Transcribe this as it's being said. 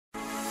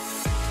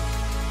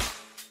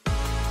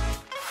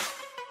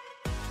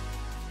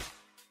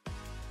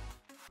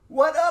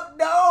What up,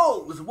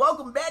 dogs?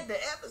 Welcome back to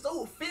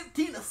episode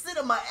 15 of Sit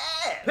on My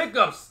Ass. Pick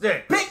up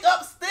stick. Pick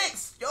up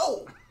sticks.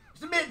 Yo,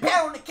 it's been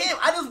Pat on the cam.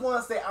 I just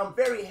want to say I'm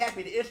very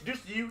happy to introduce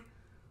to you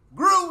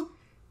Gru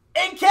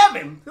and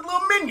Kevin, the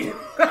little minion.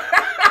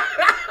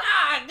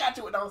 I got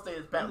you when I was saying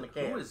it's Pat on the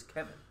cam. Who is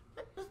Kevin?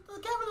 Kevin's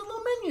a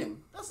little minion.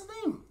 That's his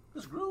name.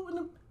 It's Gru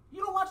and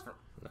you don't watch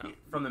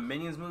From the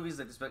Minions movies?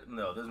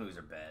 No, those movies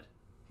are bad.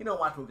 You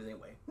don't watch movies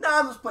anyway. Nah,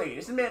 I'm just playing.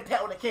 It's the man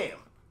Pat on the cam.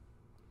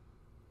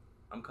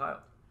 I'm Kyle.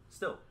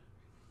 Still.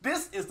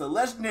 This is the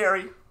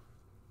legendary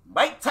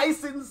Mike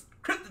Tyson's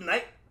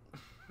Kryptonite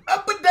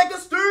Upper Decker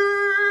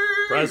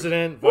Steve!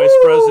 President, Vice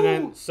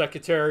President,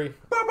 Secretary,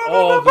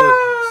 all of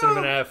the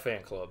Cinnamon Ave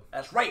fan club.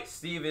 That's right.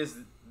 Steve is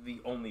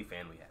the only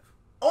fan we have.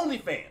 Only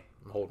fan.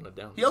 I'm holding it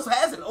down. He also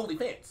has an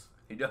OnlyFans.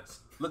 He does.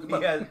 Look him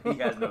up. He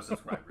has no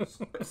subscribers.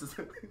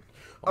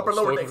 Upper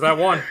lower Spoke of that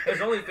one. His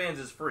OnlyFans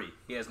is free.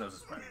 He has no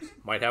subscribers.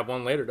 Might have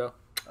one later though.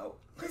 Oh.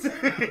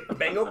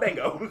 Bango,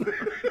 bango.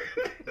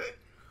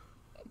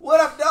 What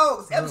up,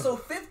 dogs?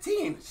 Episode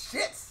 15.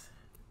 Shit.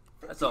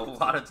 That's a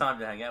lot of time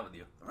to hang out with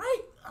you.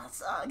 Right?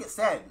 I get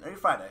sad every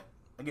Friday.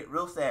 I get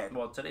real sad.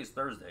 Well, today's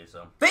Thursday,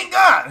 so. Thank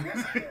God!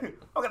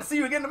 I'm gonna see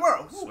you again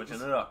tomorrow. Switching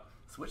it up.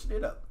 Switching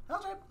it up.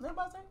 How's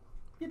everybody say?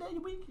 Your day,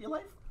 your week, your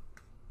life?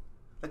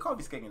 The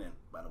coffee's kicking in,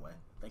 by the way.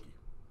 Thank you.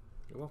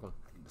 You're welcome.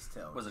 I can just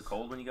tell. Was it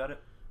cold when you got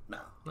it? No.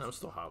 No, it's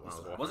still hot when I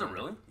was walking. Was it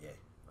really? Yeah.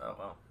 Oh,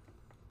 wow.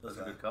 Those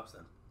are good cups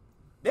then.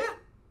 Yeah.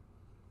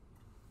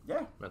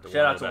 Yeah.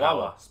 Shout out to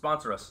Wawa.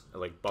 Sponsor us. It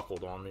like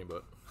buckled on me,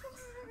 but.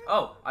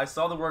 Oh, I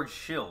saw the word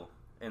shill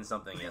in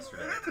something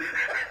yesterday.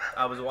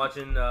 I was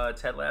watching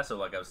Ted Lasso,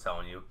 like I was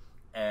telling you,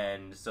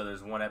 and so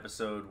there's one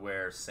episode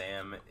where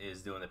Sam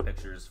is doing the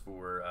pictures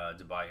for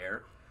Dubai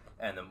Air,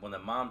 and then when the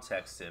mom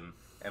texts him,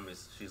 and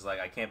she's like,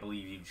 "I can't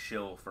believe you'd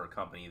shill for a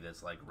company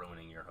that's like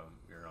ruining your home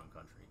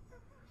country."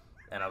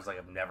 And I was like,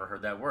 I've never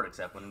heard that word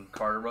except when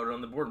Carter wrote it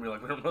on the board, and we were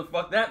like, we don't know what the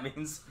fuck that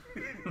means.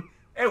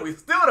 And we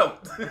still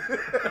don't.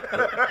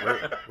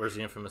 Where's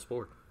the infamous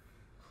board?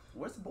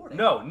 Where's the board at?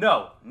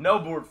 No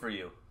board for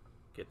you.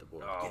 Get the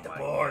board. Oh, Get the my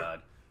board.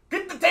 God.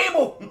 Get the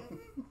table.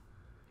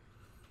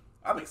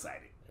 I'm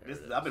excited.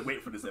 I've been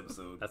waiting for this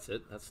episode. That's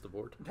it. That's the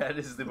board. That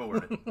is the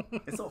board.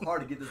 It's so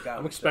hard to get this guy.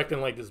 I'm expecting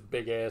like this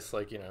big ass,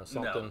 something.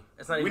 No,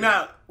 it's not even.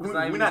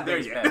 We're not there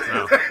yet.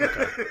 No.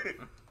 Okay.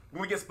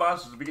 When we get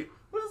sponsors, we get.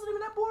 What is the name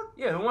of that board?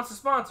 Yeah, who wants to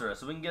sponsor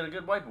us so we can get a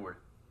good whiteboard?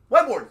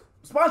 Whiteboard.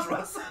 Sponsor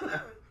us.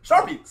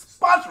 Sharpie.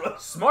 Sponsor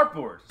us.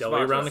 Smartboard. Deli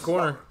Sponsor around the us.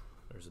 corner.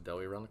 There's a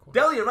deli around the corner.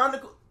 Deli around the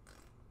corner.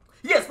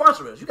 Yeah,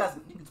 sponsor us. You guys,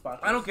 you can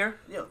sponsor us. I don't care.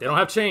 Yeah, They don't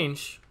have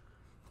change.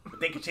 but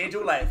they can change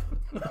your life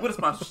with a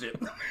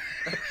sponsorship.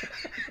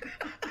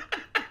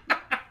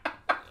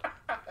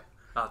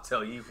 I'll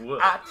tell you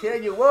what. I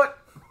tell you what.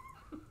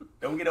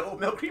 Don't get an oat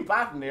milk cream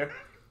pie from there.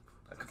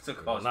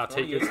 I'll not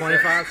take your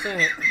 25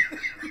 cents.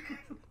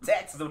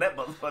 Taxes on that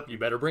motherfucker. You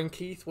better bring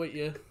Keith with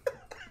you.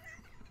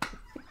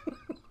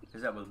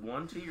 Is that with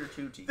one T or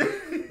two T?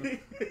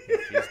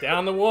 He's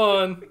down to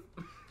one.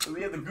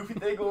 We had the goofy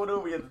thing going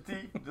on. We had the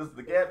T, just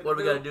the gap. What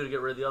do we got to do to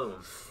get rid of the other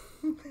one?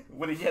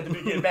 What did you have to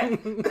do to get it back?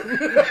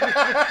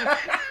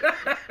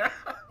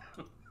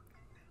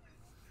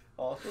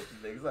 All sorts of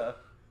things, huh?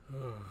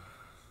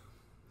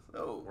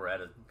 So We're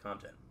out of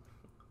content.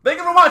 thank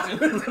you for watching.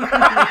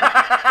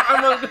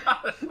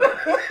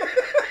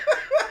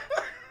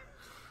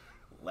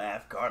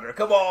 Laugh, Carter.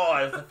 Come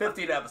on, it's the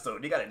 15th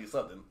episode. You gotta do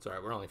something. It's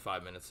alright, we're only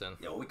 5 minutes in.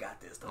 Yo, we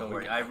got this. Don't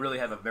worry. I really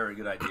have a very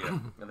good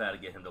idea of how to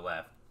get him to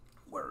laugh.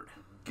 Word.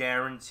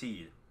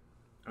 Guaranteed.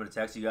 I'm going to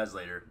text you guys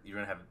later. You're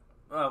going to have...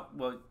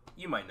 well,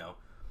 you might know.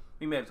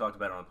 We may have talked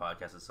about it on the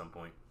podcast at some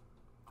point.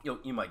 You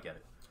might get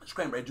it. This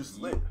cranberry juice is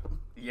lit.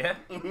 Yeah?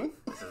 Mm-hmm.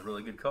 This is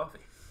really good coffee.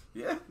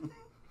 Yeah.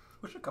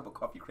 What's your cup of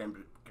coffee,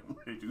 cranberry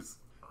juice?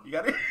 You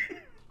got it?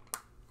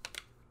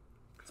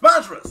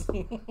 Sponsor us.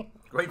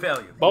 Great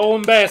value. Bowl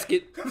and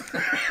basket.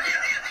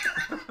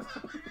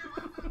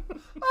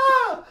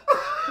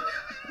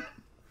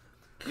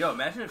 Yo,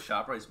 imagine if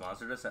ShopRite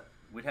sponsored us.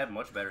 We'd have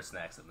much better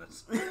snacks than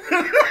this.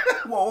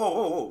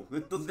 Whoa.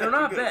 They're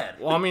not bad.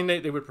 Well, I mean,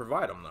 they would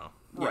provide them though.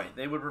 Right.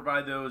 They would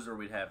provide those, or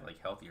we'd have,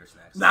 like, healthier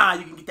snacks. Nah,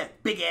 you can get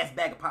that big-ass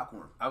bag of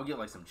popcorn. I would get,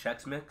 like, some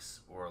Chex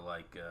Mix, or,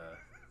 like,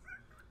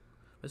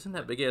 Isn't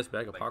that big ass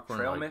bag of Like popcorn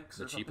trail like mix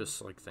the or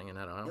cheapest like thing in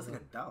that aisle? There's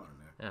like $1 in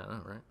there. Yeah, I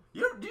know, right? Do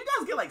you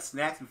guys get, like,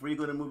 snacks before you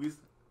go to the movies?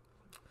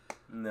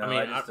 no, I mean,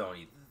 I just don't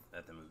eat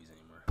at the movies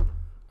anymore.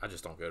 I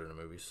just don't go to the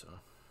movies, so.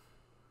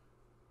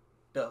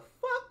 The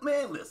fuck,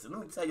 man? Listen, let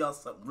me tell y'all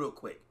something real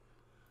quick.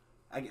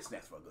 I get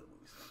snacks before I go to the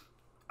movies.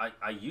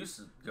 I used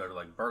to go to,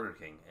 like, Burger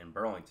King in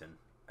Burlington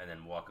and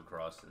then walk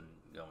across and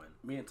go in.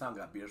 Me and Tom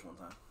got beers one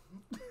time.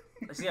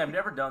 See, I've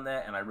never done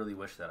that, and I really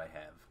wish that I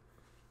have.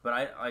 But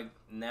I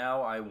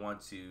now I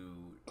want to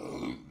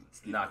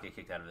not get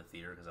kicked out of the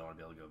theater because I want to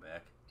be able to go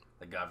back.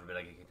 Like, God forbid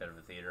I get kicked out of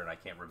the theater and I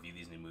can't review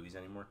these new movies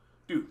anymore.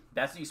 Dude.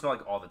 That's what you smell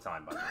like all the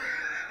time, by the way.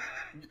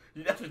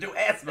 That's what your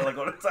ass smell like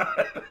all the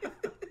time.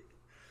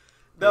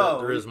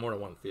 No. There is more than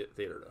one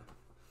theater, though.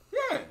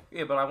 Yeah.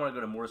 Yeah, but I want to go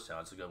to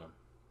Morristown. It's a good one.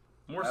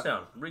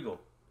 Morristown, Regal.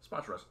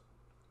 Sponsor us.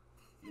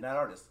 United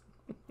Artists.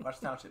 Watch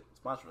Township.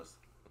 Sponsor us.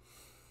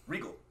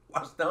 Regal.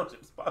 Watch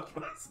Township.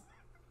 Sponsor us.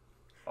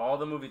 All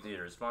the movie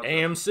theaters. Sponsor us.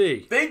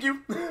 AMC. Thank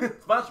you.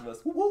 Sponsor us.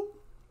 Woo woo.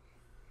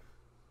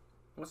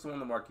 What's the one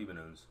that Mark Cuban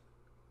owns?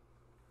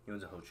 He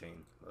owns a whole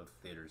chain of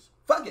theaters.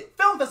 Fuck it.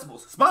 Film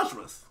festivals.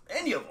 Sponsor us.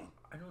 Any of them.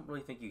 I don't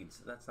really think you can.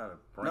 That's not a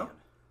brand. No.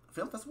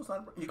 Film festivals not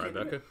a brand. You can't do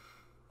Tribeca. that.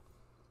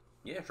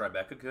 Yeah,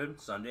 Tribeca could.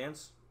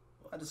 Sundance.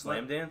 I just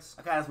Slam Dance.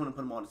 I kind of just want to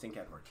put them all in the same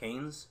category.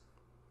 Canes.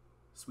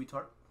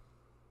 Sweetheart.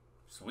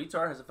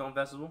 Sweetheart has a film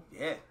festival.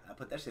 Yeah, I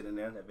put that shit in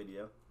there, that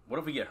video. What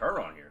if we get her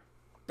on here?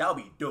 That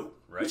would be dope.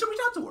 Right. We should reach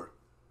out to her.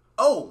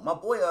 Oh, my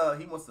boy,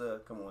 he wants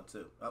to come on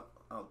too.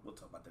 We'll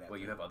talk about that.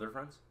 Wait, you have other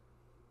friends?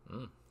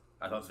 Mm.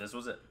 I thought this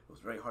was it. It was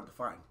very hard to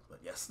find, but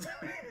yes.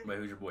 Wait,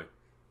 who's your boy?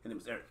 His name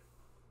is Eric.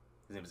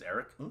 His name is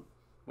Eric? Hmm?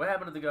 What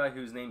happened to the guy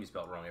whose name you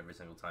spelled wrong every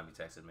single time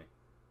you texted me?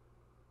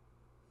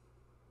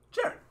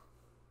 Jared.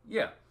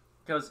 Yeah,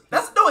 because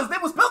No, his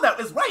name was spelled out.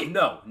 It's right.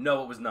 no,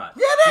 it was not.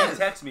 Yeah, it He is.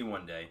 texted me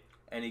one day,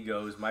 and he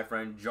goes, "My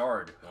friend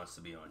Jard wants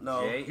to be on."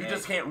 No, you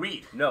just can't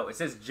read. No, it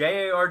says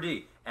Jard,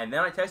 and then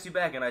I text you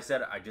back, and I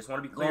said, "I just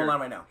want to be Go clear." online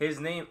right now. His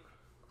name.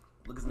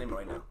 Look his name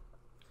right now.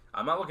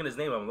 I'm not looking at his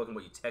name. I'm looking at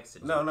what you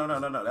texted. No.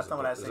 me. That's not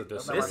what I is said. it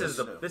this? That's not what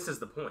I This said. is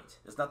the point.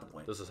 It's not the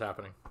point. This is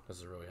happening. This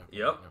is really happening.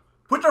 Yep. Right now.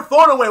 Put your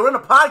phone away. We're in a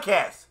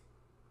podcast.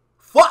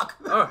 Fuck.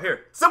 Oh,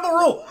 here. Simple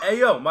rule. Hey,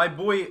 yo, my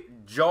boy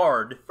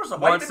Jard First of all,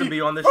 why wants you to be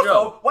on the first of show.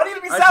 all, why do you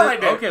let me I sound said,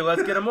 like that? okay,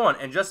 let's get him on.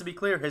 And just to be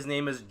clear, his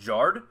name is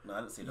Jard. No, I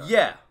didn't say that.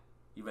 Yeah.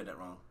 You read that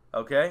wrong.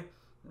 Okay.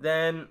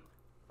 Then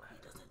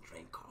He doesn't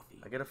drink coffee.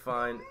 I gotta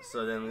find.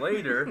 So then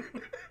later,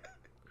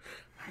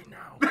 I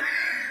know.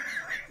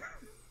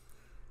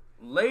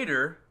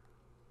 later,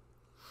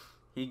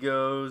 he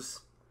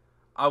goes,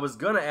 "I was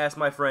gonna ask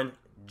my friend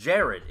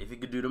Jared if he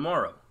could do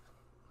tomorrow."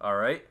 All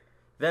right.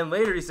 Then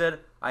later he said,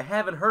 "I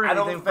haven't heard I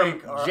don't anything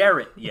think, from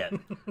Jared yet."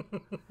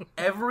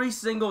 Every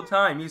single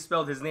time you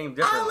spelled his name I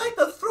differently. like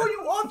to throw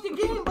you off your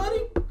game,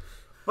 buddy.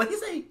 But he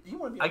said you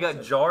want to be. I on got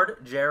the show.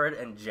 Jard, Jared,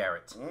 and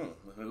Jarrett.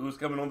 Who's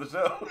coming on the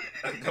show?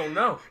 I don't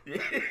know.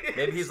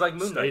 Maybe he's like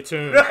Moon Stay Knight.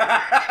 tuned.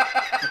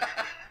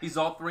 He's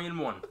all 3 in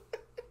 1.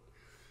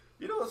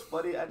 You know what's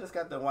funny? I just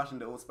got done watching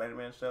the old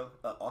Spider-Man show,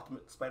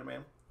 Ultimate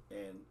Spider-Man,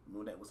 and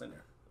Moon Knight was in there.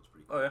 It was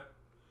pretty cool. Oh yeah.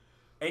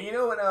 And you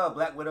know when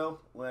Black Widow,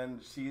 when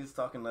she's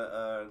talking to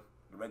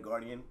the Red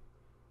Guardian,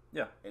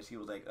 Yeah. and she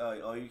was like,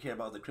 "Oh, you care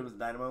about the Crimson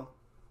Dynamo?"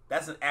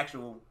 That's an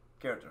actual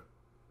character.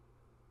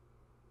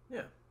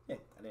 Yeah. Yeah,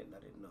 I didn't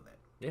know that.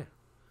 Yeah.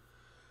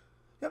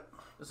 Yep.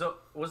 So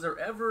was there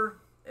ever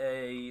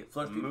a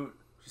Florence Pugh. mo-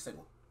 She's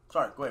single.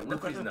 Sorry, go ahead. No, What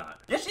she's question? not.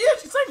 Yes, she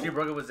is. She's single. She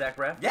broke up with Zach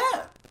Braff?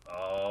 Yeah.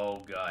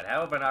 Oh god,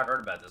 how have I not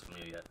heard about this from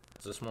you yet?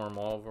 Is this more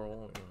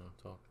Marvel?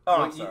 Talk. Oh,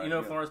 Well, I'm sorry. you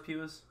know yeah. Florence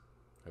Pugh is?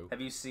 Who?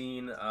 Have you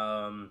seen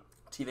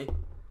TV.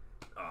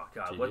 oh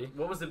god, TV?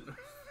 what was the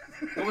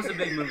what was the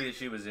big movie that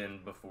she was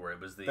in before? It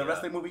was the The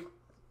wrestling movie.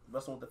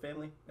 Wrestling with the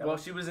Family. That well,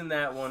 one? she was in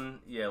that one,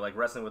 yeah, like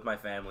Wrestling with My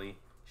Family.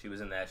 She was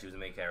in that. She was a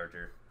main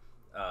character,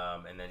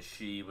 and then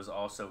she was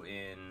also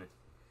in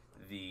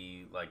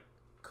the like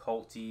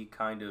culty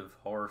kind of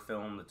horror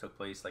film that took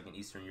place like in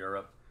Eastern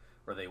Europe,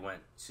 where they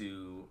went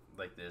to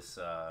like this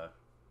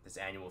this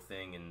annual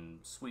thing in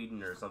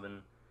Sweden or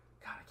something.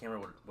 God, I can't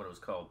remember what it was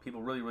called.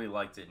 People really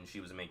liked it, and she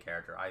was a main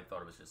character. I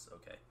thought it was just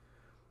okay.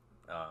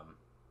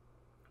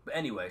 But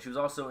anyway, she was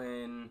also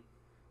in.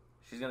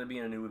 She's gonna be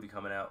in a new movie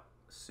coming out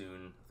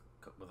soon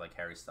with like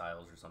Harry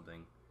Styles or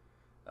something,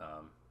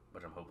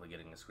 which I'm hopefully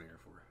getting a screener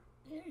for.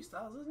 Harry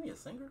Styles, isn't he a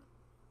singer?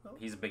 No.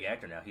 He's a big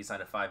actor now. He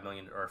signed a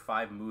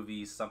 $5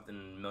 movies something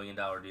 $1 million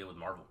deal with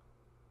Marvel.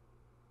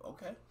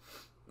 Okay.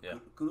 Yeah,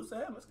 Kudos to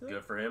him. That's good.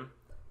 good for him.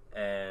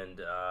 And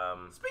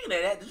Speaking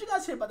of that, did you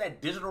guys hear about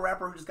that digital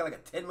rapper who just got like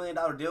a $10 million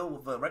deal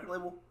with a record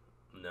label?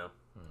 no,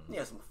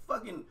 Yeah, some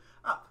fucking.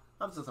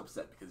 I'm just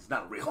upset because it's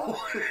not real.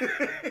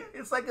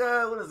 It's like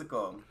what is it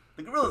called?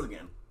 The Gorillas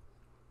again.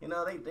 You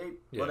know they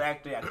well they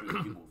actually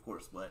people of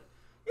course, but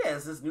yeah,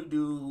 it's this new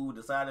dude who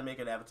decided to make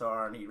an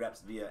avatar and he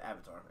raps via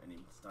avatar and he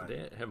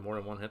started. They have more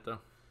than one hit though.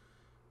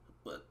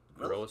 But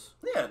Gorillas?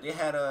 Yeah, they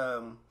had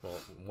Well,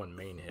 one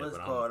main hit. what's it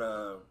but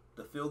called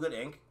the Feel Good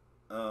Inc.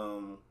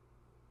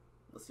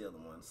 What's the other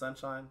one?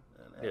 Sunshine.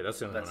 Yeah, that's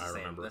the only that's one I the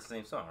same. remember. That's the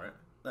same song, right?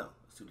 No,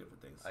 it's two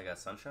different things. I got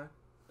Sunshine.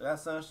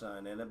 That's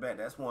Sunshine and the band.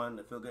 That's one.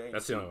 The Feel Good Inc.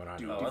 That's the only one I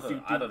know. Oh,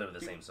 I thought they were the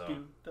same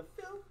song. The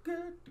Feel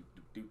Good.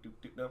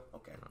 No,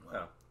 okay.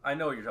 Oh, I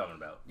know what you're talking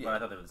about. Yeah. But I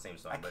thought they were the same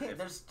song. I but can't.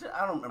 if,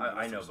 I don't remember.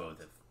 I the know songs.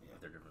 both if Yeah.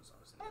 they're different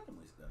songs. I can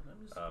believe that. That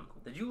was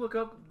cool. Did you look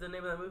up the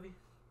name of that movie?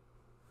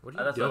 What are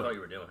you That's what I doing? thought you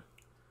were doing.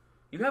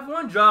 You have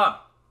one job.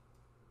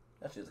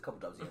 Actually, there's a couple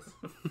jobs.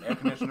 Yes. Air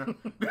conditioner.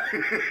 Yeah,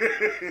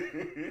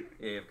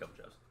 you have a couple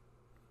jobs.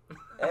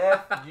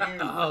 F you.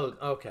 Oh,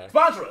 okay.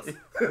 Sponsor us.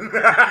 Well,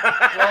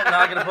 now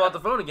I gotta pull out the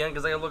phone again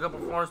because I gotta look up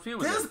what Florence Pugh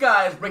was This in.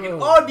 guy is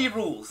breaking all the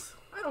rules.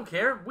 I don't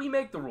care. We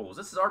make the rules.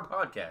 This is our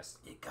podcast.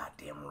 You're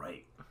goddamn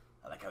right.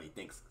 I like how he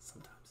thinks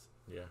sometimes.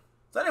 Yeah.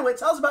 So anyway,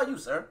 tell us about you,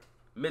 sir.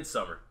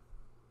 Midsummer.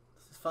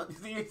 This is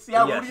fun. See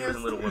how Yeah, rude she he was is?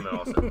 in Little Women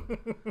also.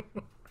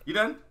 You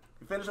done?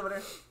 You finished over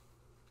there?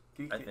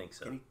 I think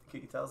so. Can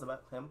you tell us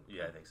about him?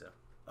 Yeah, I think so.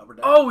 Upper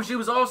Decker? Oh, she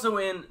was also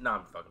in... No,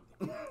 I'm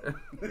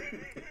fucking...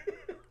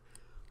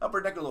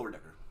 Upper Decker, Lower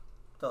Decker.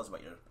 Tell us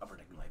about your Upper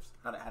Decker lives.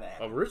 How that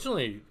happen?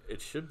 Originally,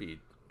 it should be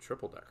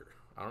triple decker.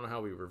 I don't know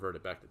how we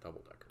reverted back to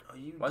double decker. Oh,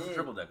 you Why's did. the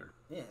triple decker?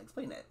 Yeah,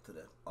 explain that to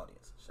the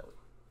audience, shall we?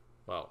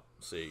 Well,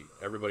 see,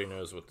 everybody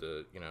knows what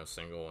the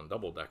single and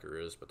double decker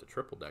is, but the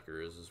triple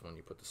decker is when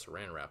you put the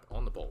saran wrap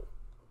on the bowl,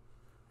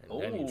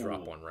 and then you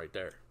drop one right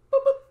there. Boop,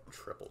 boop.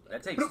 Triple decker.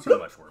 That takes too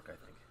much work,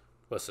 I think.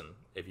 Listen,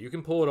 if you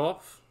can pull it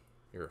off,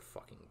 you're a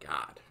fucking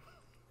god.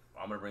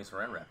 I'm gonna bring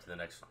saran wrap to the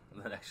next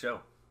show.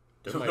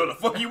 No, the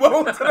fuck you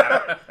won't.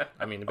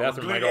 I mean, the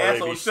bathroom gluing might your already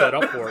asshole be shut. set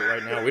up for it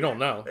right now. We don't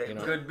know. It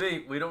could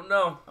be. We don't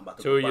know. I'm about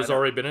to Two of find you's out.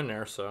 already been in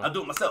there, so. I'll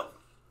do it myself.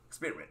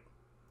 Experiment.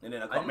 And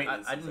then I'll call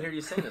maintenance. I didn't hear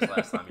you sing this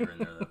last time you were in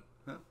there,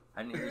 though.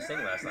 I didn't hear you sing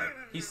last time.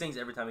 He sings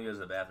every time he goes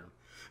to the bathroom.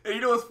 And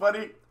you know what's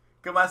funny?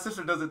 Because my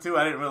sister does it too.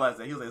 I didn't realize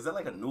that. He was like, is that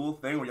like a new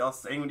thing where y'all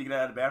sing when you get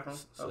out of the bathroom?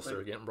 I was Sister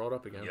like, getting brought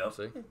up again. Yep.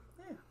 See?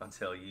 I'll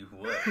tell you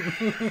what.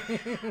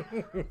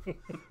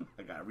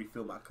 I gotta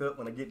refill my cup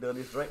when I get done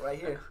this drink right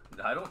here.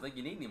 I don't think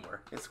you need any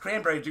more. It's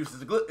cranberry juice.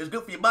 It's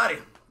good for your body.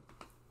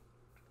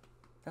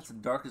 That's the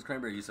darkest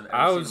cranberry juice I've ever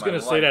I seen was in my going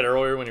to say life. that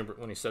earlier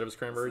when he said it was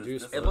cranberry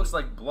juice. this It looks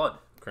like blood.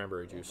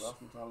 Cranberry juice. Well,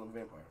 I'm a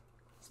vampire.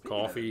 Speaking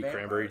Coffee, of vampires-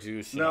 cranberry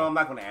juice. No, I'm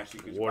not gonna ask you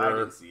because you water.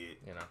 probably didn't see it.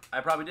 You know.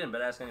 I probably didn't,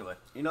 but ask anyway.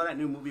 You know that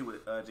new movie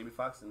with Jamie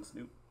Foxx and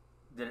Snoop?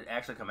 Did it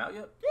actually come out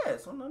yet? Yeah,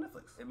 it's on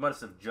Netflix. It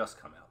must have just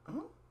come out.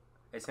 Mhm.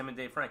 It's him and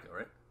Dave Franco,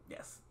 right?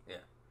 Yes. Yeah.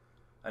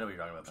 I know what you're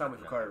talking about. I'm trying to wait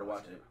for No, Carter to I've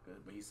watch seen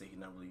it, but he said he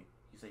not really.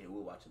 He said he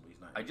will watch it, but he's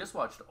not. I just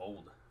watched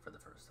Old for the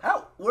first time.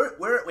 How?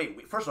 Where?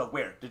 Wait. First off,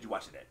 where did you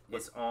watch it at?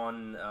 It's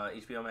on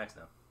HBO Max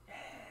now.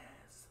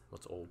 Yes.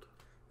 What's old?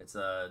 It's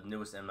the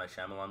newest M. Night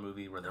Shyamalan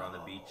movie where they're on the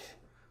beach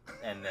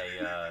and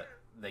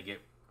they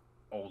get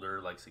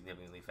older like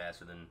significantly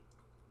faster than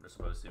they're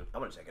supposed to. I'm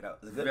gonna check it out.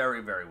 Is it good?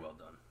 Very, very well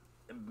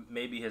done.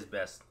 Maybe his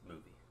best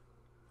movie.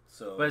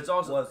 So, But it's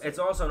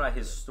also not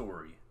his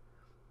story.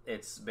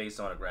 It's based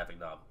on a graphic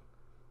novel,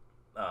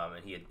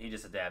 and he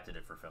just adapted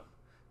it for film.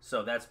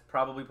 So that's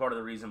probably part of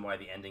the reason why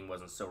the ending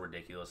wasn't so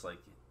ridiculous like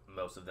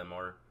most of them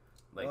are.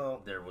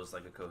 Like there was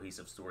like a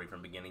cohesive story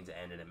from beginning to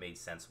end, and it made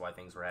sense why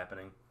things were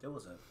happening. There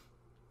was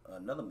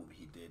another movie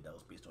he did that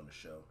was based on the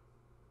show.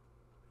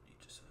 He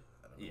just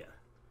I don't know. Yeah.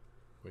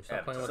 We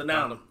start playing with So the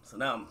now,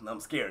 condom? I'm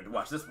scared to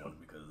watch this one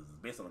because it's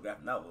based on a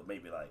graphic novel.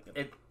 Maybe like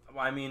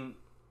I mean,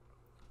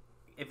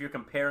 if you're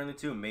comparing the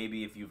two,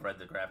 maybe if you've read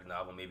the graphic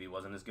novel, maybe it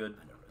wasn't as good.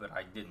 But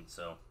I didn't,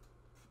 so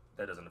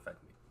that doesn't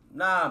affect me.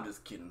 Nah, I'm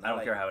just kidding. I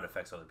don't care how it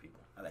affects other people.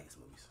 I like his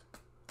movies.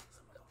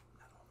 Some don't.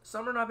 Not all.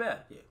 Some are not bad.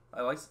 Yeah.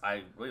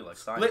 I really like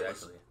Signs Split was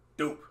actually.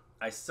 dope.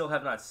 I still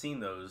have not seen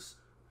those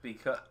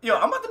because Yo,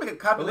 I'm about to make a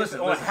compilation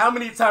on listen. how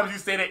many times you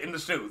say that in the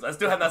shows. I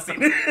still have not seen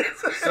it.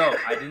 so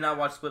I did not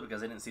watch Split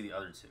because I didn't see the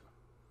other two.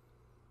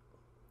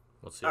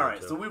 Let's see. All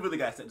right, so we really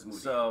got to set this movie.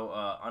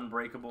 So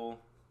Unbreakable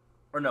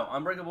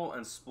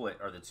and Split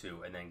are the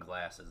two, and then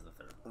Glass is the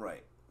third.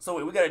 Right. So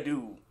wait, we got to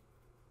do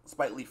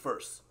Spike Lee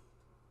first.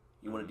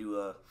 You want to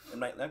do M.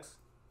 Night next?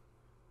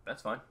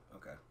 That's fine.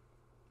 Okay.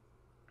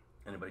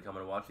 Anybody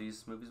coming to watch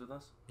these movies with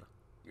us? No.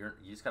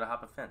 You just gotta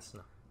hop a fence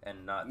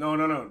and not. No,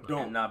 don't.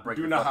 And not break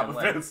do your not hop fucking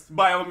a leg. fence.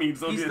 By all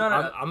means. Don't He's get-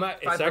 done it. I'm not.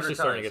 It's 500 actually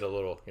starting to times.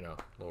 get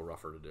a little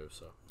rougher to do.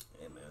 So.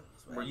 Yeah, man.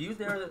 That's what Were you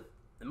there?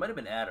 It might have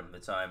been Adam. The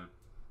time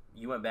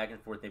you went back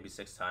and forth maybe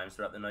 6 times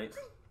throughout the night,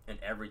 and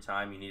every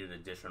time you needed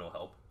additional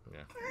help.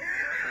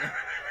 Yeah.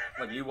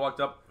 Like you walked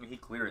up, and he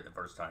cleared it the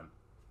first time,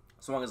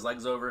 swung his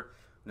legs over.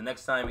 The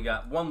next time he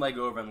got one leg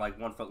over and like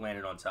 1 foot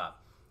landed on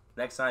top.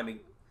 Next time he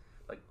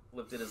like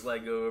lifted his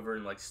leg over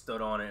and like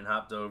stood on it and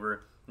hopped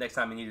over. Next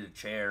time he needed a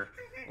chair.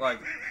 Like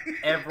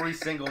every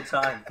single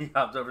time he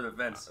hopped over the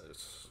fence.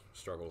 This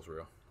struggle's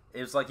real.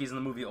 It was like he's in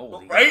the movie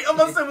Old. Right? I'm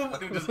about to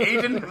say, just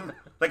aging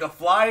like a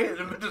fly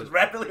and just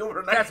rapidly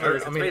overnight. That's what it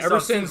is. I mean, based ever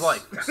on Steve's since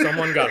life.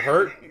 someone got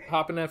hurt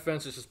hopping that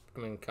fence, it's just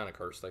kind of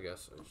cursed, I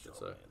guess. I should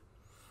say.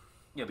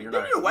 Yeah, but you're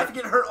Didn't not. your wife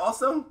get hurt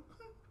also?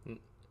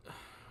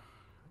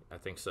 I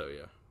think so.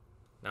 Yeah.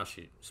 Now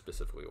she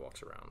specifically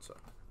walks around. So.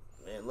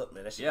 Man, look,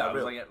 man, that shit Yeah, I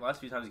real. was like, the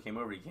last few times he came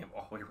over, he came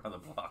all the way around the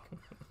block.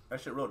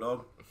 That shit real,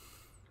 dog.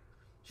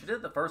 She did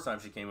it the first time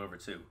she came over,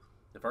 too.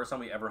 The first time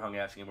we ever hung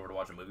out, she came over to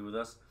watch a movie with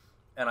us.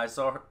 And I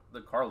saw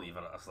the car leave,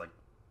 and I was like,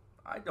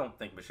 I don't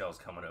think Michelle's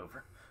coming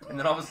over. And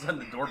then all of a sudden,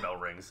 the doorbell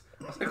rings.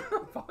 I was like,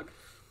 what the fuck?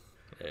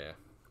 Yeah.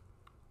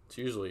 It's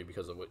usually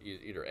because of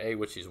either A,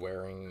 what she's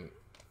wearing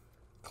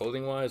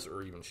clothing-wise,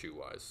 or even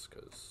shoe-wise,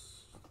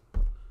 because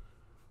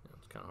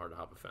it's kind of hard to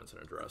hop a fence in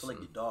a I dress. feel like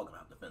your dog would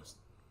hop the fence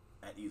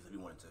at ease if he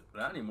wanted to.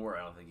 Not anymore,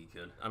 I don't think he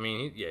could. I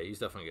mean, he's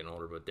definitely getting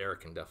older, but Derek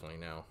can definitely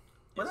now.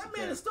 But Yes, that he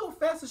man can. is still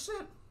fast as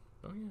shit.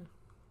 Oh, yeah.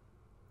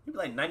 He'd be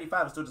like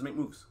 95 and still just make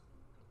moves.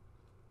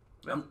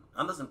 Yeah.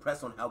 I'm just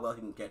impressed on how well he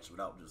can catch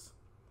without just...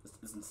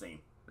 It's insane.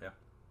 Yeah. I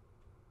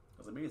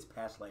was like, maybe his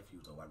past life he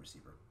was a wide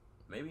receiver.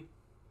 Maybe.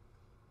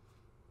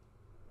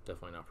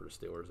 Definitely not for the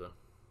Steelers, though.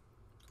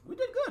 We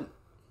did good.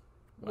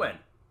 When?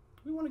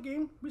 We won a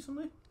game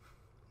recently.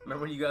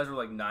 Remember when you guys were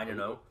like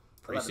 9-0?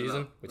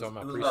 Preseason? We talking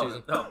about it was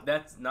preseason? No,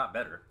 that's not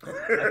better.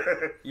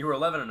 You were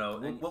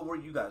 11-0, and What were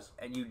you guys?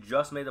 and you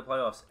just made the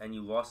playoffs, and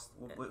you lost.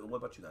 What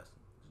about you guys?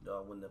 Did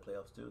y'all win the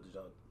playoffs too? Did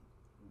y'all?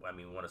 I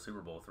mean, we won a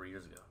Super Bowl 3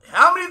 years ago.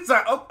 How many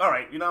times? Oh, all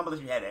right. You know, I'm gonna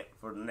let you have that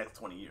for the next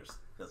 20 years.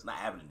 Because it's not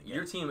happening again.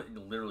 Your team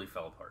literally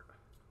fell apart.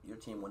 Your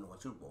team won one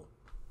Super Bowl,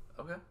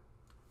 Okay.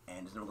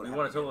 and it's never gonna. You happen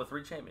won a total again. of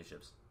 3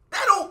 championships.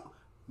 That don't.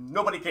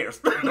 Nobody cares.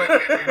 But,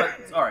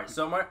 all right,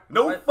 so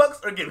no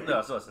fucks are given.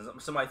 No, so listen.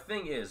 So my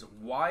thing is,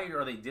 why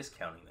are they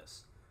discounting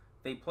this?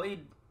 They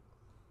played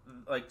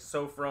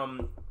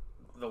from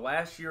the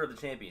last year of the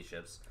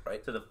championships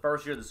Right. to the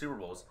first year of the Super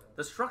Bowls.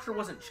 The structure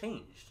wasn't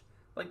changed.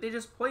 Like, they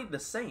just played the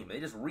same. They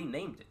just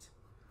renamed it.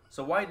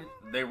 So why did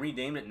they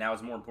rename it? Now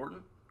it's more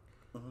important.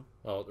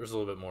 Well, there's a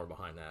little bit more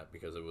behind that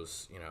because it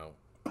was,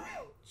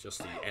 just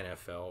the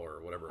NFL or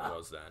whatever it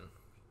was then.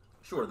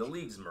 Sure, the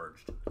leagues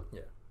merged,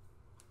 Yeah.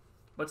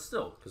 but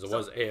still, Because it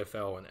was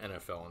AFL and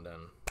NFL and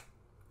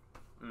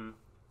then.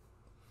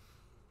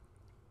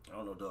 I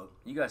don't know, dog.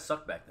 you guys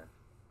sucked back then.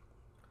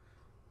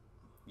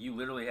 You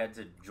literally had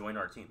to join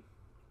our team.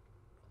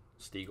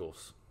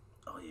 Steagles.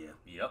 Oh yeah.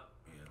 Yep.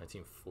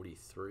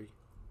 1943.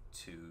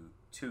 2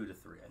 to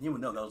 3. I think. You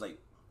would know that was like.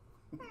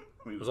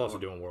 He was also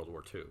doing World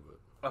War II,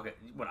 but Okay,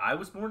 when I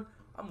was born,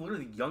 I'm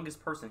literally the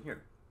youngest person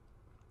here.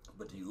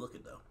 But do you look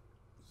it though?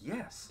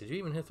 Yes. did you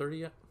even hit 30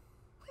 yet?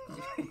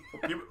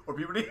 Or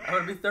puberty? I'm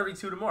gonna be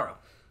 32 tomorrow.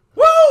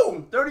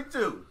 Woo!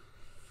 32.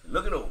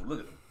 Look at him. Look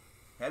at him.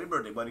 Happy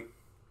birthday, buddy.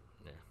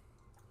 Yeah.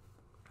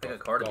 I got a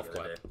card the Golf other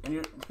clap. day. And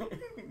you're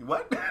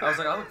what? I was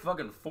like, I look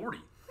fucking 40.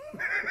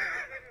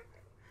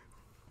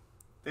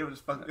 They were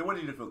just fucking. They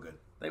wanted you to feel good.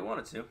 They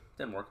wanted to.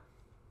 Didn't work.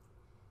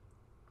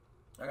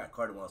 I got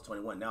carded when I was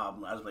 21. Now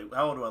I was like,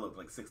 how old do I look?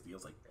 Like 60. I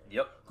was like,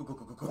 Yep.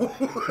 cool.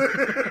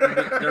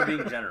 They're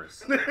being generous.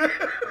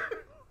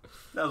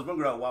 That was one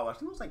girl I watched.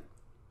 She was like,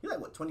 you're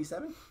like, what,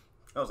 27?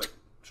 I was like,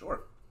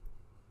 sure.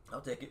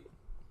 I'll take it.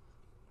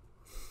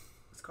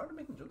 Is Carter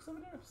making jokes over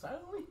there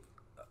silently?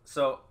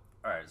 So,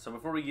 all right. So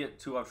before we get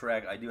too off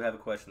track, I do have a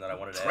question that I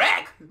wanted to ask.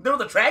 Track? There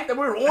was a track that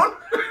we were on?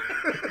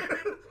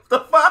 The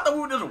fuck? I thought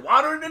we were just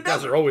watering to You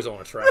guys death. are always on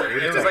a track.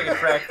 It was like a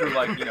track through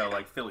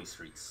like Philly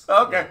streets.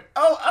 Okay.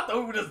 Oh, I thought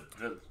we were just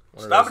One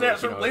of stopping those, at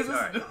certain places.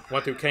 Alright.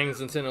 Went through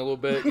Kensington a little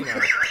bit,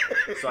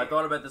 So I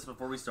thought about this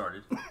before we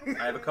started.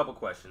 I have a couple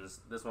questions.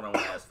 This one I want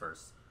to ask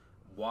first.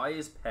 Why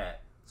is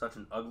Pat such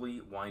an ugly,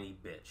 whiny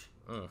bitch?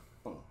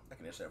 Oh, I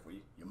can answer that for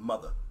you. Your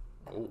mother.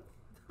 Oh,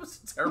 That was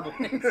a terrible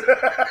answer.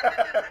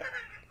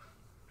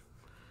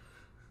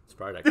 it's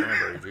probably that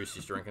cranberry juice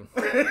he's drinking.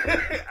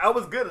 I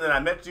was good, and then I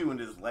met you, and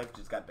his life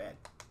just got bad.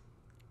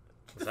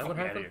 Is that what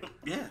Fuck outta happened?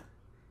 here. Yeah.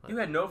 You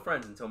had no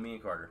friends until me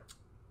and Carter.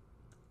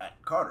 At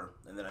Carter,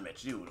 and then I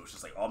met you, and it was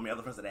just like all my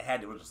other friends that I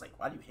had, they were just like,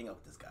 why do you hang out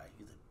with this guy?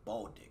 He's a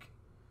bald dick.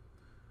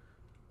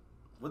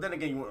 Well, then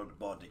again, you weren't a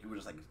bald dick. You were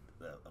just like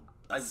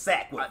a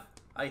sack with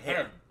I hair.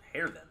 had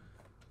hair then.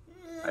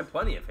 I had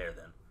plenty of hair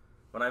then.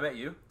 When I met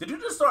you, Did you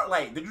just start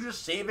like? Did you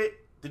just shave it?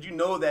 Did you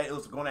know that it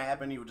was going to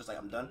happen? You were just like,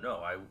 I'm done.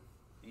 no,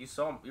 you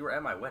saw you were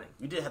at my wedding.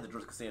 You did have the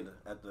George Costanza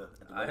at the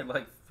I had wedding.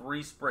 like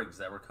 3 sprigs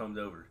that were combed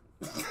over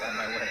at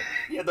my wedding.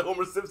 You had the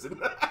Homer Simpson.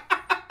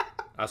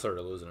 I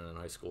started losing it in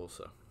high school,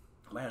 so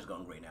My hair's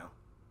going great now.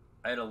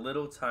 I had a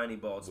little tiny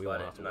bald we spot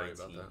won't have at to worry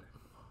 19. about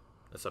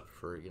that. Except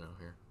for, here.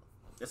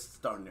 It's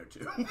starting there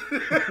too.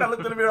 I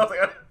looked in the mirror. I was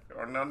like,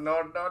 oh, no.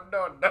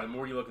 The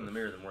more you look in the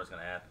mirror, the more it's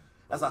gonna happen.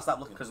 That's why I stopped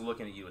looking. Because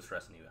looking at you is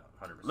stressing you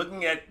out, 100%.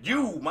 Looking at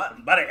you, by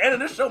the end of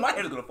this show, my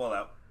hair's gonna fall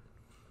out.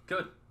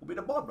 Good. We'll be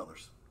the Ball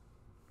Brothers.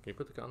 Can you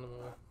put the condom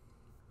away?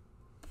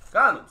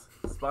 Condoms.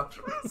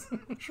 Sponsor us.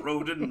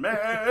 Trojan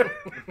man.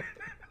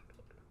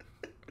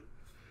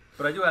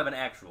 But I do have an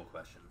actual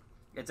question.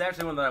 It's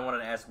actually one that I wanted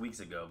to ask weeks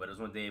ago, but it was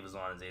when Dave was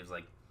on, and Dave was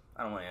like,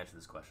 I don't want to answer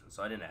this question,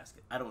 so I didn't ask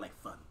it. I don't like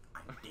fun.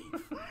 I'm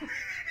Dave.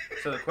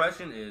 So the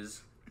question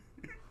is,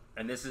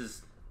 and this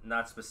is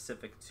not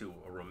specific to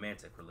a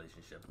romantic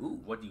relationship. Ooh.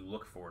 What do you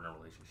look for in a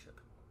relationship?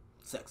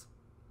 Sex.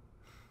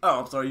 Oh,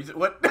 I'm sorry. You said,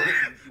 what?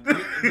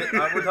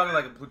 We're talking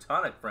like a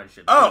platonic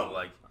friendship. Oh. Too,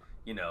 like,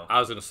 you know. I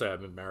was going to say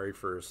I've been married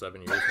for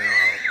 7 years now.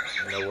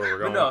 I don't know where we're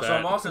But going no, with so that.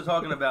 I'm also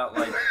talking about,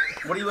 like,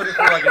 what are you looking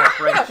for, like, in a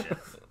friendship?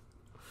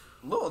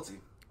 Loyalty.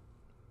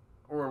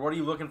 Or what are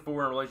you looking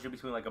for in a relationship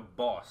between, like, a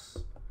boss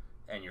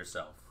and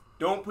yourself?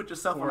 Don't put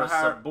yourself Or on a a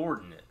higher.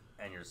 subordinate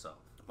and yourself?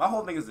 My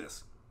whole thing is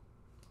this: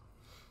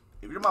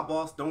 if you're my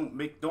boss, don't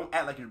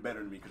act like you're better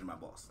than me because you're my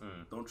boss.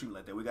 Don't treat me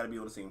like that. We got to be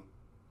on the same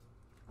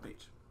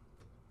page.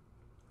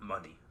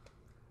 Money.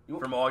 You-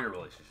 From all your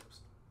relationships.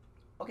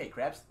 Okay,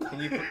 Krabs.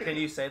 Can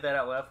you say that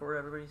out loud for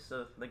everybody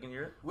so they can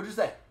hear it? What'd you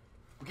say?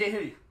 We can't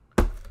hear you.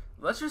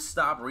 Let's just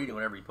stop reading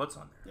whatever he puts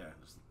on there. Yeah,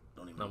 just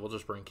don't even. No, we'll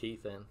just bring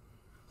Keith in.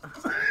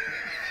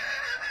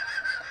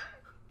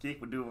 Keith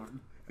would do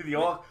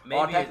all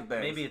types of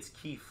things. Maybe it's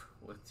Keith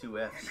with 2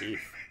 F's. Keith.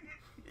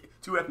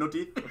 2F, no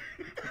teeth.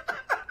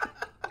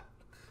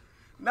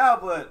 No,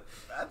 but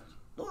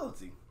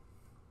loyalty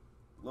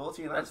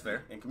and That's honesty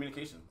fair. and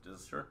communication.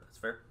 Just Sure, that's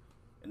fair.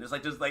 And it's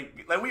like just like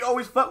we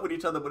always fuck with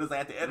each other, but it's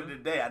like at the end of the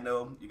day, I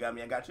know you got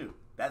me, I got you.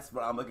 That's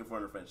what I'm looking for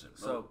in a friendship.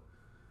 So,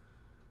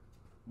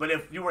 but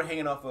if you were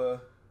hanging off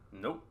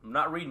nope, I'm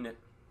not reading it.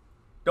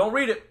 Don't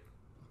read it.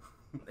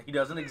 He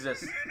doesn't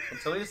exist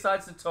until he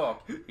decides to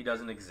talk. He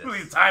doesn't exist.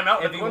 Please time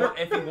out. If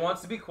he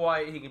wants to be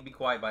quiet, he can be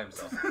quiet by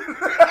himself.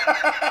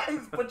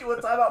 He's put you in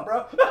timeout,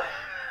 bro.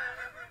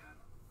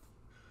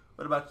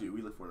 What about you?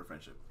 We look for a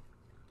friendship,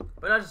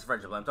 but not just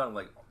friendship. I'm talking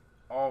like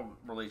all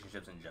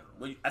relationships in general.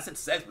 Well, I said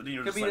sex, but then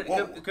you're just like,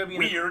 it could be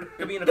weird. It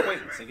could be an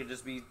acquaintance. It could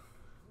just be.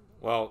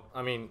 Well,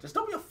 I mean, just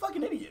don't be a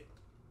fucking idiot.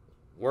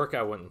 Work,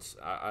 I wouldn't.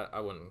 I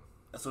wouldn't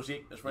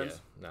associate as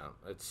friends. Yeah,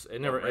 no,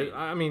 it never.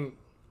 I mean,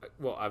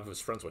 well, I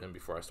was friends with him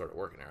before I started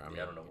working there. I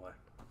mean, I don't know why.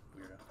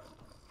 Weirdo.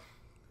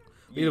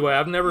 Either way,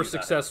 I've never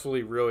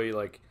successfully really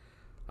like.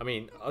 I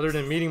mean, other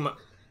than meeting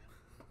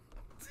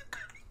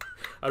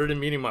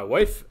my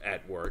wife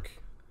at work,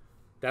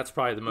 that's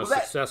probably the most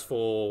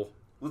successful.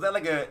 Was that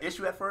like an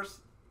issue at first?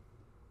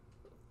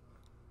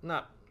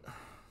 Not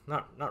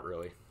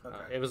really.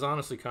 Okay. It was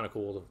honestly kind of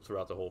cool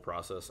throughout the whole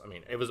process. I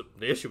mean,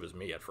 the issue was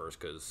me at first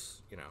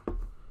because No,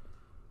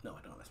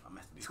 I don't. That's why I'm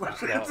asking these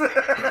questions.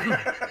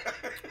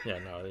 Yeah,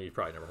 no, you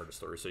probably never heard the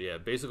story. So yeah,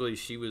 basically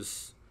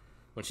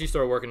when she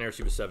started working there,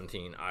 she was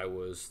 17. I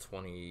was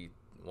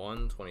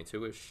 21,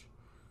 22-ish,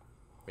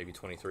 maybe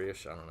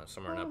 23-ish. I don't know,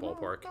 somewhere in that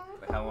ballpark.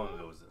 How long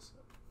ago was this?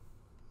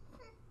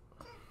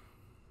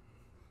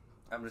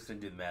 I'm just gonna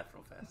do the math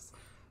real fast.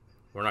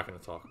 We're not going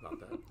to talk about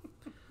that.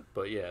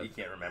 But yeah, you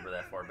can't remember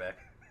that far back.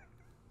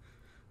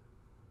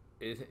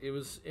 It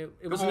was in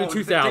the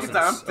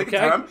 2000s. Take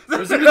your time. It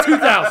was in the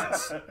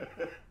 2000s.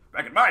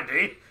 Back in my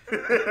day.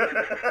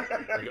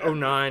 Like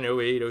 09,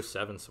 08,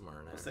 07, somewhere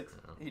in there. 06.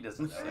 He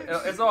doesn't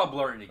know. It's all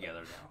blurring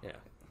together now. Yeah.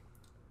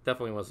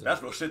 Definitely wasn't.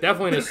 That's real shit.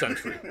 Definitely in this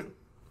century.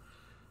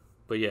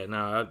 But yeah,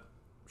 no,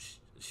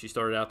 she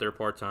started out there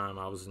part-time.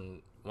 I was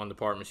in one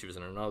department. She was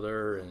in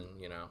another. And,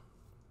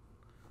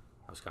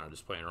 I was kind of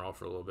just playing her off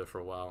for a little bit for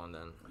a while. And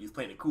then... You was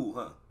playing it cool,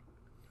 huh?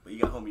 But you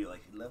got home, you're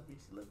like, she loved me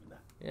now.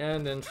 Yeah,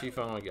 and then she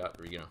finally got,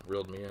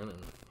 reeled me in, and,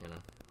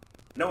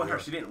 Knowing her,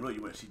 she didn't reel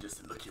you in. She just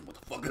said, look here,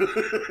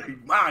 motherfucker. You're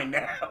mine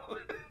now.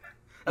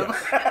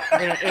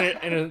 Yeah.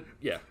 and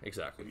yeah,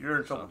 exactly. You're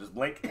in trouble, just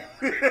blink.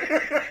 That's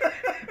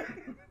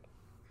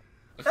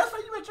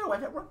why you met your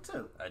wife at work,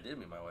 too. I did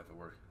meet my wife at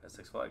work at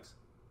Six Flags.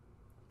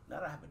 Now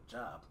that I have a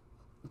job.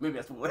 Maybe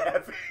that's what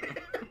happened.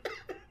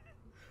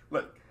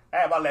 Look, I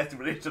have my last 2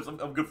 relationships.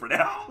 I'm good for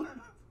now.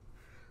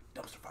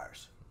 Dumpster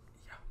fires.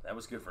 Yeah, that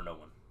was good for no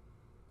one.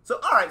 So,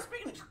 all right,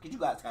 speaking of, did you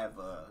guys have,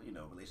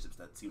 relationships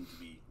that seem to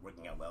be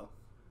working out well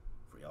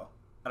for y'all?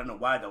 I don't know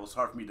why that was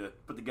hard for me to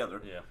put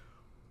together. Yeah.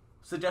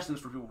 Suggestions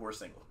for people who are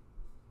single.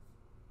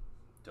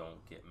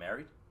 Don't get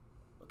married.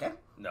 Okay.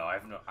 No, I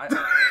have no... I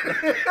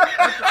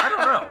don't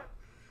know.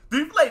 Do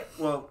you play...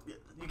 Well,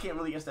 you can't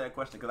really answer that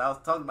question, because I was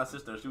talking to my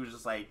sister, she was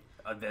just like...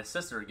 That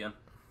sister again.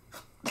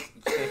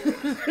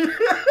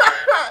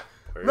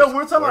 No,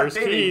 we're talking about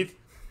dating. Keith?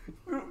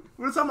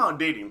 We're talking about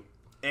dating.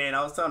 And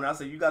I was telling her, I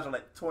said, you guys are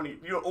like 20...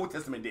 You're Old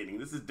Testament dating.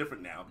 This is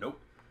different now. Nope.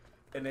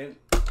 And then...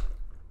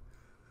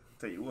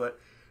 Tell you what.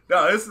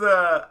 No, it's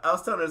I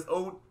was telling her, it's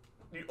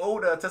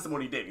old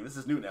testimony dating. This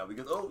is new now,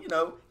 because,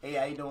 hey,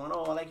 how you doing?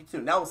 Oh, I like you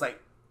too. Now it's like,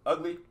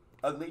 ugly.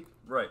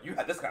 Right. You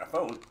had this kind of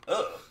phone.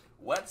 Ugh.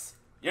 What?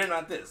 You're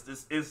not this.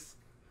 This is...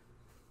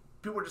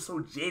 People are just so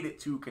jaded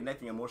to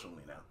connecting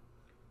emotionally now.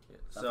 Yeah.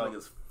 I feel like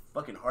it's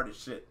fucking hard as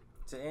shit.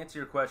 To answer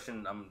your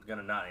question, I'm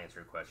gonna not answer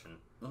your question.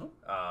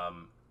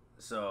 Mm-hmm.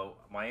 So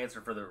my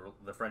answer for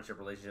the friendship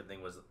relationship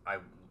thing was I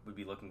would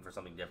be looking for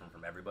something different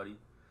from everybody.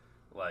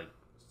 Like,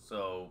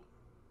 so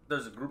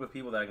there's a group of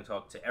people that I can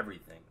talk to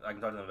everything. I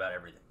can talk to them about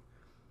everything.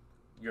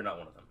 You're not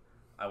one of them.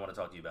 I want to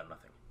talk to you about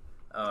nothing.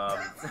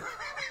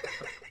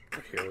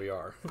 Here we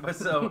are. But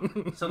so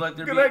like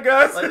Good night,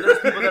 guys. Like there's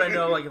people that I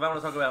know, like if I want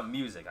to talk about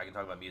music, I can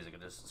talk about music.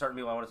 And there's certain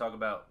people I want to talk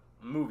about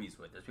movies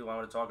with. There's people I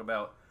want to talk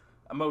about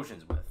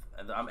emotions with.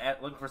 And I'm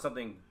looking for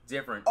something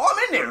different. Oh,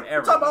 I'm in there.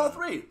 We're talking about all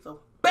 3. So,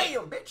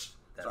 bam, bitch.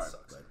 That Sorry,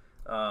 sucks.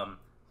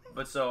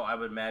 But so I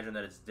would imagine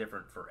that it's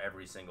different for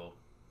every single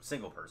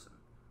person.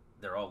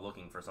 They're all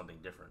looking for something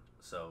different.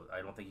 So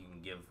I don't think you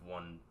can give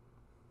one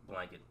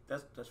blanket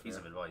that's piece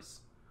fair. of advice.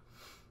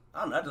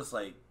 I don't know. I just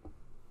like...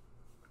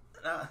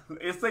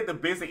 it's like the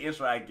basic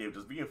answer I give.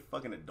 Just be a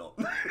fucking adult.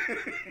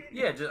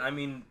 Yeah,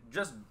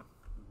 just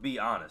be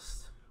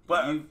honest.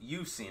 But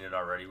you've seen it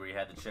already where you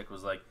had the chick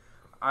was like,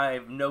 I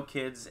have no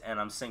kids and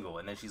I'm single.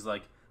 And then she's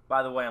like,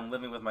 by the way, I'm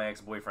living with my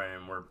ex-boyfriend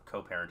and we're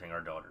co-parenting our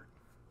daughter.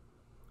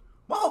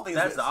 my whole thing is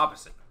That's the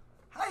opposite.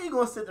 How are you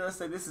going to sit there and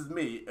say this is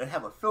me and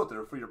have a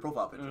filter for your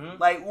profile picture?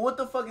 Mm-hmm. Like, what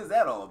the fuck is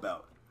that all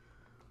about?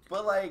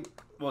 But like...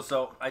 Well,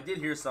 so I did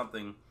hear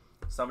something.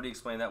 Somebody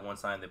explained that one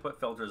time. They put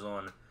filters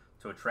on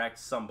to attract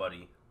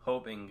somebody,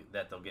 hoping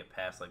that they'll get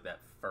past like that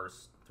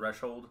first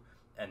threshold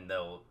and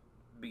they'll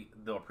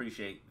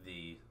appreciate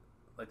the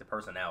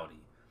personality.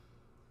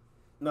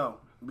 No,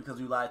 because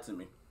you lied to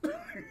me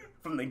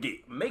from the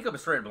gate. Makeup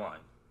is straight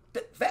blind.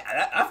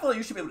 I feel like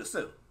you should be able to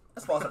sue.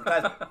 That's false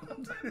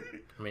advertisement.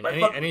 I mean,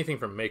 Like, anything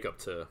from makeup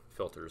to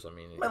filters. I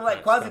mean, Man,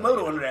 like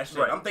Quasimodo under that shit.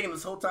 Right. I'm thinking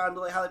this whole time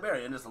like Halle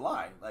Berry, and it's a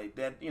lie. Like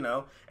that, you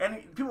know.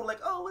 And people are like,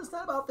 "Oh, it's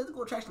not about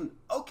physical attraction."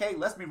 Okay,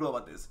 let's be real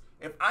about this.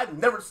 If I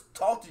never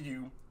talk to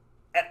you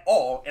at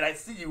all, and I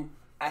see you,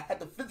 I have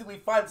to physically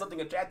find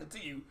something attractive to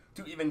you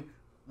to even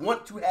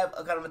want to have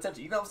a kind of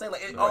attention. You know what I'm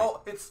saying?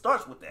 Like it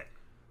starts with that.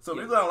 So if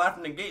you're gonna laugh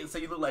from the gate and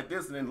say you look like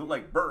this and then look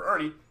like Bert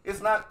Ernie,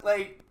 it's not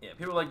like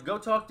people are like, go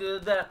talk to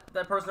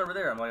that person over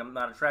there. I'm like, I'm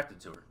not attracted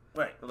to her.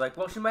 right. They're like,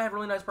 well, she might have a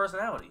really nice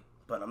personality.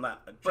 But I'm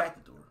not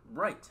attracted to her.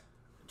 Right.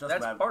 Just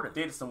That's I part of it.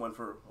 dated someone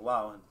for a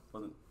while and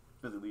wasn't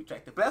physically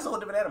attracted. But that's a whole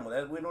different animal.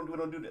 We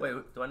don't do that. Wait,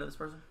 do I know this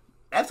person?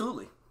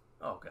 Absolutely.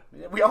 Oh, okay.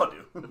 Yeah, we all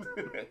do.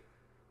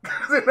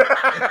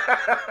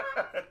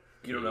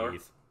 You don't know her?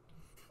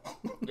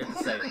 You have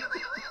to say it.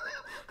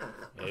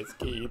 It's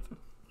Keith.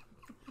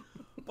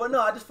 But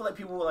no, I just feel like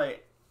people were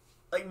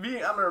like me.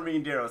 I remember me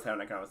and Dara was having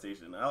that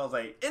conversation. I was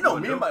like, no,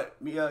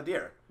 me and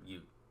Dara.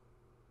 You.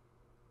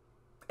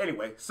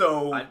 Anyway,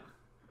 so I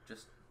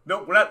just.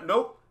 nope, we're not.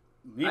 Nope.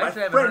 Me and my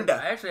friend.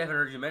 I actually haven't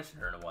heard you mention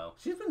her in a while.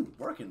 She's been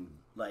working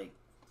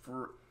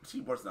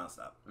she works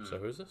nonstop. So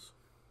who's this?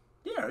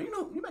 Dara,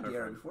 you met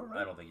Dara before,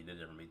 right? I don't think you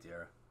did ever meet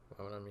Tiara.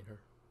 Why would I meet her?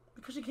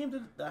 Because she came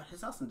to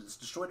his house and just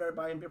destroyed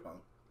everybody in beer pong.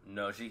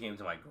 No, she came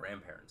to my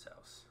grandparents'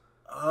 house.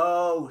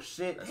 Oh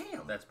shit!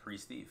 Damn. That's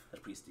pre-Steve.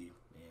 That's pre-Steve.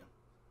 Yeah.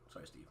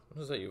 Sorry, Steve.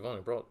 What is that? You've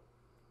only brought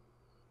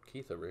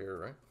Keith over here,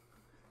 right?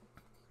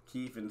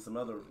 Keith and some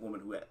other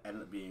woman who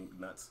ended up being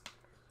nuts.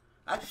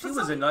 She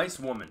was a nice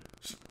woman.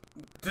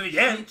 To the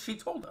end. She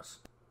told us.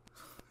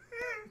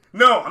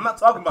 No, I'm not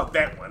talking about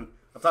that one.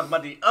 I'm talking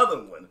about the other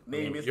one.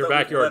 Your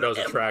backyard does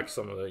attract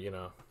some of the,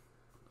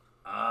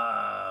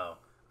 Oh,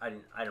 I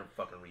didn't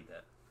fucking read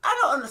that. I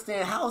don't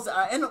understand how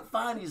I end up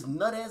finding these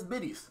nut ass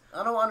biddies.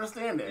 I don't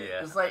understand that.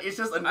 Yeah. It's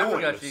just annoying. I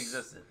forgot she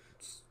existed.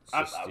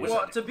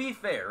 Well, To be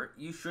fair,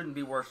 you shouldn't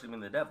be worshiping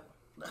the devil.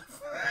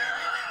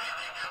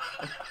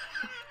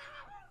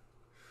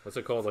 What's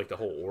it called? Like the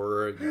whole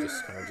aura? You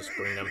just kind of just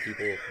bring them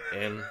people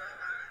in.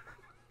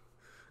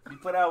 You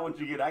put out what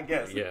you get, I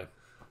guess. Yeah.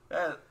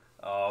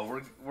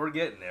 Oh, we're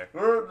getting there.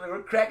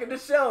 We're cracking the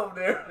shell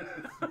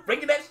there.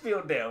 Breaking that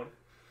steel down.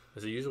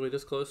 Is it usually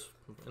this close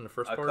in the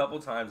first part? A couple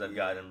times I've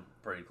gotten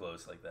pretty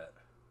close like that.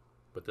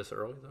 But this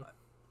early, though?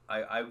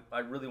 I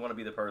really want to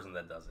be the person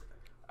that does it.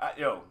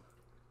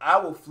 I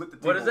will flip the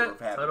table. What is that? If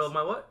it happens. Title of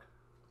my what?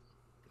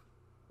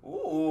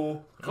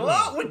 Ooh. Come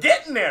on, we're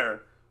getting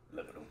there.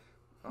 Look at him.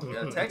 Oh, we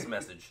got a text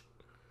message.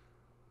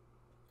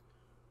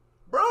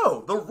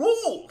 Bro, the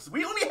rules.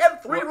 We only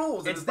have 3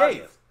 rules. It's in this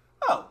Dave.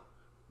 podcast.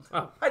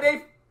 Oh. Hi,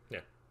 Dave. Yeah.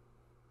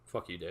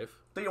 Fuck you, Dave.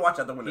 So you watch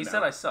out the window He now.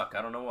 said I suck.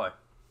 I don't know why.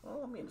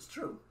 Well, I mean, it's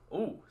true.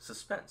 Ooh,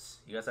 suspense.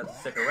 You guys have to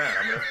stick around.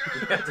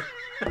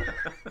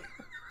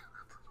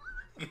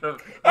 You gotta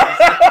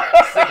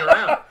stick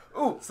around.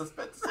 Ooh,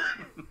 suspense.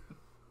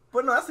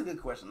 But no, that's a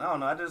good question. I don't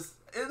know.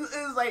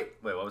 It's like,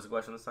 Wait, what was the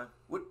question this time?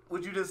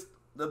 would you just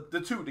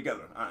the two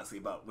together? Honestly,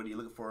 about what are you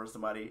looking for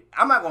somebody?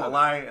 I'm not gonna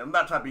lie. I'm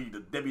not trying to be the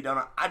Debbie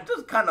Downer. I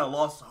just kind of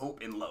lost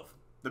hope in love.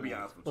 To be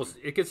honest with you. Well,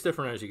 it gets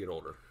different as you get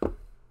older.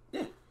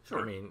 Yeah, sure.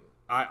 I mean,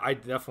 I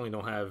definitely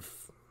don't have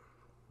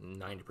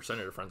 90%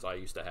 of the friends I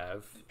used to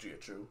have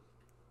True.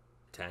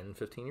 10,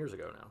 15 years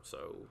ago now.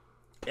 So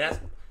Yes,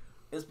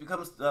 it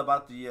becomes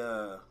about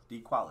the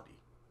equality.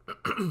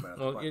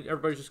 well,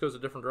 everybody just goes a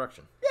different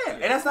direction. Yeah,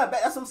 and that's not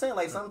bad. That's what I'm saying.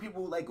 Like some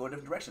people like go a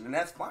different direction, and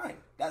that's fine.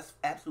 That's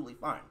absolutely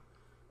fine.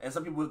 And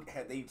some people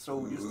they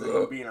so used to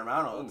you being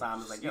around all the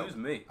time. It's like, Excuse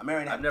me. I'm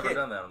married. And I've have a never kid.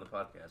 done that on the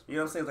podcast. You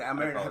know what I'm saying? It's like I'm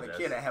married. I have a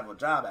kid. I have a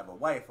job. I have a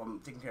wife. I'm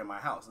taking care of my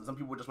house. And some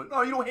people just like,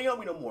 no, you don't hang out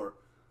with me no more.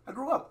 I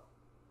grew up.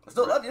 I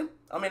still love you.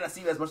 I may not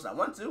see you as much as I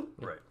want to.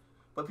 Right.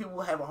 But people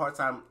will have a hard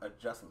time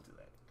adjusting to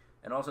that.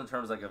 And also in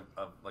terms of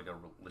like a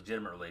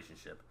legitimate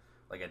relationship,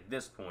 like at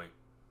this point,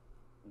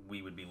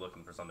 we would be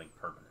looking for something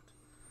permanent.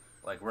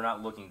 Like we're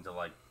not looking to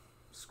like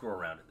screw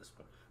around at this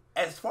point.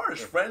 As far as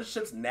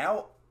friendships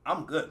now,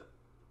 I'm good.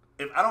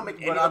 If I don't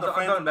make any I'm other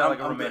friends, talking about like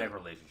a I'm romantic good.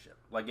 relationship.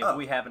 Like if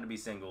we happen to be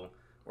single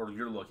or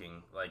you're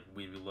looking, like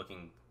we'd be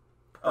looking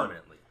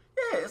permanently.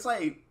 Yeah, it's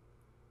like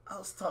I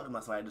was talking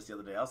about somebody just the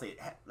other day. I was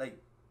like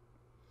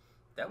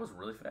that was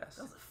really fast.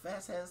 that was a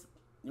fast ass.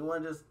 You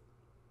want to just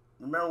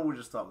remember what we were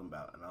just talking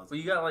about? And I was Well,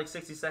 you got like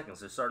 60 seconds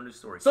to start a new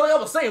story. so like I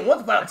was saying,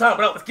 once upon a time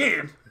when I was a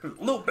kid,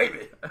 little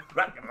baby,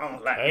 rocking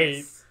on like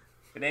this.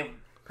 Your name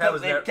Pat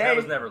was K.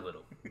 never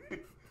little. I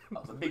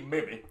was a big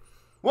baby.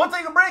 We'll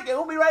take a break and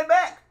we'll be right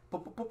back.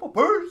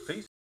 Peace.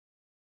 Peace.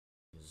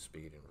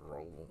 Speed and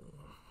roll.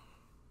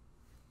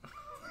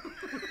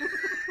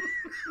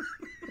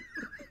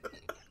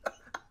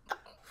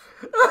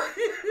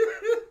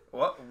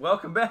 Well,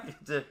 welcome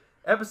back to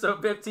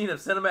episode 15 of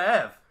Cinema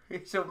Ave.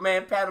 It's your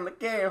man Pat on the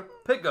cam.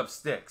 Pickup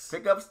sticks.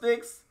 Pick up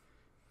sticks.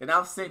 And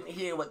I'm sitting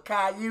here with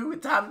Caillou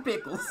and Tommy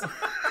Pickles.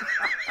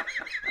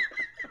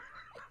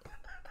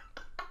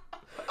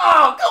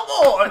 Oh, come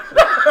on!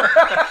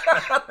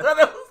 I thought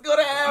it was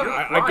gonna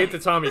happen. I get the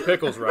Tommy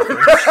Pickles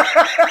reference.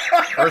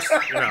 First,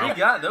 You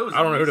got those.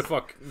 I don't know who the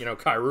fuck,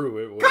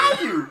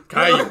 Caillou.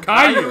 Caillou.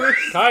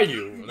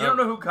 Caillou. You don't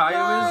know who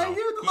Caillou is?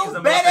 He's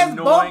the badass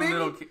ball,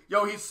 baby.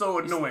 Yo, he's so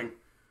annoying.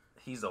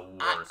 He's the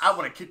worst. I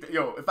want to kick that.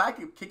 Yo, if I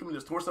could kick him in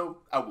his torso,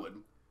 I would.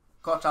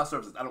 Call child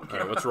services. I don't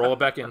care. All right, let's roll it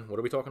back in. What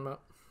are we talking about?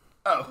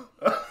 Oh.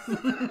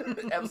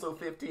 Episode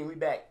 15, we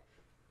back.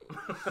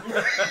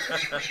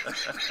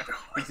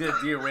 He's gonna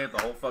de-ramp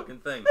the whole fucking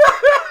thing.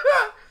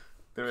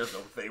 There is no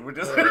thing. We're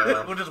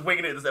just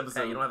winging it this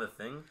episode. Hey, you don't have a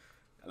thing?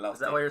 Is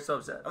that why you're so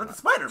upset? I like the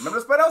spider. Remember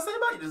the spider I was saying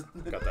about? You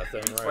just Got that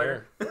thing right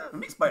Spider. here.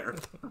 meat spider.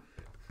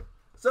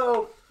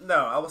 So,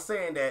 no, I was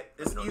saying that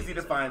it's easy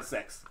to find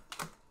sex.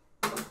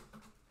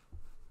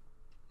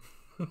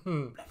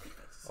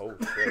 Oh,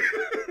 shit.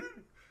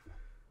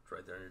 It's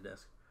right there on your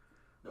desk.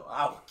 No,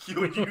 I will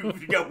kill you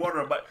if you got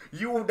water. But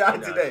you will die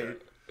today.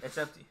 It's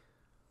empty.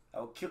 I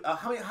will kill.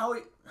 How old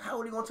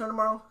are you gonna turn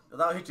tomorrow?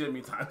 Because I'll hit you that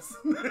many times.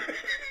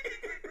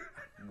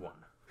 1.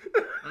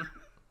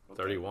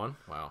 31?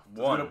 Wow. I'm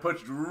gonna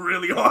push you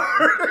really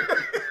hard.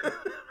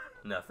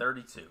 No,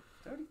 32.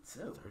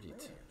 32.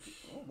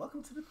 Oh,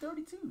 welcome to the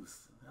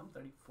 32s. I'm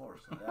 34.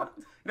 So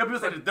people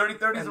say the 30s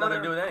Has or nothing to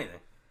whatever. do with anything.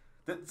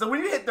 So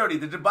when you hit 30,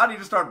 did your body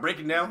just start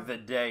breaking down? The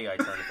day I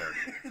turned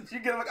 30. You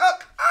get like,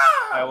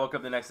 ah! I woke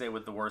up the next day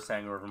with the worst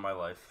hangover of my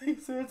life. He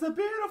said, it's a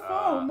beautiful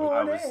I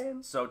morning.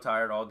 was so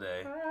tired all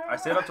day. I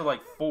stayed up till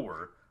like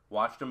 4,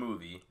 watched a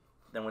movie,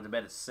 then went to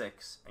bed at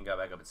 6, and got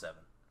back up at 7.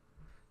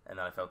 And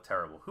then I felt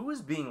terrible. Who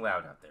is being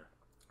loud out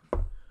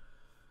there?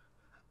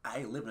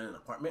 I live in an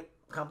apartment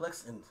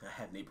complex, and I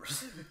have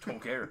neighbors.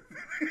 Don't care.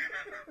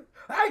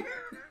 Hey!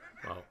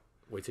 Well,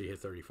 wait till you hit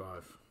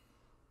 35.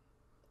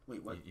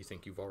 Wait, what? You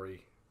think you've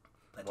already...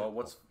 Well,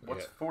 what's Yeah.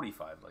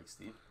 45 like,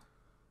 Steve?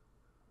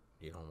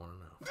 You don't want to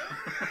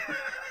know.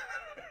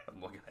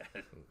 I'm looking at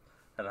it,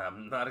 and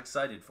I'm not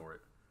excited for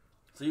it.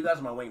 So you guys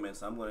are my wingmen,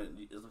 so I'm gonna,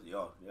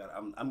 y'all.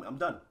 I'm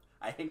done.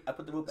 I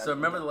put the rope back. So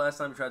remember the last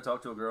time you tried to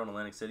talk to a girl in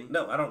Atlantic City?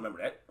 No, I don't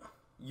remember that.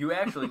 You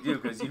actually do,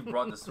 because you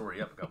brought the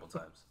story up a couple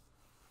times.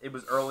 It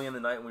was early in the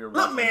night when we were Look,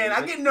 watching man, I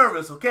music. get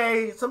nervous.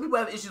 Okay, some people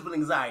have issues with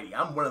anxiety.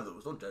 I'm one of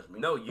those. Don't judge me.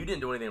 No, you didn't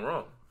do anything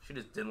wrong. She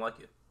just didn't like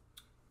you.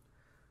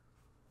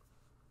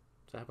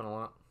 Does that happen a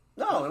lot?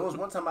 No, it was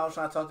one time I was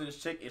trying to talk to this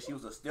chick, and she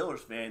was a Steelers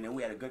fan, and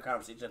we had a good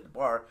conversation at the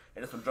bar,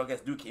 and this one drunk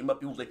ass dude came up,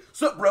 he was like,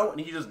 "Sup, bro?" and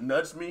he just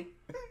nudged me.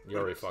 You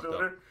already fucked up. I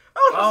was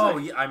just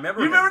like, Yeah, I remember.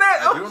 you remember that?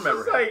 I do was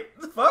remember. just like,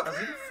 the fuck? I was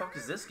like, who the fuck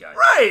is this guy?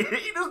 Right.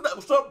 He just,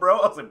 "What's up, bro?"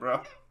 I was like,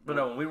 bro. But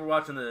no, when we were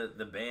watching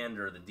the band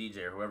or the DJ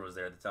or whoever was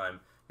there at the time,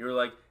 you were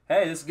like,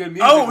 "Hey, this is good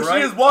music." Oh, right?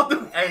 she just walked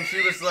away. And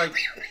she was like,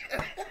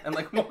 and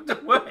like walked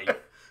away.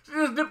 She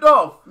just dipped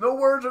off. No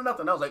words or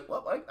nothing. I was like,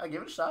 well, I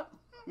give it a shot.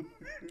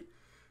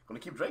 Gonna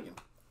keep drinking.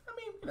 I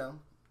mean,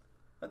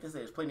 like they say,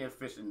 there's plenty of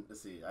fish in the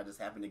sea. I just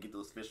happened to get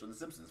those fish from The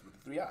Simpsons with the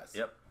 3 eyes.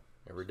 Yep.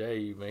 Every day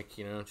you make,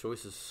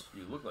 choices.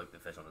 You look like the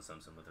fish on The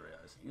Simpsons with 3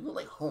 eyes. You look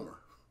like Homer.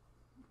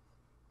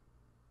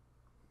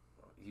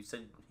 You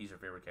said he's your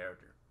favorite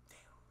character. Damn,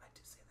 I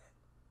did say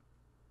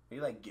that.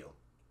 You like Gil.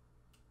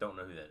 Don't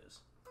know who that is.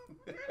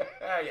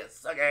 You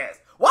suck ass.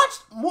 Watch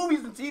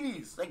movies and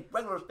TVs like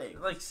regular things.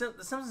 Like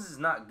The Simpsons is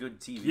not good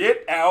TV.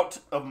 Get out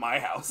of my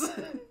house. I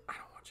don't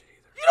watch it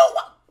either. You know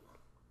what?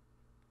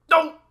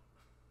 Don't.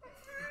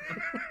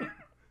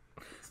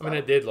 I mean,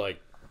 I did,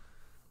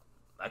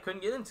 I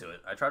couldn't get into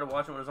it. I tried to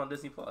watch it when it was on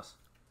Disney Plus.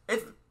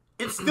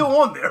 It's still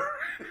on there.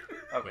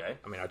 Okay.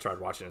 I mean, I tried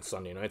watching it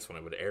Sunday nights when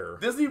it would air.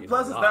 Disney you know,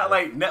 Plus is live. not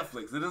like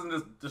Netflix. It doesn't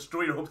just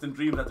destroy your hopes and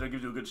dreams after it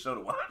gives you a good show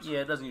to watch. Yeah,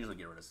 it doesn't usually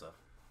get rid of stuff.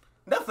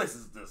 Netflix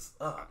is this.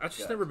 I've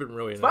just never been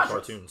really into Sponsors.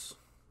 cartoons.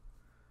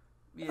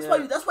 Yeah.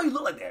 That's why you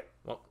look like that.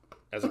 Well,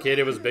 as a kid,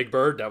 it was Big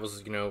Bird. That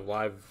was,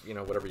 live,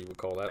 whatever you would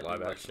call that, I do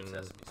live like action,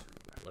 Sesame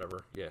Street.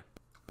 whatever. Yeah.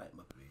 Right,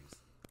 Muppet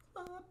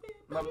Babies.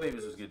 My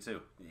Babies was good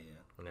too. Yeah.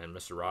 And then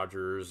Mr.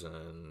 Rogers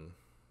and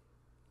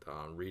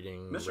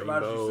Reading Mr. Rainbow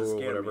Rogers used to or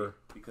scare whatever. me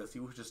because he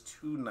was just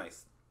too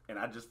nice, and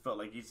I just felt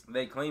like he's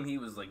They claim he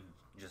was like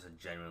just a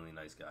genuinely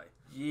nice guy.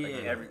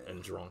 yeah. Like,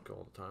 And drunk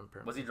all the time,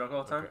 apparently. Was he drunk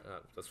all the time? Okay,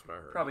 that's what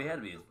I heard. Probably had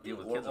to be. Deal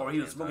with kids all or the he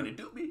was damn smoking a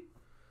time. doobie.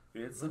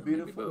 It's a Maybe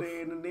beautiful both.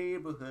 day in the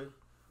neighborhood.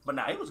 But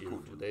nah, he was a cool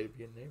Beautiful dude. day to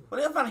be a neighbor. When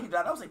I found out he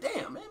died, I was like,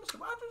 damn, man, Mr.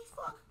 Rogers,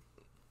 fuck.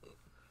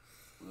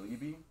 Will you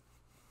be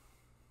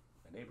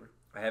a neighbor?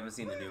 I haven't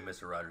seen the new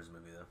Mr. Rogers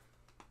movie though.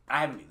 I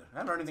haven't either. I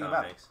haven't heard anything Tom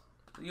about Hanks.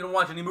 You don't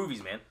watch any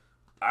movies, man. it.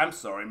 I'm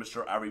sorry,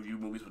 Mr. I review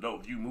movies, but don't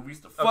review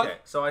movies. The fuck? Okay,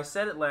 so I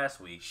said it last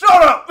week. Shut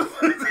up!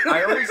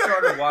 I only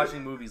started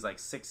watching movies like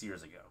 6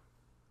 years ago.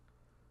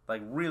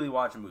 Like really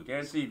watching movies.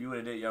 Guarantee if you would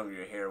have did it younger,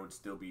 your hair would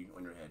still be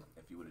on your head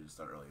if you would have just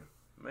started earlier.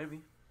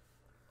 Maybe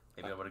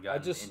I would have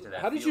gotten into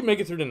that. How did you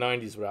make it through the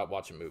 90s without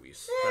watching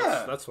movies?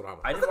 Yeah. That's what I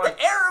want. I Look didn't at watch.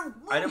 the era of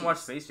movies. I didn't watch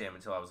Space Jam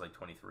until I was like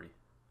 23,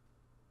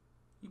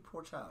 You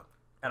poor child.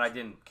 and I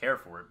didn't care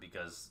for it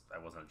because I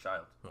wasn't a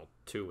child. Well,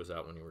 2 was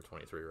out when you were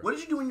 23, right? What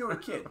did you do when you were a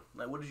kid?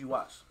 Like, what did you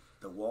watch?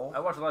 The Wall? I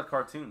watched a lot of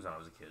cartoons when I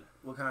was a kid.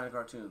 What kind of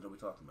cartoons are we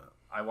talking about?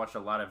 I watched a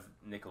lot of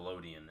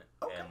Nickelodeon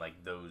Okay. and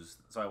like those.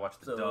 So I watched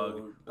the So,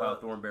 Doug,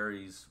 Wild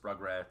Thornberries,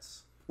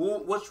 Rugrats.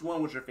 Which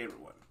one was your favorite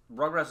one?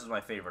 Rugrats is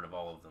my favorite of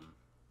all of them.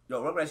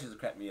 Yo, Rugrats used to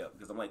crack me up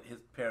because I'm like, his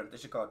parents, they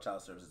should call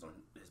child services on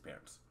his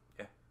parents.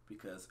 Yeah.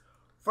 Because,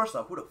 first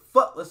off, who the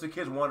fuck lets the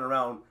kids wander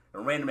around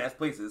in random ass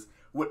places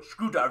with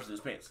screwdrivers in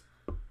his pants?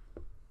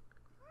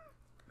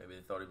 Maybe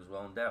they thought he was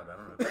well endowed. I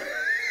don't know.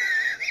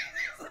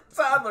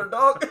 Toddler,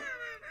 dog.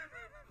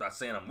 Not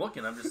saying I'm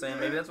looking. I'm just saying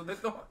maybe that's what they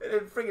thought. And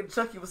then freaking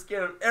Chucky was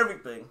scared of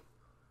everything.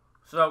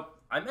 So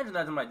I mentioned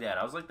that to my dad.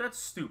 I was like, "That's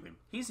stupid.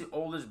 He's the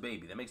oldest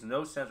baby. That makes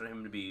no sense for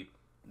him to be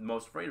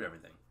most afraid of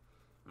everything."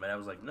 My dad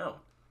was like,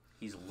 "No,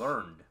 he's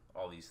learned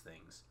all these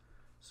things,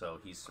 so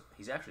he's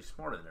actually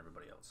smarter than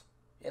everybody else."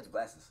 He has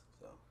glasses,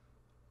 so.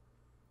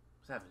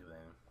 What's that have to do with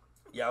anything?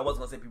 Yeah, I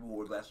wasn't gonna say people who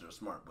wear glasses are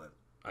smart, but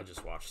I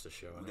just watched the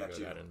show. I didn't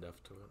go that in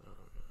depth to it.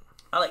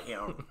 I like Hey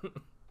Arnold.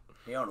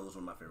 Hey Arnold was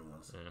one of my favorite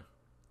ones. Yeah.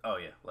 Oh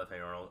yeah, Left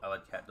Hand Arnold. I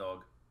like Cat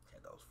Dog.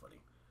 Cat Dog was funny.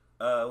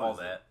 All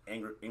that.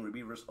 Angry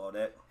Beavers, all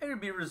that. Angry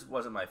Beavers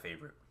wasn't my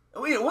favorite.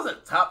 I mean, it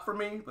wasn't top for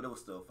me, but it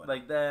was still funny.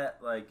 Like that,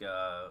 like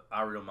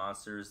Our Real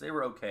Monsters. They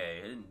were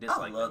okay. I didn't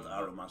dislike I loved them. the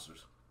Our Real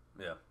Monsters.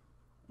 Yeah.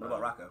 What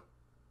about Rocco?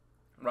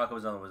 Rocco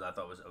was another one I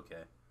thought was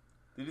okay.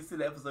 Did you see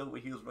the episode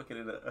where he was working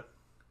in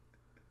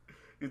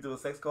he was doing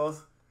sex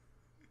calls?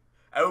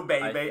 Oh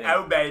baby,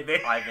 oh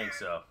baby. I think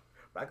so.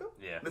 Rocco?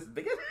 Yeah. Mr.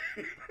 Biggin?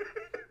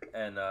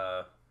 And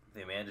the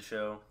Amanda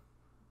Show.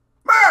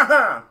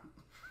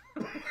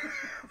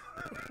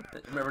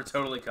 Remember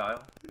Totally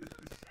Kyle?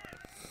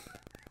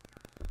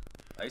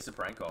 I used to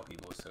prank call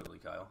people as Totally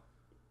Kyle.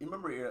 You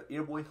remember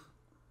Ear Boy?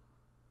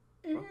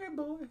 Ear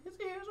Boy, his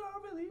ears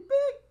are really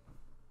big.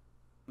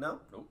 No?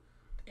 Nope.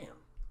 Damn.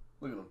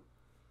 Look at him.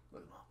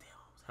 Look at him.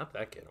 Damn. How'd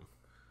that get him?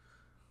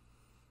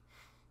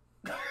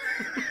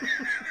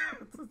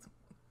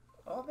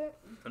 All that?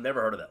 I've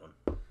never heard of that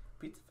one.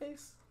 Pizza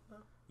Face? No.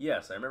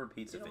 Yes, I remember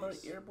Pizza You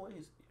Face. Ear Boy?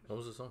 What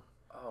was the song?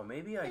 Oh,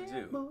 maybe I Ear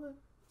do. Boy,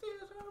 his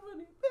ears are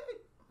really big.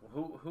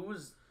 Who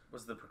was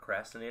the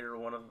procrastinator?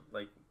 One of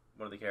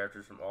the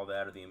characters from All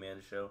That or the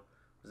Amanda Show?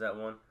 Was that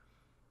one?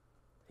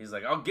 He's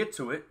like, I'll get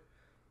to it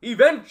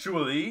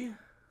eventually.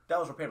 That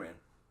was Repairman.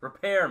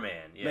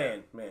 Repairman. Yeah.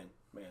 Man.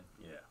 Yeah.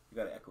 You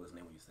gotta echo his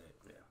name when you say it.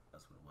 Yeah.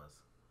 That's what it was.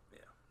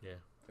 Yeah.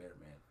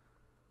 Repairman.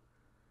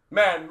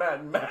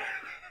 Man.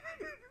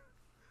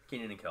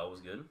 Kenan and Kel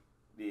was good.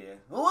 Yeah.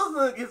 What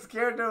was his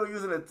character who was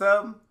using a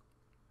tub?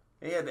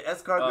 He had the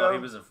escargot. Oh, he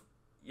was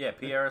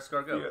Pierre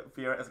Escargot.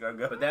 Pierre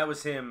Escargot. But that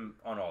was him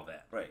on All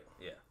That. Right.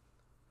 Yeah.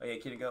 Oh yeah,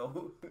 Kitty go.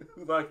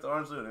 Who likes the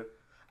orange soda?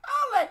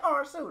 I like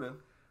orange soda.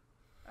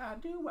 I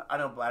do. I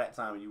know by that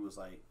time you was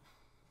like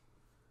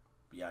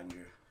beyond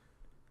your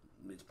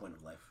midpoint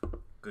of life.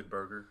 Good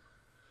Burger.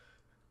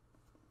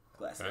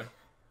 Classic. Okay.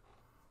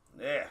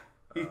 Yeah.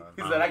 He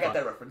said, I got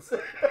that reference.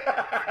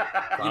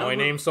 Finally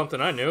named something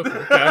I knew. Okay.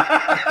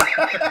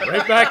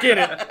 Right back in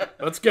it.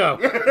 Let's go.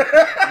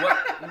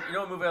 You know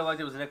what movie I liked?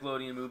 It was a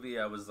Nickelodeon movie.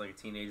 I was like a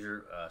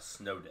teenager.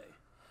 Snow Day.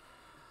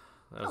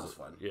 That was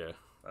fun. Yeah.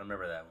 I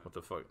remember that one. What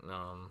the fuck?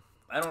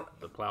 I don't.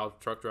 The plow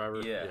truck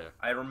driver? Yeah.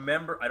 I don't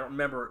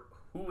remember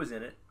who was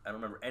in it. I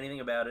don't remember anything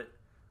about it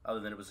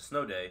other than it was a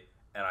snow day,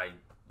 and I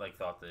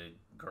thought the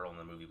girl in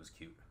the movie was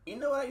cute. You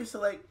know what? I used to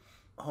like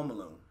Home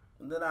Alone.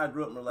 And then I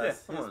grew up and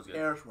realized his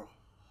parents were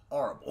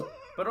horrible.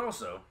 But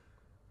also,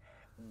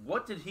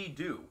 what did he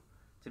do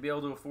to be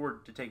able to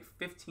afford to take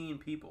 15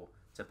 people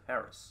to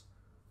Paris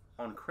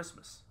on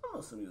Christmas?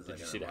 Did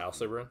you see the house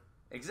they were in?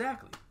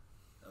 Exactly.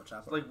 El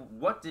Chapo. Like,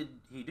 what did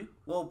he do?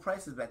 Well,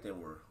 prices back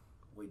then were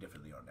way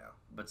different than they are now.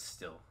 But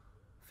still,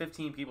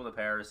 15 people to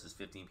Paris is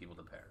 15 people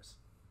to Paris.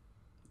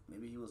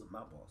 Maybe he was a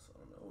mob boss. I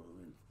don't know.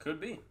 Could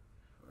be.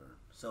 Or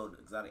sold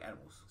exotic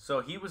animals.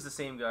 So he was the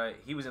same guy.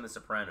 He was in The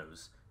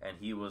Sopranos, and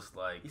he was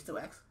like... He still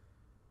acts?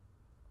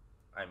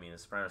 I mean, The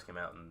Sopranos came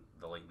out in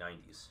the late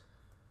 90s.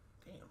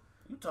 Damn.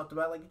 You talked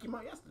about it like it came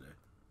out yesterday.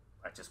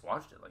 I just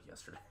watched it like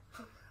yesterday.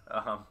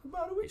 About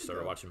a week He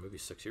started ago. watching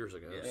movies 6 years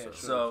ago. Yeah. So.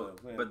 So,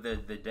 yeah. but the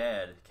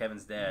dad,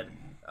 Kevin's dad,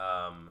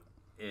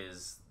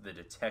 is the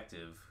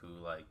detective who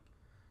like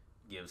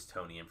gives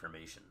Tony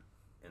information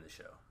in the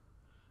show.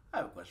 I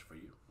have a question for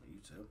you. You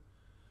too.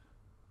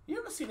 You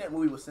ever seen that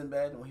movie with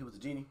Sinbad when he was a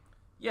genie?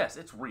 Yes,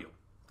 it's real.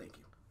 Thank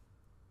you.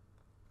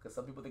 Because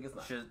some people think it's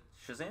not.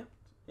 Shazam?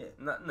 Yeah.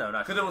 No,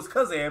 not Because it was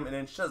Kazam and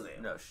then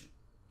Shazam. No,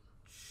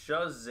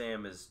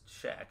 Shazam is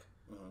Shaq,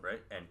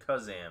 right? And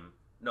Kazam,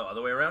 no,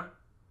 other way around?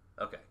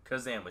 Okay,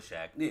 Kazam was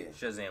Shaq. Yeah.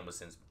 Shazam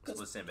was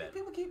Sinbad.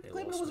 People keep They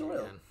claiming it lost wasn't me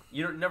real. again.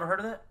 You never heard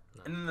of that?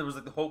 No. And then there was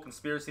like the whole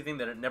conspiracy thing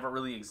that it never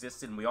really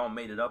existed and we all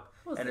made it up.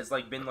 And it's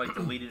like been like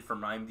deleted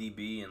from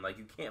IMDb and like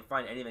you can't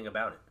find anything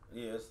about it.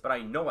 Yes. But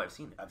I know I've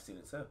seen it. I've seen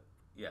it too.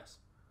 Yes.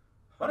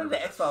 Why did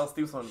the X-Files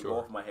theme song go Sure.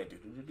 off my head?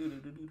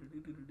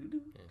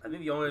 I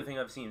think the only other thing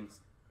I've seen is...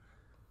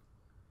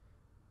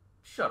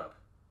 Shut up.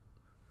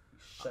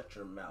 Shut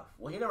your mouth.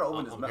 Well, he never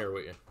opened his I'm mouth. here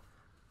with you.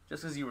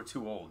 Just because you were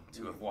too old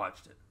to have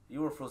watched it.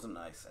 You were frozen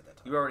ice at that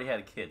time. You already had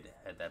a kid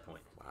at that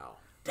point. Wow.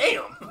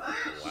 Damn!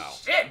 Wow.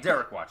 Shit!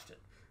 Derek watched it.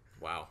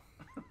 Wow.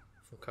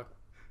 Okay.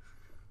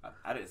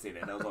 I didn't say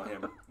that. That was on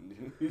him.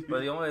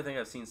 But the only other thing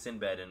I've seen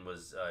Sinbad in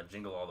was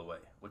Jingle All the Way,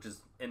 which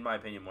is, in my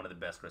opinion, one of the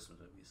best Christmas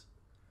movies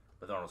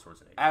with Arnold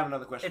Schwarzenegger. I have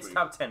another question. It's for you.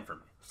 top 10 for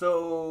me.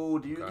 So,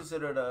 do you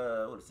consider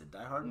it what is it?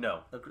 Die Hard?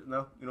 No.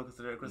 No, you don't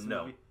consider it a Christmas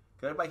movie?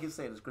 Because everybody keeps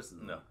saying it's a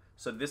Christmas movie. No.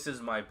 So this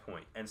is my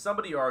point, and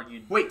somebody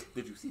argued. Wait,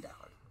 did you see Die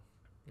Hard?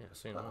 Yeah,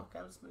 seen Oh,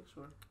 okay, just make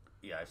sure.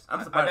 Yeah,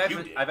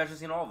 I've actually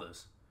seen all of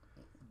those.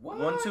 What?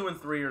 1, 2, and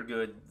 3 are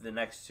good. The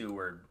next 2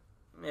 were,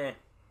 They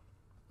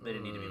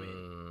didn't need to be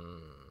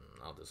made.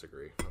 I'll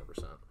disagree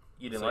 100%.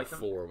 You didn't like them?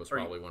 4 was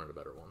probably one of the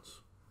better ones.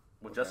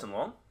 With Justin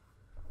Long?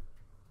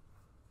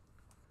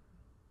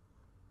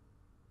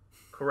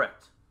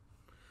 Correct.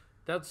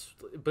 But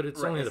it's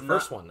Right, only it's the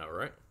first not- one, though,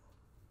 right?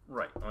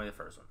 Right, only the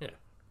first one. Yeah.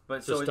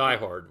 But Just Die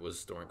Hard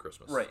was during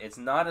Christmas. Right, it's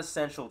not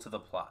essential to the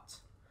plot.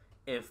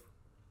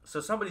 So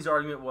somebody's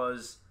argument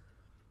was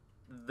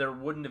there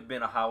wouldn't have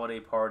been a holiday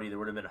party, there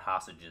would have been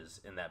hostages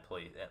in that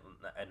place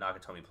at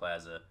Nakatomi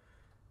Plaza,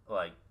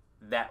 like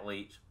that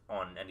late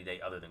on any day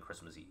other than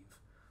Christmas Eve.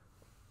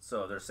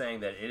 So they're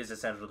saying that it is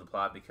essential to the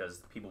plot because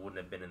people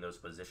wouldn't have been in those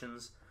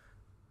positions.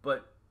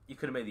 But you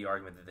could have made the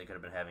argument that they could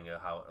have been having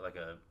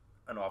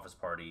an office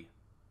party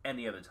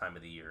any other time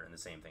of the year and the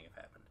same thing have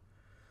happened.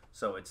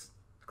 So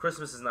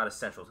Christmas is not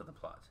essential to the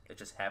plot. It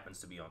just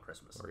happens to be on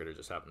Christmas. Or it could have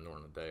just happened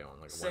during the day on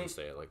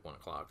Wednesday at 1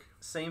 o'clock.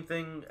 Same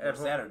thing at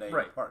Saturday in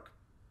the park.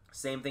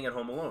 Same thing at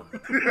Home Alone.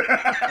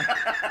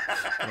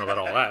 I don't know about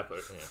all that, but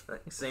yeah.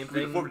 Same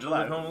thing 4th of July.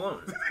 with Home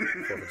Alone.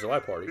 4th of July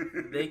party.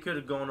 They could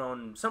have gone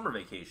on summer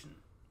vacation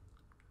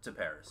to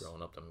Paris.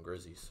 Growing up them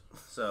Grizzies.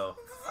 So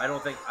I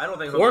don't think Home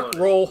Pork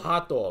Alone roll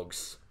hot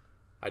dogs.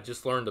 I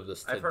just learned of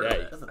this today. I've heard of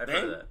that. That's a I've thing?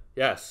 heard of that.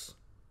 Yes.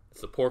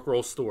 It's the pork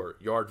roll store,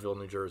 Yardville,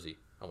 New Jersey.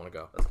 I want to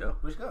go. Let's go.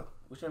 We should go.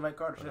 We should invite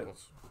Carter. Shit.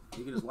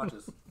 You can just watch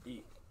us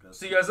eat.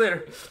 See you guys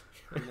later.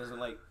 He doesn't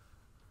like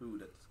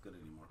food that's good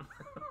anymore.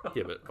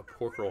 Yeah, but a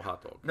pork roll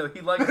hot dog. No,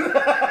 he likes it.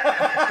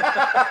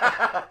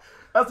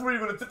 That's where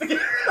you're going to take it.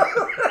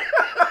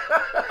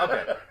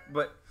 Okay,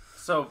 but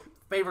so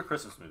favorite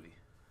Christmas movie.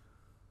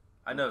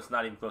 I know it's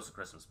not even close to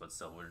Christmas, but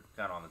still, we're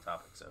kind of on the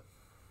topic. So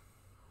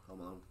Home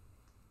Alone.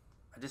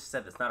 I just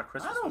said it's not a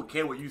Christmas I don't movie.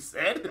 care what you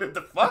said.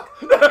 The fuck?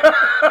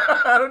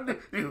 I don't.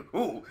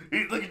 Ooh,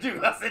 look at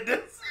you. I said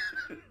this.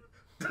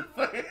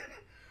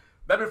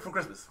 Nightmare Before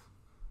Christmas.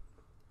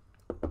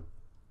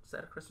 Is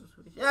that a Christmas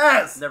movie?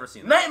 Yes. Never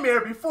seen that.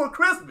 Nightmare Before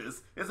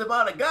Christmas is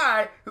about a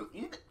guy who.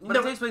 But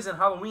it takes place in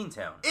Halloween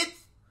Town.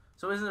 It's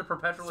So isn't it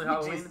perpetually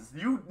Halloween? Jesus.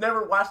 You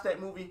never watched that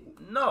movie?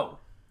 No.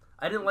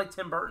 I didn't like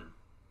Tim Burton.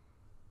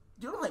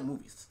 You don't like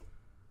movies.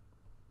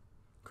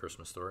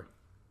 Christmas Story.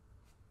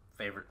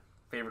 Favorite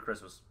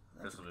Christmas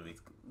movie.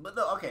 But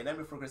no, okay.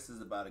 Nightmare Before Christmas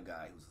is about a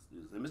guy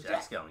whose name is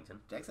Jack Skellington.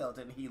 Jack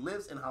Skellington. He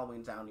lives in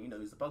Halloween Town. You know,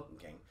 he's the Pumpkin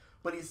King.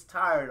 But he's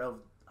tired of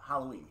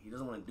Halloween. He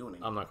doesn't want to do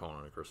anything. I'm not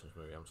calling it a Christmas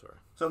movie. I'm sorry.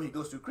 So he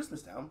goes to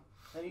Christmas Town,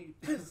 and he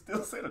is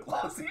still Santa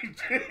Claus.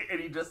 And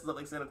he dresses up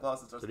like Santa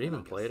Claus and starts. Did he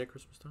even play it at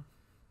Christmas time?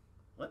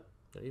 What?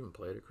 Did he even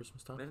play it at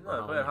Christmas time? No, Or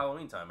they played at Halloween?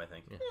 Halloween time, I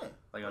think. Yeah.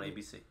 Like on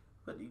ABC.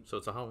 But So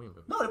it's a Halloween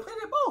movie. no, they played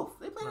it both.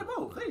 They played it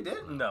both. They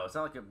did. No, it's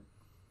not like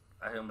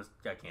I almost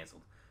got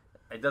canceled.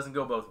 It doesn't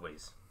go both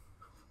ways.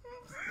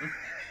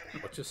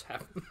 What just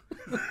happened?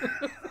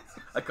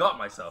 I caught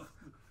myself.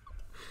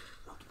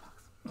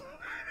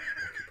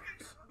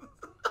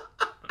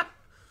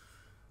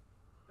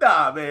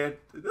 Nah, man.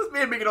 This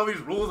man making all these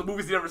rules of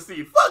movies he never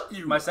seen. Fuck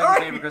you. My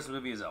second favorite Christmas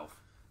movie is Elf.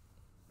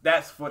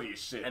 That's funny as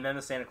shit. And then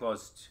the Santa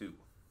Claus 2.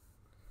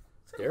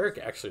 Derek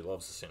actually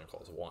loves the Santa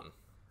Claus 1.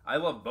 I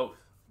love both,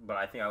 but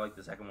I think I like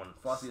the second one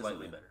Frosty the slightly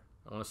Snowman. better.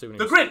 I want to see when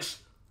The he Grinch.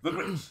 The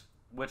Grinch.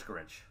 Which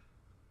Grinch?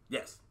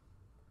 Yes.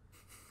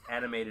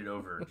 Animated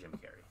over Jim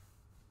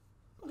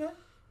Carrey. Okay.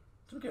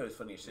 Jim Carrey's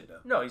funny as shit though.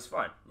 No, he's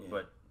fine, Yeah.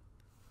 but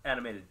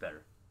animated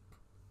better.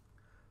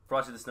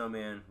 Frosty the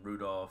Snowman,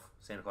 Rudolph,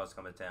 Santa Claus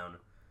Coming to Town.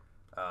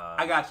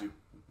 I got you.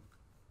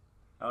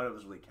 I don't know if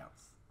this really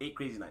counts. 8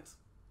 Crazy Nights.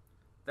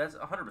 That's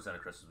 100% a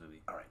Christmas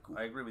movie. All right, cool.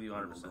 I agree with you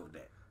 100%. We'll go with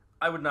that.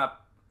 I would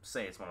not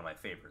say it's one of my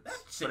favorites, That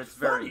but shit's it's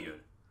very funny. good.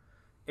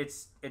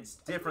 It's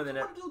different than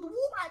it. Want to do the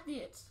war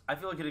ideas. I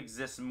feel like it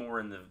exists more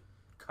in the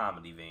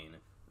comedy vein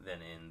than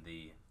in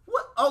the.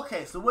 What?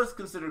 Okay, so what's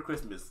considered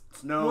Christmas?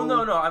 Snow.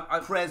 Well, no. I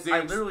Presents. I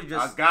literally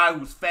just. a guy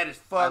who's fat as I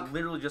fuck.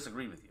 literally just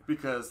agree with you.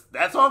 Because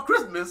that's on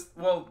Christmas.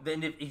 Well,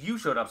 then if you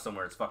showed up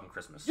somewhere, it's fucking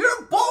Christmas.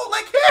 You're bald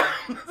like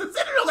him. The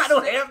Sentinels I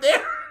don't have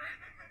there.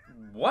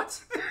 What?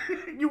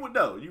 You would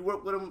know. You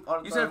work with him all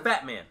the You time. said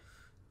fat man.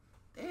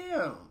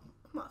 Damn, I'm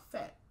not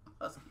fat. I'm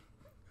husky.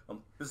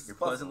 This is You're Fussell.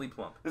 pleasantly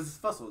plump. This is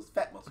Fussell. It's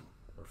fat muscle.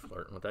 We're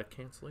flirting with that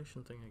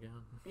cancellation thing again.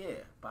 Yeah,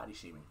 body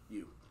shaming.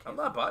 You. I'm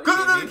not body Because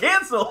it shaming doesn't you.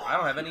 cancel. I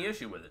don't have any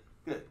issue with it.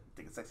 Good.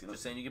 Think it's sexy.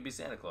 Just saying you could be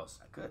Santa Claus.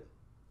 I could.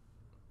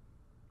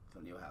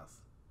 Come to your house.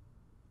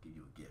 Give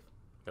you a gift.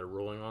 Got a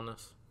ruling on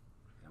this?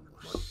 And I'm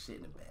going to shit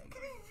in a bag.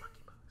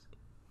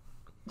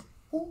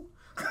 Ooh.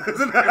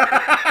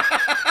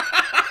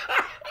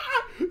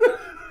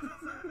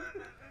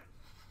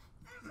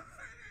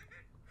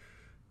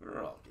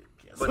 We're all getting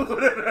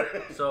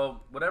canceled.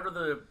 So whatever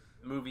the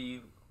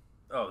movie,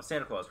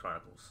 Santa Claus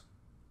Chronicles.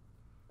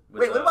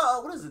 Wait, what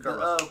about what is it? Kurt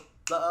Russell.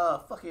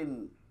 The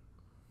fucking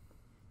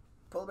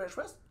Polar Bear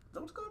Express. Is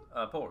that what it's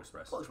called? Polar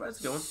Express. Polar Express.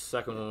 That's going.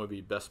 Second one would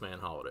be Best Man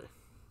Holiday.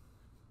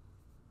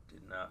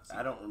 Did not. See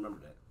I don't remember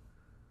that.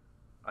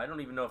 I don't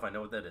even know if I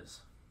know what that is.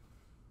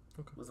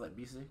 Okay. Was it like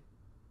BC?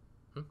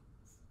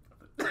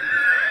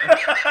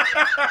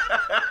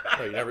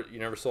 No, you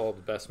never saw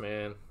the Best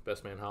Man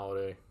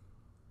Holiday.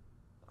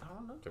 I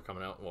don't know. They're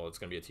coming out. Well, it's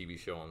gonna be a TV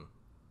show on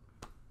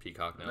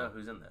Peacock now. No,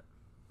 who's in that?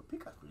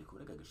 Peacock's pretty cool.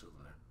 They got good shows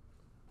in there.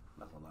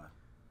 Not gonna lie.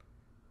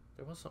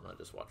 There was something I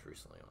just watched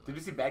recently on Did that.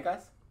 you see Bad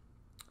Guys?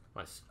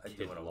 My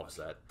kid wanna loves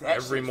watch that. That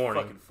Every shit's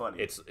morning. fucking funny.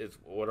 It's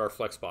what our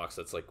flex box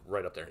that's like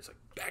right up there. It's like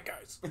Bad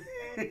Guys.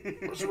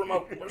 Where's the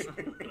remote?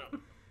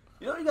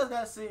 You know what you guys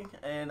gotta see?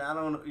 And I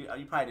don't know.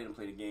 You probably didn't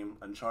play the game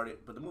Uncharted,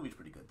 but the movie's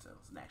pretty good too.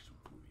 It's an action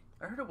movie.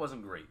 I heard it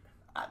wasn't great.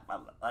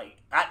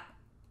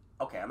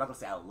 Okay, I'm not gonna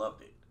say I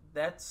loved it,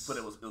 That's. but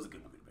it was a good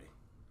movie to me.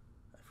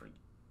 I forget.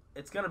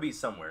 It's gonna be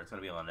somewhere. It's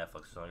gonna be on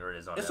Netflix or something, or it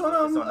is on It's Netflix.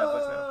 on It's on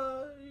Netflix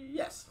now.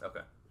 Yes.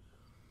 Okay.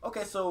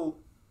 Okay, so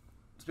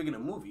speaking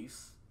of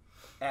movies,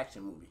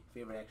 action movie,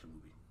 favorite action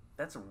movie,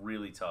 That's a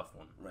really tough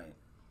one. right?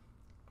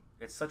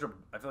 It's such a.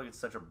 I feel like it's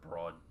such a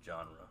broad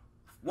genre.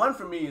 One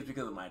for me is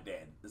because of my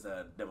dad. It's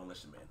a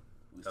Demolition Man.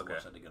 We used to Okay.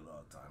 watch that together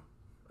all the time.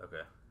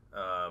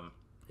 Okay.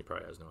 He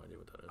probably has no idea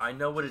what that is. I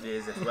know what it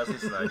is. It's Wesley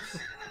Snipes,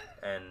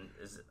 and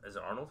is it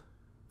Arnold?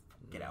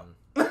 Get out.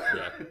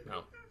 Yeah,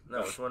 no.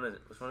 No, which one is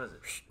it? Which one is it?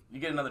 You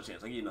get another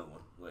chance. I'll give you another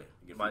one. Wait.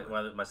 You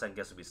get My second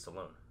guess would be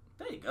Stallone.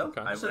 there you go.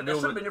 Okay. I That knew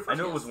should've been your first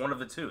it was guess. one of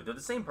the two. They're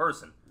the same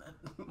person.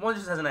 One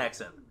just has an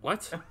accent.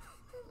 What?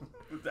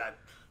 That-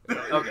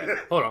 Okay.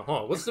 Hold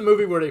on. What's the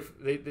movie where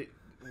they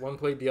one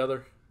played the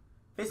other?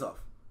 Face Off.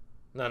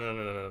 No.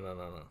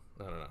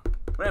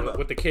 Rambo.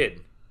 With the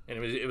kid,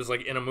 and it was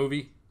like in a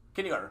movie.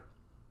 Kindergarten.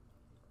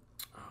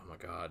 Oh my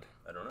god!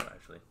 I don't know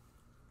actually.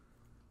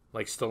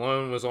 Like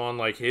Stallone was on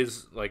like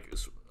his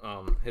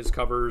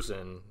covers,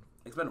 and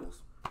Expendables.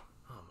 oh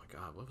my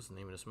god, what was the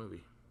name of this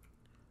movie?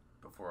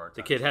 Before our time.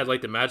 The kid had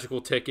like the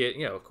magical ticket.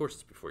 Yeah, of course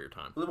it's before your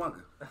time. Willy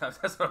Wonka.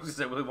 That's what I was gonna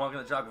say. Willy Wonka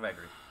and the Chocolate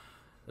Factory.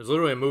 There's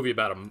literally a movie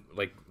about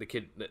like the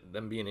kid,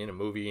 them being in a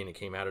movie, and it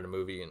came out of the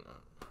movie, and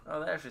Oh,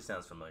 that actually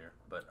sounds familiar,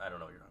 but I don't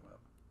know what you're talking about.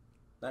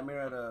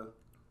 Nightmare at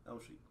Elm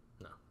Street.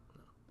 no,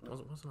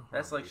 wasn't a horror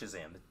That's like movie.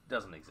 Shazam. It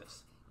doesn't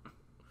exist.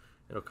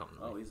 It'll come to me.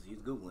 Oh, he's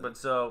googling. But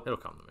so, It'll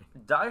come to me.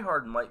 Die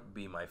Hard might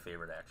be my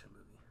favorite action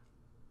movie.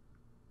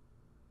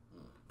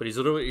 But he's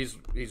literally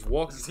he's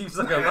walking. Seems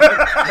like a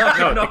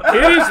No, the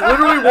kid is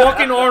literally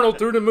walking Arnold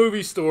through the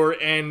movie store,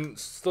 and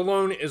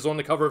Stallone is on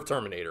the cover of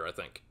Terminator, I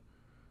think.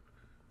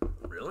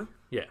 Really?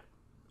 Yeah.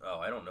 Oh,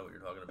 I don't know what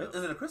you're talking about.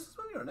 Is it a Christmas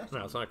movie or an action?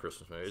 No, it's not a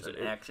Christmas movie. It's an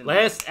action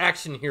Last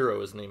Action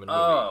Hero is the name of the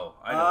movie. Oh,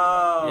 I know.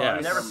 Oh, Yeah.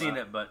 I've never never seen mind.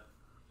 it, but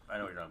I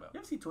know what you're talking about. You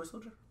ever see Toy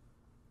Soldier?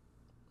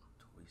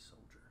 Toy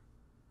Soldier.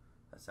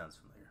 That sounds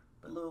familiar.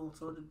 The little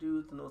soldier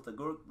dude, you know, it's the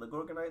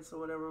Gorgonites or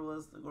whatever it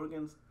was, the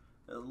Gorgons.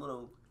 The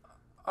little.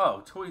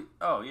 Oh, Toy.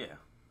 Oh, yeah.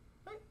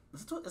 Right?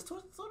 Is Toy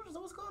Soldier, is that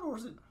what it's called, or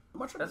is it?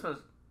 Am I tripping? That's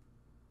what.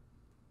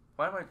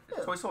 Why am I?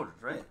 Yeah. Toy Soldiers,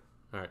 right?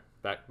 Yeah. All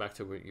right, back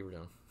to what you were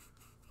doing.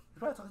 You're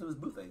probably talking to his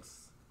boo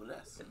things. With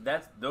S.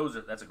 That's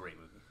a great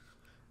movie.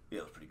 Yeah,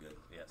 it was pretty good.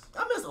 Yes.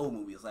 I miss old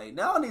movies. Like,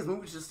 nowadays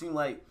movies just seem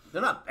like,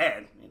 they're not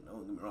bad, don't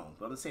get me wrong,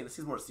 but I'm just saying this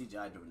is more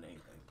CGI driven than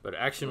anything. But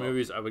action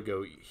movies, I would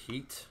go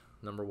Heat,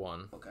 number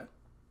one. Okay.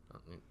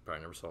 You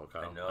probably never saw it,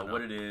 Kyle. I know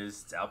what it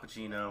is. It's Al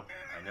Pacino.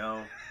 I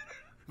know.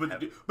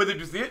 But did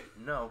you see it?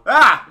 No.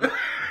 Ah!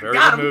 Very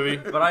Got good him.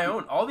 movie. But I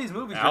own all these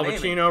movies. Al you're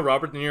naming. Pacino,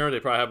 Robert De Niro, they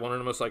probably have one of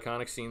the most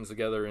iconic scenes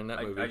together in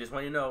that movie. I just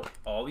want you to know,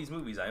 all these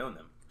movies, I own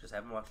them. Just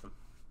haven't watched them.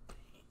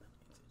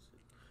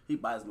 He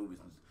buys movies.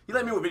 He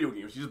let me with video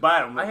games. You just buy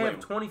them. I have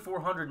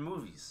 2,400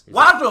 movies.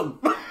 Watch them!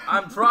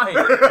 I'm trying.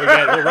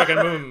 He'll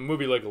recommend a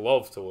movie like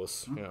Love to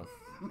us. You know.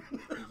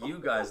 You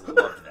guys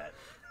loved that.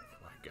 Oh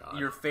my God.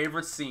 Your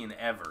favorite scene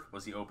ever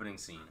was the opening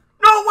scene.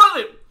 No, it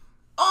wasn't!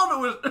 All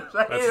of it was.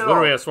 That's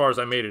literally as far as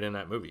I made it in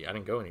that movie. I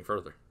didn't go any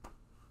further.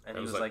 And That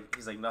he was was like- like,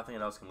 he's like, nothing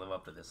else can live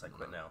up to this. I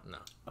quit now. No.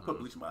 I put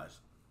bleach in my eyes.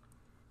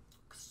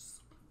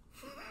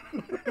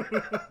 Did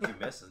you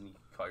miss and you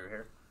caught your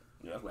hair?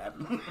 Yeah, that's what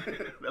happened.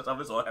 That's how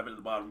this all happened at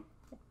the bottom.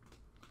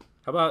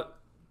 How about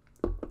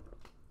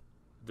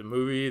the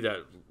movie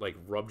that like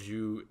rubs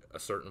you a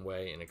certain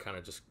way and it kind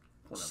of just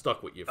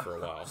stuck with you for a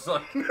while? It's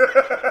like,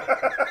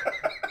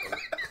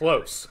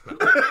 Close.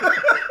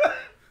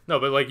 No,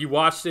 but like you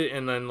watched it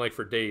and then like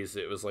for days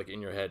it was like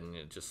in your head and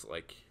it just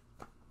like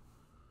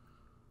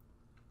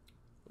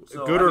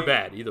So, good I or mean,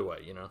 bad, either way,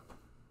 you know.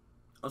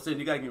 I'm saying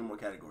you gotta give me more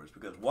categories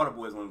because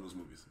Waterboy is one of those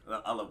movies.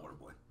 I love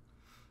Waterboy.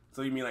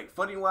 So you mean like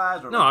funny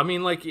wise or No, I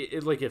mean like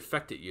it like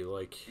affected you,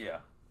 like yeah.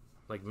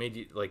 like made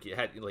you like you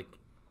had like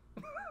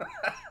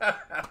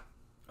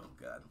Oh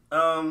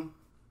God.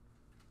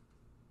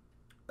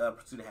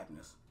 Pursuit of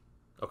Happiness.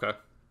 okay.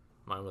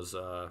 Mine was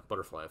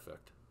Butterfly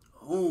Effect.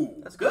 Ooh,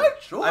 That's good good.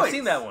 choice. I've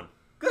seen that one.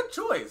 Good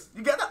choice.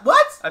 You got that?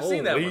 What? I've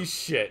seen that Holy one.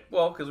 shit.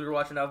 Well, because we were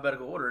watching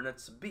alphabetical order and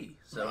it's B.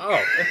 So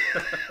Oh,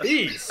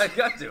 bees. I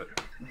got to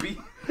it. B.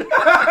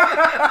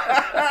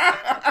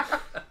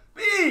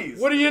 Bees.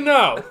 What do you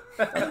know?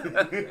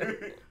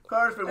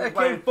 Carter's favorite That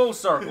movie. came full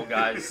circle,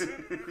 guys.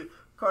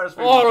 Carter's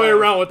favorite All the way movie.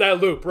 around with that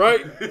loop,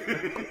 right?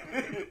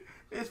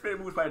 His favorite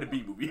movie is probably the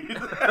Bee movie.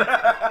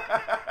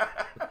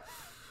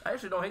 I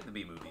actually don't hate the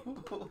B movie.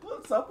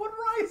 What's up with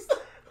Rice?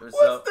 There's,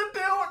 What's the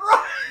deal with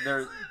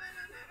Rice?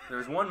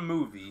 There's one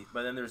movie,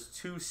 but then there's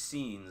two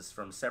scenes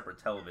from separate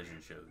television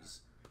shows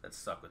that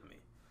stuck with me.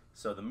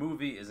 So the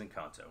movie is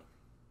Encanto.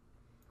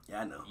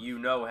 Yeah, I know. You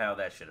know how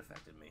that shit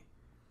affected me.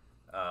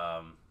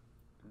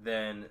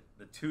 Then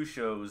the two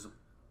shows,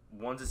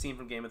 one's a scene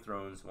from Game of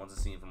Thrones, one's a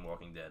scene from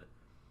Walking Dead.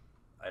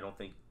 I don't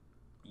think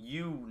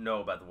you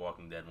know about the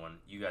Walking Dead one.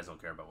 You guys don't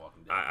care about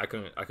Walking Dead. I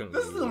couldn't.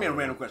 This is gonna be a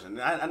random question.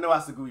 I know I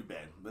said gooey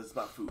bad, but it's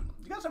about food.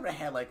 You guys ever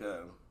had like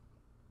a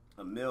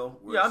meal?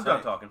 Where Yeah, it's I'm done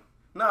like, talking.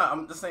 No,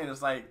 I'm just saying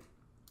it's like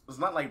it's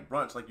not like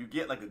brunch. Like you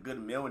get like a good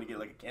meal and you get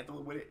like a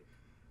cantaloupe with it.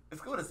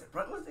 It's what is it?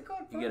 Brunch? What's it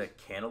called? You get a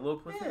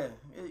cantaloupe with yeah.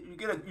 it? You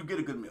get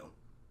a good meal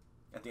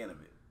at the end of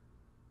it.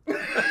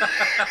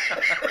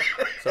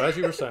 So as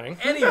you were saying,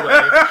 Anyway,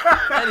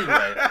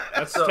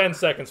 that's 10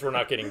 seconds we're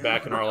not getting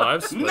back in our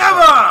lives. but-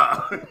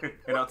 Never.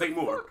 And I'll take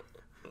more.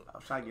 I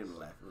was trying to get him to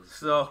laugh.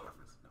 So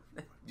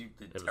you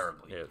did It was-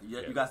 terribly. yeah.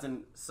 You guys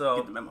didn't So,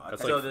 get the memo.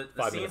 That's so like the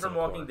 5 scene minutes from in the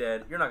Walking corner.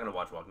 Dead, you're not gonna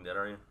watch Walking Dead,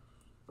 are you?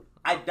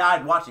 I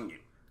died watching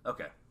it.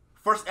 Okay.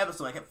 First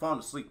episode, I kept falling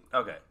asleep.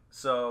 Okay.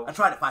 So I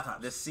tried it 5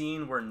 times. the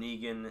scene where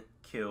Negan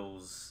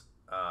kills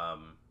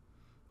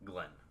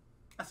Glenn,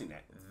 I seen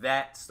that.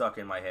 that stuck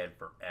in my head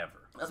forever.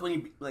 That's when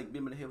you like beat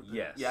him in the head. With the,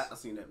 Yes. Yeah, I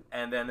seen that.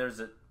 And then there's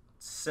a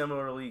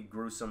similarly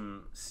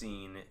gruesome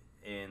scene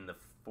in the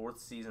 4th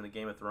season of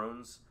Game of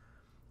Thrones.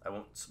 I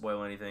won't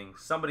spoil anything.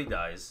 Somebody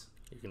dies.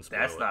 You can spoil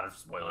That's it. not a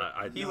spoiler.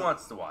 He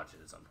wants to watch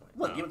it at some point.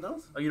 What? No. Game of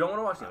Thrones? Oh, you don't want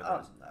to watch Game of I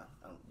Thrones?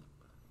 don't.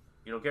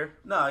 You don't care?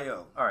 No,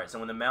 yo. All right. So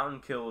when the Mountain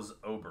kills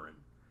Oberyn,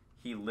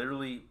 he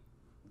literally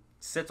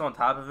sits on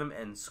top of him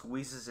and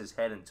squeezes his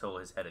head until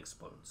his head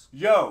explodes.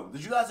 Yo,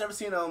 did you guys ever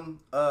seen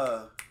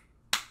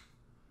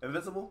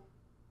Invincible?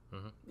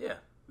 Yeah.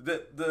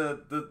 The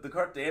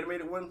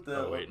animated one.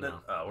 No.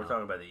 We're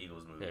talking about the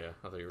Eagles movie. Yeah,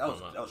 I thought you were That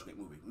talking was about. a great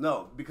movie.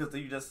 No, because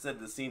you just said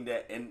the scene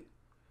that and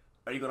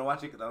are you gonna watch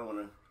it? Because I don't want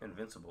to.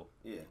 Invincible.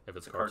 Yeah. If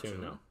it's a a cartoon,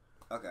 cartoon.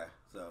 no. Okay.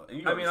 So.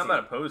 And you I mean, I'm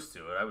already not opposed to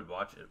it. I would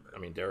watch it. But I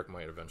mean, Derek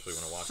might eventually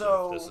want to watch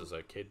So- it if this is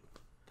a kid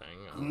thing.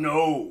 seen it.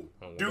 No.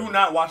 Oh, Do well.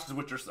 not watch this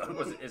with your son.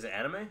 is it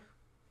anime?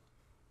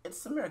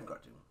 It's an American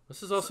cartoon.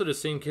 This is also the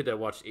same kid that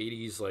watched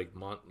 80s like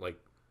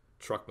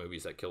truck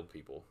movies that killed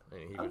people, and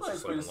he I'm was gonna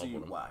just like explain in this to love you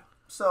with them. why.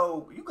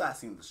 So you guys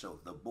seen the show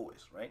The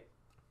Boys, right?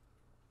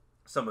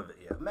 Some of it,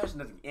 yeah. Imagine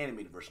there's an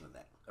animated version of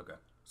that. Okay.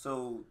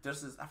 So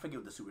there's this. I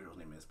forget what the superhero's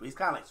name is, but he's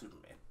kind of like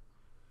Superman.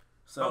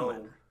 So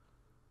Homelander.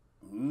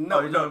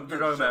 no, You're talking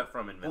show. about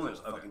from Invincible. Homelander's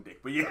a Okay. fucking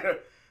dick, but yeah.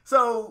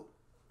 So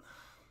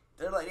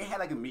they had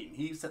like a meeting.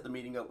 He set the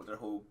meeting up with their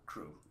whole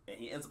crew, and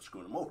he ends up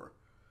screwing them over.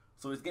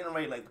 So he's getting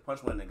ready like to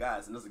punch one of the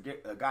guys, and there's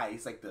a guy.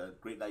 He's like the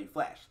Great Value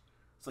Flash.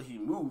 So he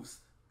moves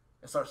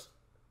and starts.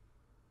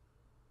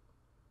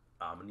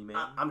 Omni-Man?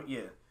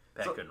 Yeah.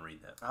 Pat So- couldn't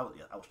read that. I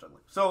was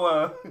struggling.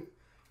 So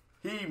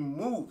he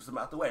moves him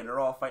out the way, and they're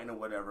all fighting or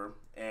whatever.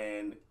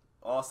 And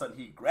all of a sudden,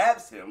 he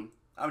grabs him.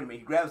 He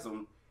grabs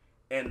him,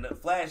 and the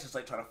Flash is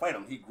like trying to fight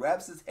him. He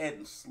grabs his head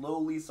and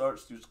slowly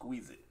starts to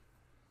squeeze it.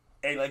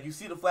 And like you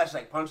see the Flash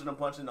like punching, and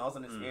all of a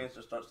sudden his hands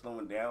just start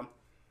slowing down,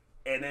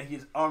 and then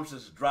his arms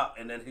just drop,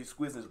 and then he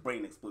squeezes his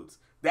brain explodes.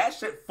 That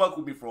shit fucked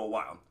with me for a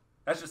while.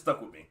 That shit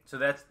stuck with me. So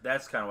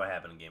that's kind of what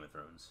happened in Game of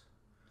Thrones.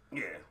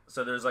 Yeah.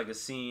 So there's like a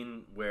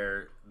scene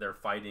where they're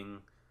fighting.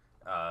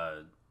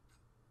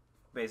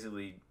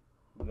 Basically,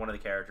 one of the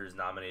characters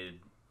nominated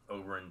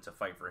Oberyn to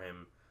fight for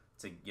him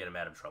to get him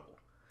out of trouble,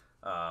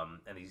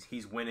 and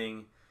he's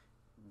winning,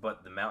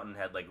 but the Mountain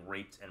had like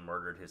raped and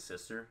murdered his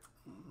sister,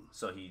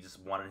 so he just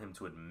wanted him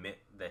to admit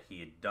that he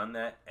had done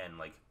that, and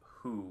like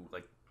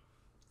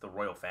the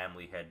royal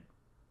family had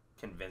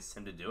convinced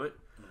him to do it,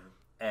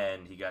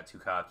 and he got too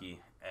cocky,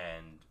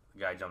 and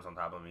the guy jumps on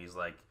top of him. He's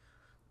like,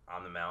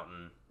 "I'm the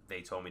Mountain. They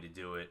told me to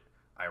do it.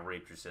 I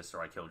raped your sister.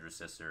 I killed your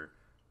sister,"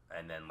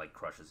 and then like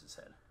crushes his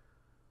head.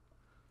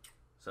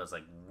 So it's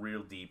like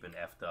real deep and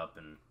effed up,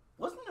 and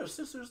Wasn't there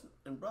sisters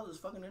and brothers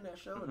fucking in that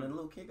show, and then the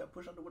little kid got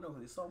pushed out the window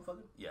because he saw him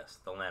fucking? yes,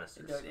 the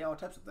Lannisters. Yeah, all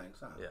types of things,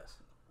 huh? Yes,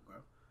 Okay.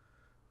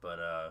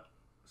 but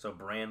so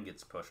Bran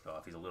gets pushed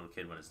off. He's a little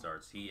kid when it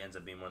starts. He ends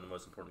up being one of the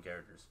most important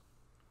characters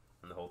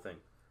in the whole thing.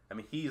 I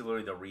mean, he's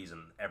literally the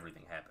reason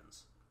everything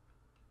happens.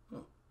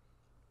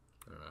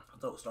 I don't know. I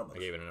thought it was Starbucks. I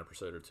gave it an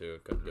episode or two.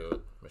 Couldn't do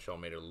it. Michelle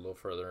made it a little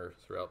further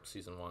throughout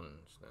season 1, and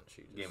then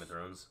she just, Game of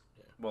Thrones.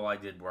 Yeah. Well, I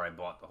did where I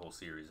bought the whole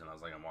series, and I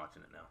was like, I'm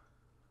watching it now.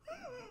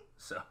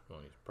 So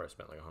Well, you probably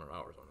spent like 100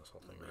 hours on this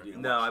whole thing, right? Yeah.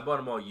 no, I bought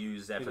them all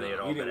used after they had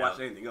all he been didn't watch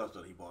out. anything else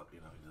that he bought. He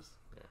just.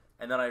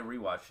 And then I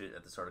rewatched it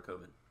at the start of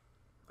COVID.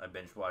 I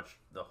binge watched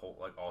the whole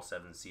all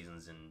 7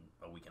 seasons in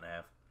a week and a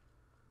half.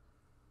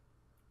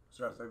 Is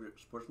there a favorite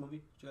sports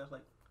movie that you guys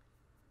like?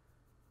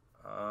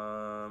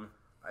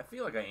 I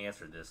feel like I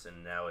answered this,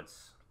 and now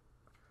it's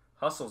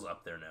Hustle's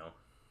up there now.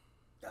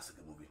 That's a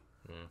good movie.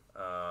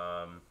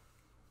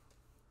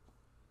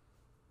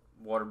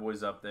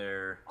 Waterboy's up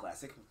there.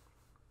 Classic.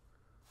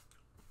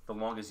 The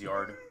Longest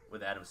Yard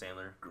with Adam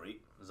Sandler.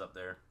 Great. Is up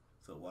there.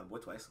 So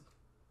Waterboy twice.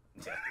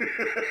 Yeah.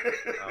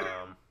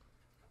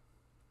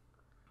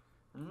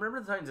 Remember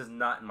the Titans is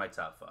not in my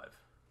top 5.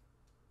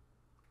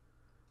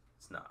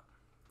 It's not.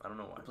 I don't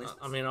know why.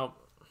 I mean,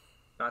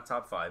 Not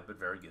top 5, but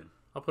very good.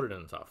 I'll put it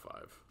in the top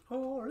 5.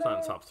 It's not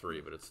in the top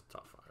 3, but it's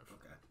top 5.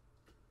 Okay.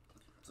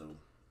 So,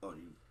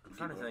 I'm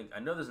trying to think. I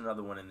know there's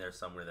another one in there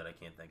somewhere that I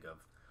can't think of.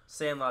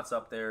 Sandlot's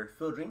up there.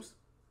 Field Dreams.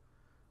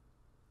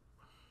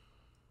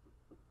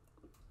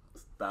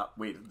 Stop.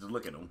 Wait. Just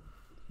look at him.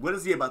 What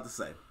is he about to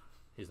say?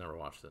 He's never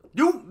watched it.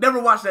 You never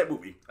watched that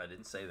movie. I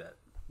didn't say that.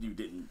 You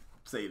didn't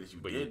say that you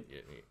But did.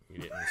 you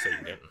didn't say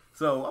you didn't.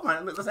 So, all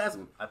right, let's ask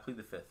him. I plead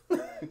the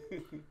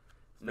 5th.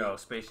 No,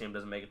 Space Jam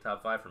doesn't make a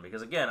top 5 for me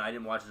because again, I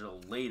didn't watch it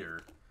until later,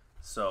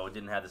 so it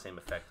didn't have the same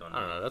effect on me.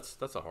 I don't know.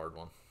 That's a hard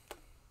one.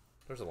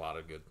 There's a lot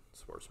of good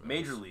sports movies.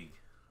 Major League,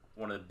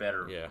 one of the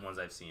better Yeah. ones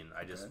I've seen.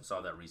 I just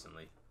saw that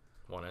recently.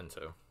 1 and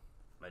 2.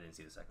 I didn't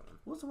see the second one,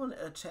 What's the one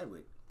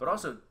Chadwick? but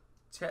also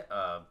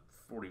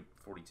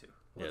 42.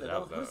 Yeah,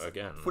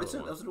 again. 42.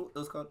 another That one.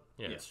 was called.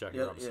 Yeah, it's Jackie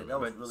Yeah, Robinson. yeah, that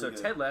was But really so good.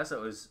 Ted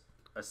Lasso is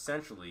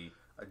essentially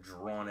a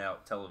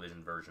drawn-out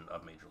television version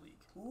of Major League.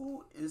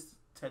 Who is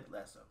Ted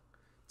Lasso?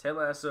 Ted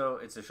Lasso,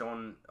 it's a show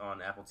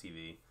on Apple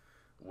TV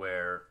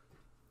where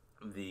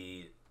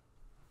the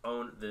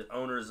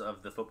owners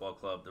of the football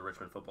club, the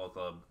Richmond Football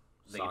Club,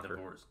 they get Soccer.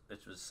 divorced.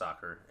 It was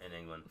soccer in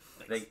England.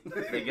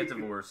 They get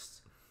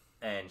divorced,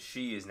 and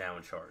she is now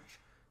in charge.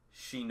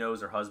 She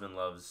knows her husband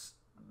loves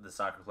the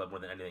soccer club more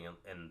than anything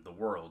in the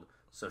world,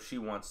 so she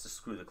wants to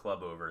screw the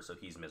club over so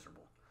he's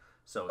miserable.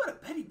 So What a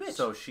petty bitch.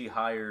 So she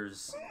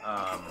hires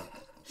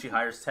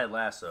Ted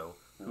Lasso,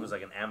 who was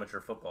like an amateur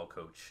football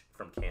coach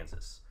from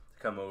Kansas, to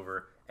come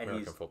over, and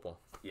American football.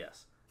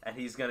 Yes. And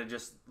he's gonna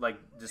just like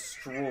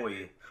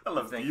destroy I the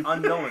love thing, you.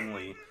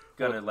 unknowingly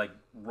gonna like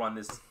run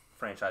this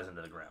franchise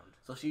into the ground.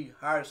 So she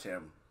hires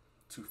him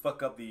to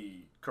fuck up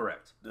the.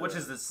 Correct. Which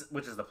is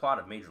the plot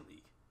of Major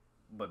League,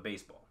 but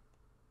baseball.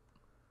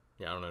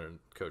 Yeah, I don't know the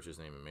coach's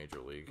name in Major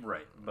League.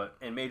 Right. But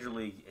in Major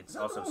League, it's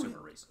that also the super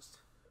racist.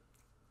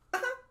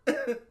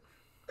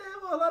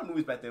 Well, a lot of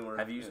movies back then were.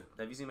 Have you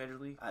seen Major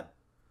League?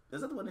 Is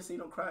that the one they say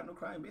no cry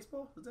in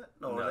baseball? Is that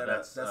No,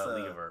 that's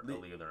League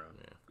of Their Own.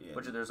 Yeah.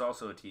 Which there's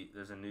also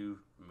there's a new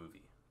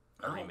movie,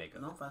 a remake of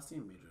I don't it. know if I've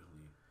seen Major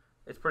League.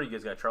 It's pretty good.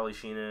 It's got Charlie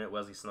Sheen in it,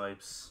 Wesley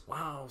Snipes.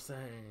 Wow,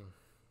 thing.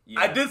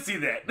 Yeah. I did see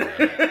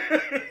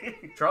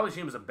that. Charlie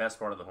Sheen was the best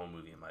part of the whole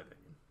movie, in my opinion.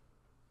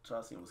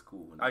 Charlie Sheen was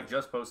cool. I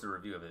just posted a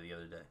review of it the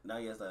other day. Now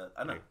he has that.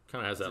 I know.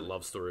 Kind of has that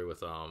love story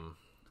with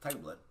Tiger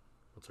Blood.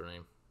 what's her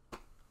name?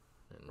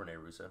 And, Rene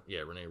Russo.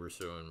 Yeah, Rene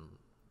Russo and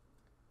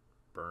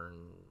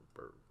Byrne,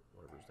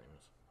 whatever his name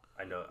is.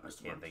 I know. I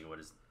can't think of what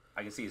his.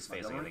 I can see his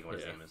face. I can't think of what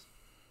his name is.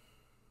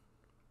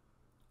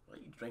 Why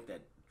you drink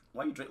that?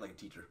 Why you drink like a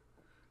teacher?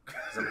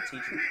 Because I'm a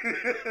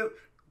teacher.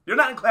 You're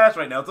not in class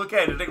right now. It's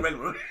okay. Just drink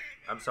regular.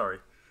 I'm sorry.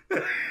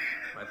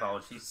 My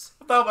apologies.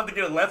 I thought I was about to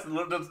get a lesson.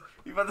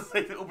 You about to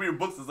say to open your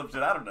books or some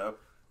shit. I don't know.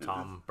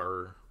 Tom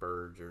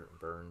Burns.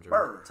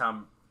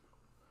 Tom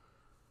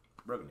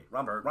Burgundy.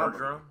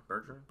 Bergeron.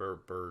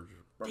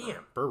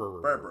 Damn.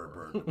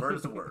 Bird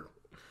is a word.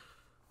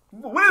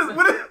 What is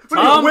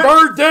Tom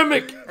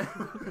Birdemic.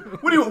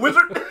 What are you, a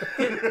wizard?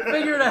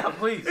 Figure it out,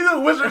 please. He's a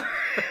wizard.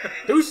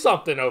 Do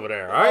something over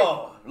there, all right?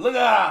 Oh, look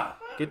at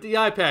Get the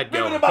iPad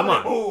going. Come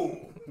on. Boom.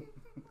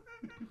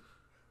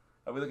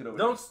 Are we looking over?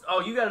 Don't. Oh,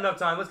 you got enough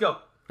time. Let's go.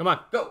 Come on.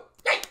 Go.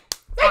 Hey.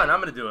 Fine, I'm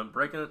gonna do it.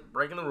 Breaking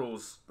the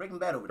rules. Breaking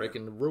Bad over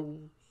Breaking the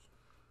rules.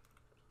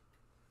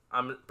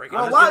 I'm breaking.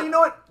 there. Oh wow, you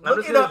know what? I'm Look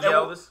just it gonna up. and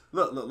yell we'll- this.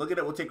 Look it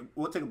up.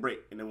 We'll take a break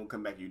and then we'll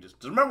come back to you. Just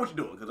remember what you're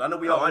doing because I know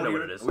we Oh, all I know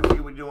here, what it is. and we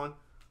forget what you're doing.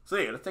 So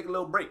yeah, let's take a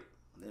little break.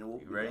 And then we'll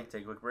You be ready? back.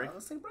 Take a quick break.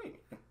 Let's take a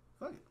break.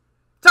 Fuck it.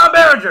 Tom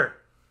Berenger.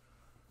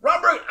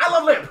 Rob Burgundy. I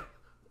love Limp.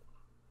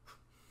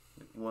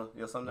 You want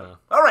something? No.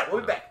 All right, we'll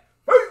be back.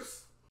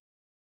 Peace.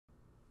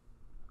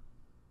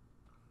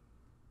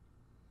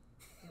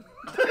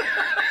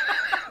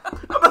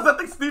 I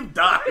think Steve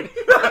died.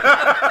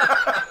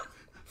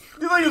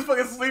 You thought he was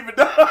fucking sleeping?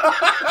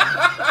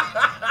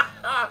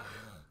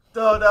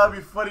 Oh, that'd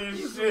be funny as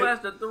You shit.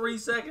 lasted 3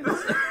 seconds.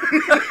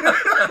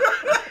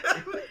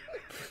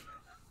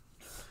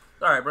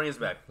 All right, bring us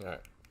back. All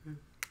right.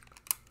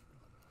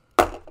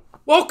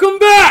 Welcome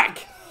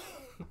back.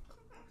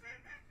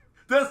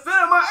 The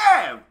Cinema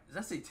Ave. Does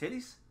that say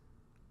titties?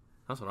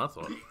 That's what I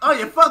thought. Oh,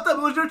 you fucked up.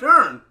 It was your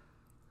turn.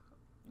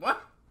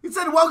 What? You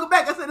said welcome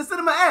back. I said the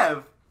Cinema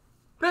Ave.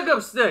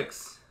 Pickup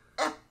sticks.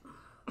 What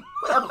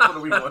episode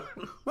are we on?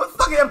 What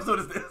fucking episode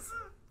is this?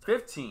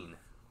 15.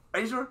 Are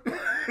you sure?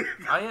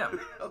 I am.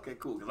 Okay,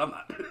 cool, because I'm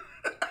not.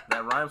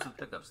 That rhymes with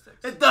pickup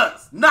sticks. It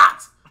does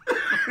not.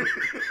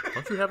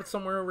 Don't you have it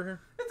somewhere over here?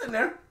 It's in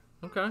there.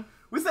 Okay.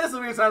 We said it so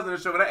many times in the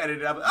show, but I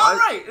edited it out. All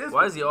right.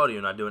 Why is the audio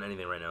not doing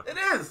anything right now? It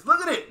is. Look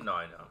at it. No,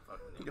 I know. Fuck.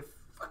 You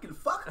fucking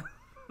fuck.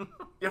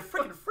 You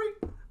freaking freak.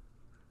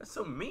 That's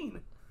so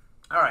mean.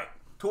 All right.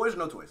 Toys or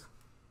no toys?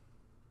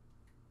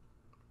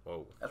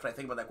 Whoa. That's right.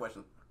 Think about that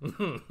question.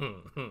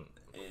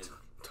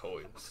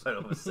 Toys. I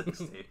was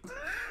 60.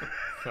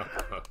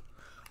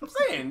 I'm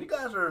saying, you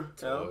guys are...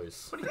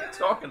 Toys. What are you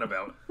talking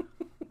about?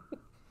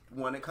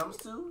 When it comes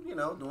to,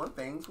 doing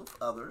things with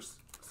others,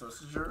 so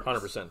this is your...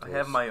 100% toys. I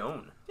have my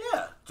own.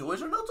 Yeah,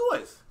 toys or no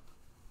toys.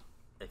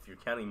 If you're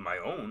counting my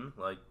own,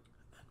 like...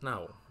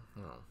 No.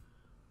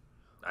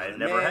 I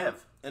never have.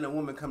 And a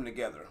woman come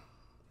together.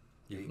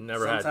 You've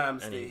never had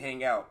Sometimes any... they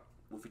hang out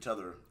with each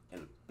other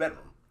in the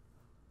bedroom.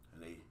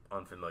 And they...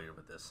 Unfamiliar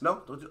with this.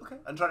 No? Don't you? Okay.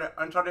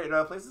 Uncharted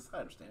places? I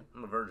understand.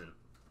 I'm a virgin.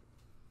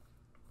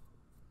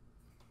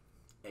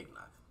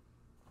 Eggnog.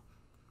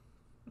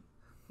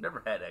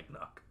 Never had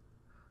eggnog.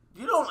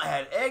 You don't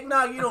add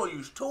eggnog, you don't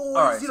use toys,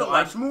 Right, you so don't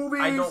watch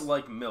movies. I don't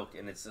like milk,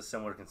 and it's a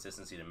similar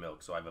consistency to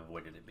milk, so I've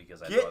avoided it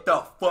because I Get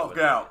the fuck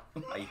out.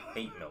 I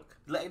hate milk.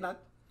 You like eggnog?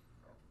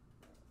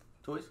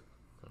 Toys?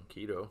 I'm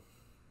keto.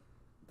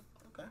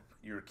 Okay.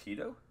 You're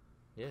keto?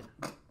 Yeah.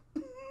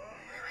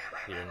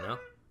 You didn't know?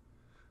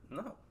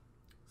 No.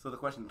 So the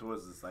question to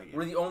us is like...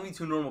 We're the only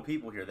two normal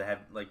people here that have,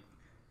 like...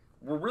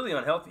 We're really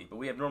unhealthy, but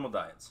we have normal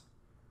diets.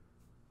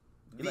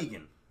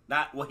 Vegan.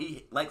 Well,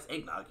 he likes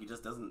eggnog, he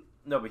just doesn't...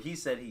 No, but he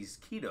said he's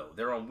keto.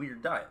 They're on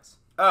weird diets.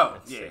 Oh,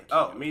 That's yeah. sick.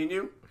 Oh, me and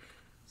you? He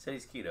said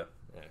he's keto.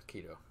 Yeah,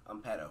 keto.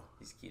 I'm Pato.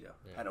 He's keto.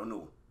 Yeah. I don't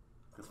know.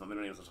 Because my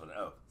middle name is also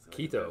O. So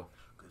Keto.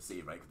 Good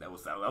see, right? That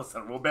was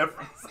sound real bad for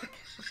us.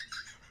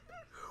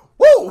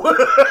 Woo!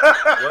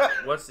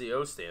 What's the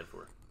O stand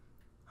for?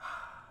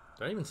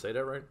 Did I even say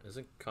that right?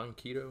 Isn't con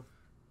keto?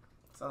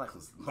 Sounds like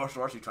some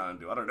martial arts you're trying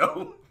to do. I don't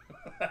know.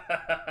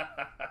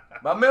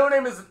 My middle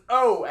name is an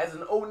O, as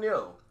an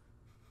O'Neill.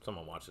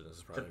 Someone watching this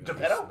is probably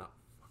Geppetto? not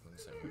fucking the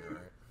same way,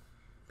 right?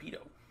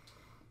 Pedo.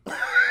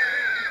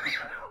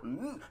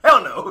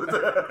 Hell no.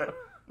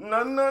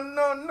 No.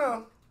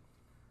 No,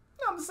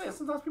 I'm just saying,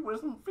 sometimes people do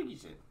some freaky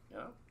shit,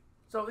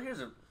 So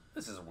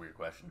this is a weird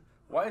question.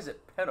 Why is it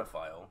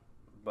pedophile,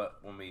 but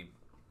when we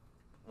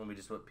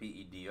just put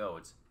PEDO,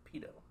 it's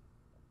pedo?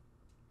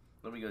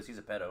 Nobody goes, he's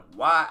a pedo.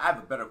 Why? I have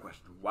a better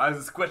question. Why is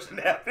this question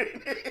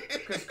happening?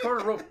 Because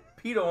Carter wrote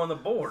pedo on the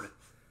board.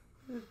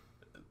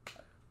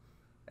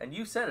 And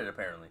you said it,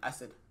 apparently. I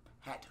said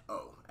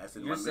Pat-O. I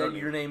said You said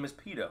your name is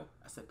pedo.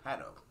 I said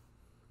Pat-O.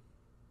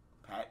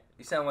 Pat?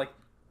 You sound like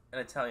an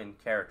Italian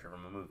character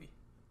from a movie.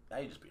 Now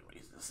you're just being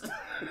racist.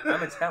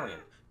 I'm Italian.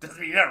 Doesn't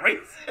mean you're not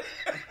racist.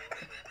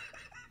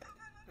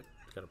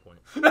 Got a point.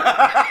 Nah,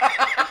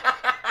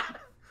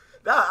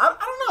 I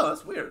don't know.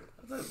 That's weird.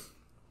 That's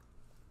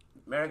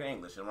American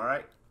English, am I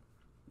right?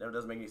 Never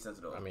does make any sense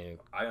at all. I mean,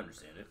 I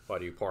understand it. why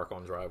do you park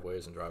on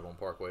driveways and drive on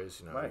parkways?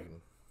 You know, Right. you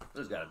can,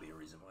 There's got to be a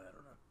reason why. I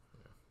don't know.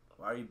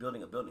 Why are you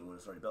building a building when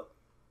it's already built?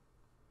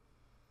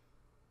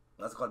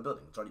 That's called a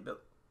building. It's already built.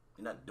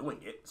 You're not doing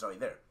it. It's already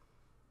there.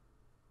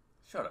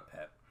 Shut up,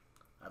 Pat.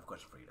 I have a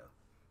question for you, though.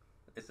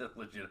 It's a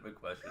legitimate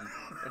question.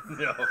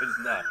 No, it's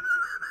not.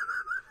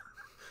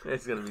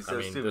 It's going to be so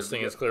I mean, stupid. this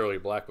thing is clearly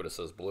black, but it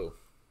says blue.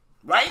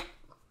 Right?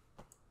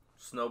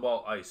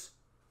 Snowball ice.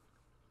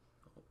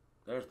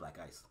 There's black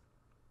ice.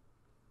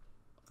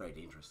 Very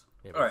dangerous.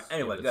 Yeah, All right, it's-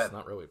 anyway, but go it's ahead.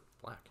 not really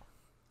black.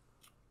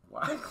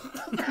 Why?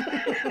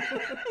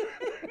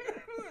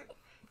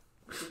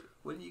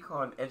 What do you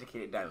call an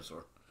educated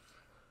dinosaur?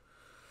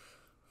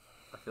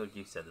 I feel like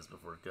you said this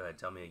before. Go ahead,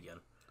 tell me again.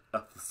 A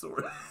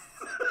thesaurus.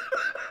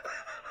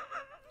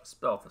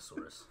 Spell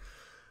thesaurus.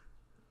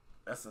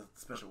 That's a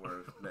special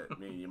word that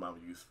me and your mom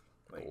use.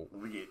 Like, Oh.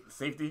 when we get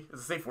safety,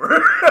 it's a safe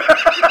word.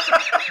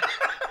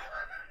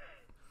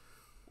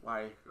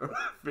 Why are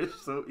fish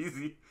so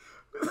easy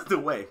to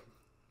weigh?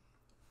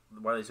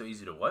 Why are they so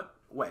easy to what?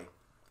 Weigh.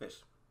 Fish.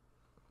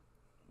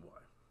 Why?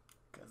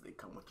 Because they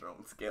come with their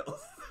own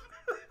scales.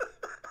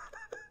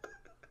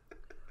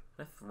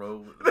 I throw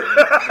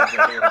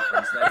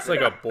the That's like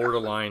a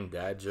borderline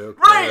dad joke.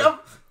 Right! there.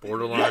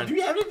 Borderline. Do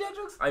you have any dad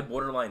jokes? I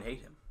borderline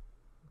hate him.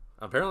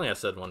 Apparently, I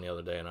said one the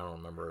other day, and I don't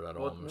remember it at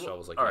all. Well, And Michelle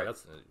was like, all "Yeah, right.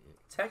 that's."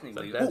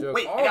 Technically, Is that a dad joke?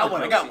 Wait, all I got the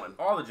one. I jokes got one.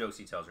 All the jokes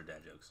he tells are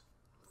dad jokes.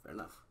 Fair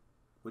enough.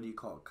 What do you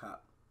call a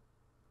cop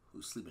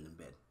who's sleeping in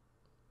bed?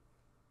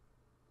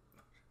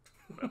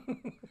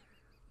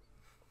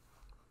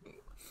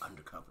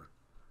 Undercover.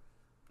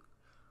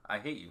 I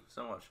hate you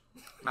so much.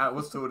 I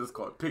was told it's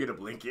called picking a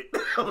blanket.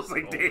 I was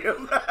like,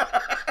 damn.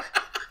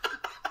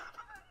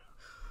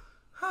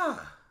 I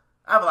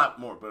have a lot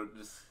more, but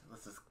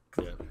let's just.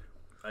 Yeah.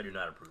 I do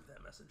not approve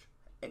that message.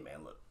 Hey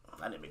man, look,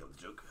 I didn't make up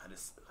the joke. I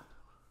just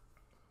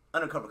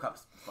undercover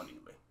cops funny to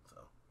me.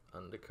 So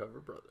Undercover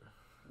brother.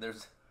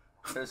 There's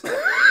there's an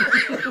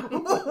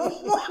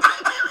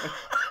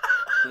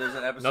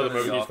episode. Another of The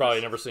movie he's Office.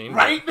 probably never seen.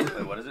 right.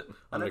 Wait, what is it?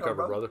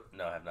 Undercover brother.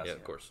 No, I have not Yeah,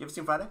 seen of course. You ever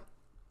seen Friday?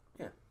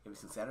 Yeah. You ever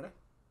seen Saturday?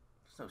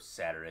 There's no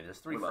Saturday. There's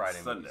 3 What about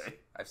Friday Sunday? movies.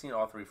 I've seen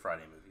all 3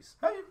 Friday movies.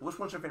 Hey, which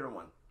one's your favorite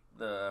one?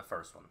 The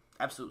first one.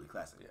 Absolutely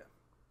classic. Yeah.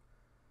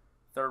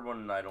 Third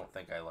one, I don't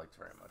think I liked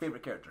very much.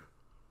 Favorite character?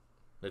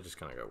 They just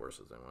kind of got worse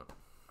as they went.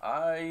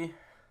 I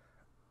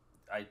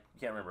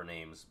can't remember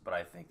names, but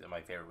I think that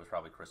my favorite was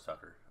probably Chris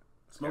Tucker.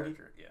 Smokey?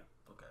 Character. Yeah.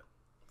 Okay.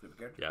 Favorite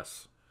character?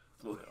 Yes.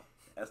 Smokey.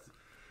 That's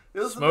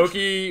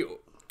Smokey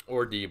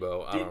or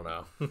Debo. I don't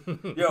know.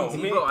 Yo,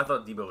 Debo, I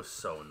thought Debo was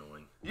so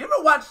annoying. You ever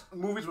watch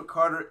movies with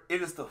Carter?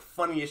 It is the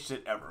funniest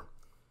shit ever.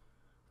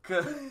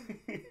 Cause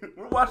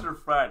we're watching it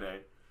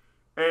Friday,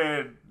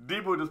 and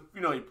Debo just,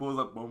 he pulls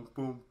up, boom,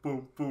 boom,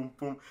 boom, boom,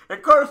 boom,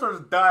 and Carter starts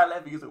dying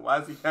laughing. He's like, "Why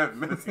is he having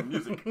menacing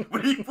music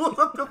when he pulls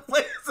up the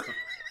place?"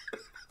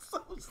 So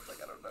it's just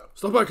like, I don't know.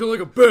 Stop acting like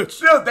a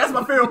bitch. Yo, that's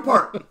my favorite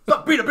part.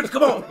 Stop being a bitch.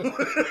 Come on.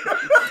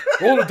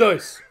 Roll the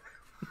dice.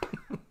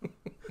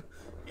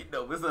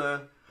 It's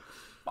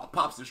my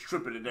pops is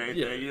tripping today.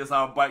 Yeah. He is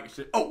on a bike and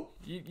shit. Oh,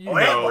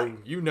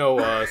 You know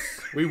us.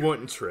 We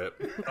wouldn't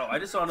trip. Oh, I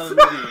just saw another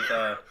movie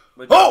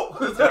with Oh!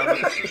 John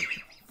Witherspoon.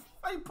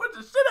 Why you put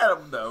the shit at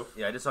him though?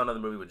 Yeah, I just saw another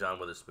movie with John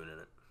Witherspoon in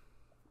it.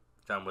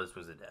 John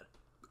Witherspoon's the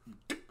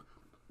dad.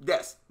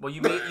 Yes. Well,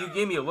 you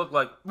gave me a look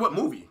like What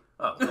movie?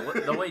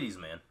 the Ladies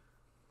Man.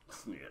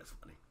 Yeah, that's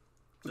funny.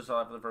 Just saw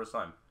that for the first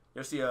time. You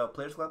ever see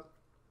Players Club?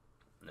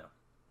 No.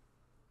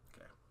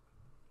 Okay.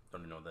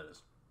 Don't even know what that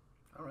is.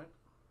 All right.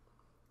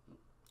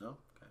 No.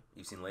 Okay.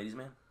 You've seen Ladies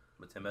Man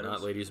with Tim Meadows?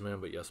 Not Ladies Man,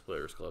 but yes,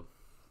 Players Club.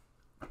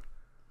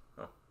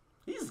 Oh.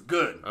 He's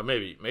good.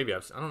 Maybe I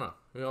don't know.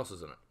 Who else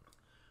is in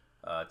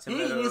it? Tim He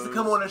Meadows, needs to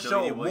come on the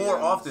show W. more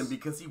Williams, often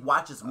because he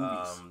watches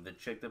movies. The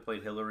chick that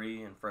played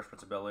Hillary in Fresh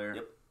Prince of Bel-Air.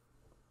 Yep.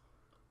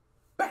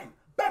 Bang,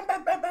 bang,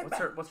 bang, bang, bang.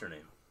 What's her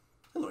name?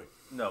 Hillary.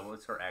 No,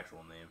 what's her actual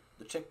name?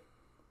 The chick.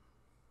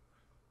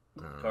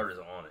 Carter's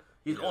on it.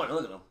 He's on it.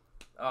 Look at him.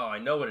 Oh, I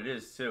know what it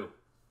is too.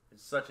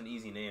 It's such an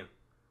easy name.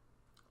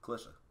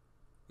 Kalisha.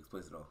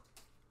 Explains it all.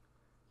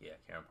 Yeah,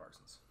 Karen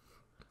Parsons.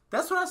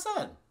 That's what I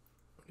said.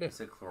 I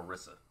said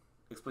Clarissa.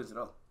 Explains it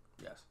all.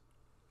 Yes.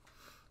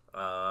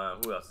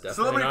 Who else? Definitely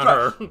Celebrity not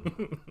crush.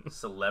 her.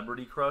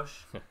 Celebrity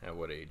crush. At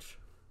what age?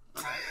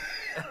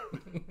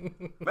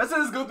 Let's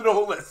just go through the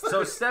whole list.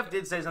 So Steph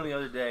did say something the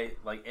other day,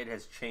 like it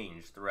has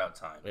changed throughout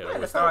time. Yeah,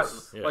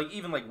 that's Like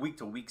even like week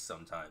to week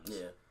sometimes.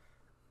 Yeah.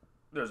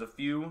 There's a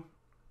few.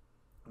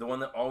 The one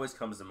that always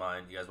comes to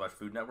mind. You guys watch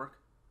Food Network?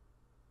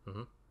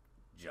 Mm-hmm.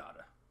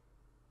 Jada.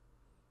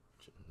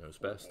 Knows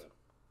best.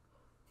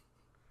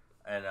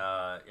 And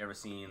you ever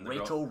seen the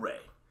Rachel girl? Ray.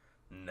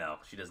 No,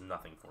 she does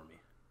nothing for me.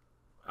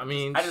 I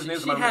mean, I just named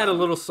she somebody had a else.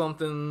 little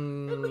something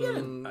In the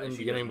beginning. in the She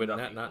beginning, does but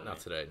nothing for not me.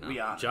 today. No.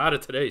 Rihanna. Jada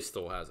today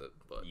still has it,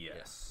 but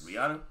Yes.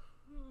 Rihanna.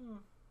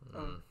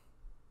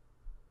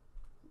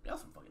 Y'all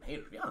some fucking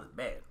haters. Rihanna's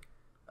bad.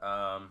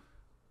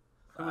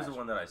 Who was the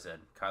one that I said?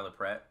 Kyla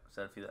Pratt.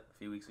 Said a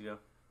few weeks ago.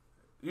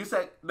 You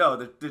said no.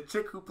 The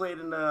chick who played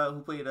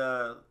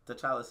the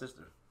child's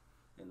sister.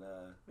 And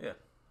Yeah.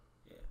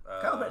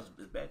 Kyle Pratt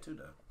is bad too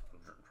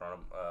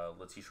though.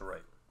 Letitia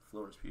Wright.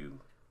 Florence Pugh.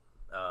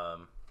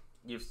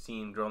 You've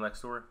seen Girl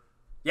Next Door?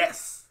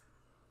 Yes.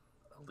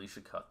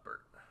 Alicia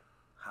Cuthbert.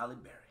 Halle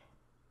Berry.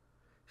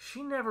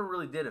 She never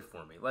really did it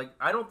for me. Like,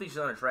 I don't think she's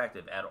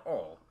unattractive at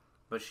all,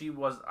 but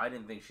I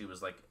didn't think she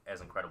was, like,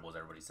 as incredible as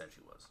everybody said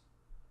she was.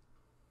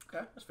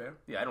 Okay, that's fair.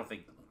 Yeah, I don't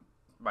think,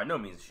 by no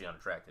means is she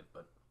unattractive,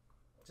 but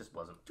it just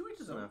wasn't. To each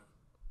his own.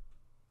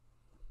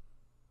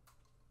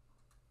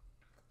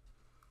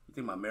 You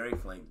think my Mary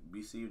from like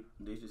BC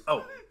dishes?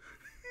 Oh,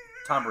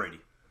 Tom Brady.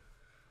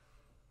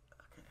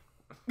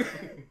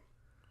 Okay.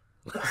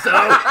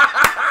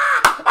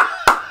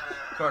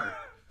 Carter.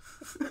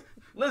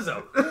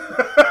 Lizzo.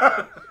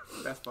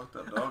 That's fucked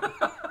up, dog.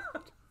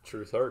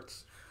 truth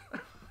hurts.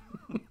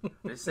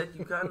 They said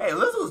you got. Hey,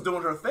 Lizzo's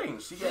doing her thing.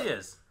 She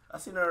is. I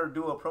seen her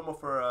do a promo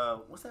for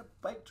what's that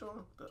bike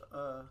joint?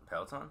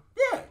 Peloton?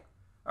 Yeah.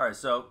 All right,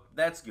 so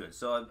that's good.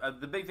 So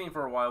the big thing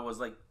for a while was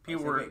like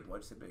people were. Big.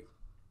 Why'd you say big?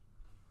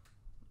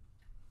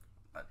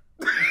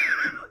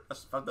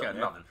 That's fucked up, Got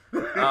man.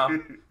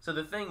 nothing. So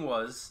the thing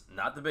was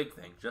not the big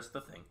thing, just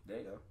the thing. There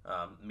you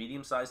go.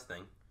 Medium-sized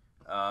thing.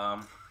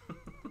 I'm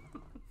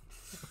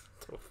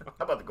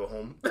about to go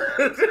home.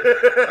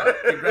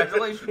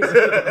 Congratulations.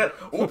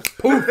 Oops.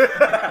 Poof.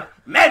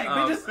 Magic,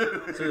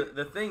 bitches. So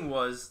the thing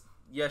was,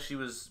 yes, she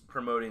was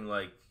promoting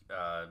like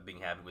being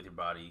happy with your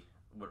body,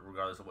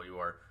 regardless of what you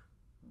are.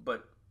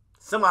 But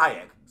Selma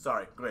Hayek.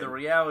 Sorry. Go ahead. the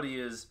reality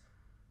is,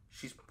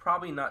 she's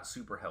probably not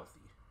super healthy.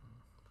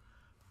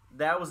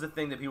 That was the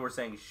thing that people were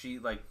saying. She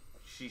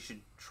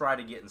should try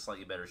to get in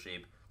slightly better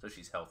shape so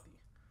she's healthy.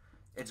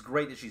 It's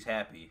great that she's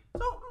happy,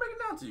 So I'm breaking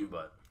it down to you,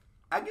 but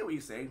I get what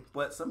you're saying.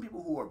 But some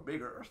people who are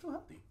bigger are still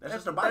healthy. That's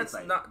just their body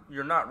type.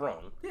 You're not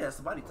wrong. Yeah, it's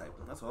the body type.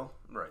 That's all.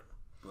 Right.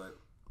 But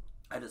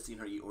I just seen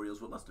her eat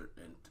Oreos with mustard,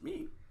 and to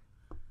me,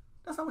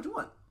 that's not what you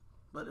want.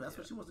 But that's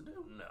what she wants to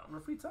do. No. On her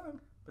free time.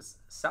 But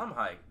Salma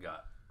Hayek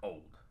got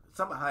old.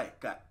 Selma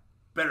Hayek got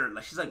better.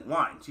 Like she's like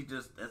wine. She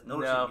just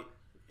No,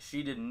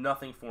 she did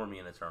nothing for me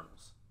in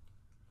Eternals.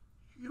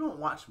 You don't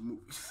watch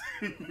movies.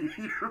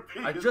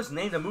 I just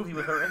named a movie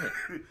with her in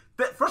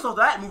it. First of all,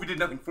 that movie did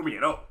nothing for me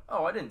at all.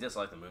 Oh, I didn't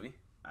dislike the movie,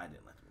 I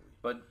didn't like the movie.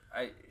 but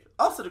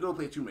Also, the girl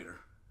played Tomb Raider.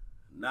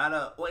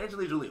 Not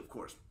Angelina Jolie, of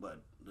course,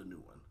 but the new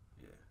one.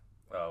 Yeah.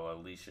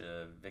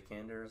 Alicia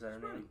Vikander, is that her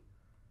name?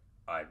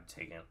 I'd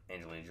take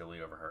Angelina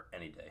Jolie over her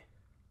any day.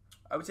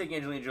 I would take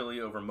Angelina Jolie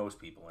over most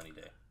people any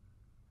day.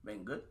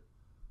 Megan Good.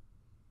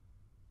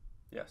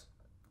 Yes.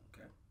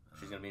 Okay.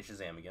 She's going to be in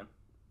Shazam again.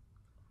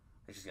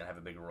 I think she's going to have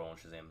a bigger role in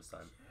Shazam this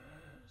time.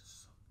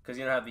 Because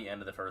you know how at the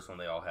end of the first one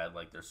they all had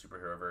like their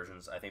superhero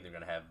versions? I think they're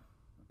going to have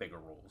bigger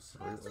roles.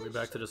 Are we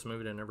back to this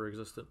movie that never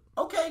existed?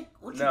 Okay.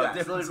 What you No, got?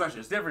 different Question.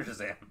 questions. Different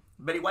Shazam.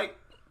 Betty White?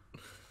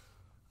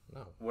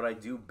 No. Would I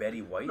do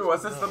Betty White? No, I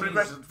said so many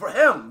questions. For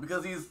him,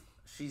 because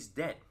She's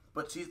dead.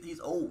 but he's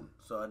old.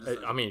 So I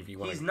just... I mean, if you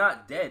want He's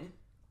not dead.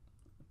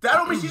 That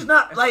don't mean she's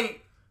not,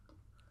 like...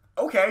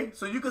 Okay,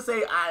 so you could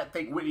say I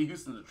think Whitney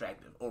Houston's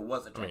attractive, or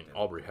was I attractive. mean,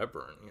 Aubrey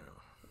Hepburn, you know.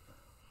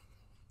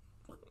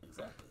 What,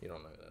 exactly. You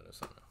don't know who that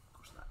is. Of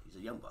course not. He's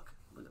a young buck.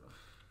 Look at him.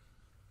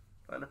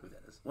 I know who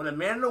that is. When a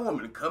man and a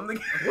woman come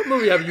together... What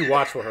movie have you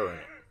watched with her in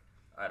it?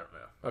 I don't know.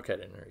 Okay,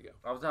 then there you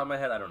go. Off the top of my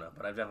head, I don't know,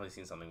 but I've definitely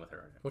seen something with her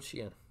in it. What's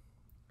she in?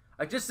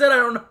 I just said I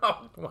don't know.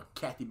 Come on.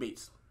 Kathy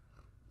Bates.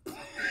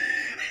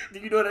 Do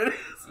you know what that is?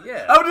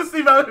 Yeah. I would just see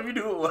if you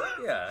knew it.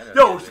 Yeah, I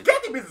know. Yo, Kathy Bates.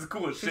 Kathy Bates is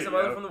cool as shit. She's the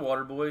mother from The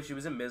Waterboy. She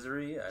was in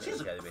Misery. I know She's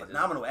who a Kathy Bates is.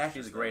 phenomenal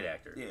actress. She's a great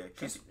actor.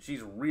 Yeah,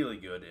 she's really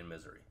good in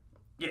Misery.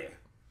 Yeah.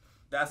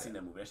 I seen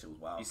that movie. That shit was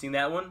wild. You seen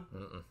that one?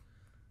 Mm-mm.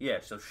 Yeah.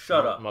 So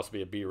shut up. Must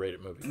be a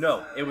B-rated movie.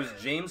 No, it was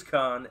James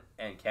Caan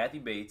and Kathy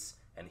Bates,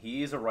 and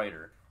he is a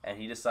writer, and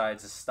he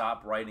decides to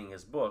stop writing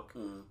his book,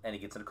 and he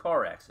gets in a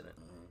car accident,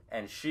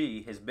 and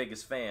she, his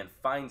biggest fan,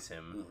 finds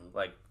him,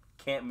 like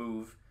can't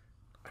move,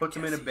 puts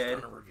him in a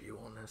bed. Done a review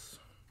on this.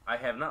 I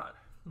have not.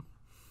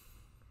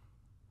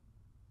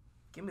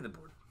 Give me the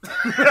board.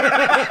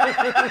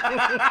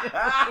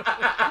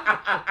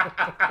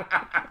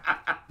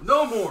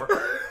 No more.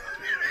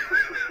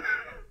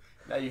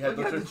 Now you have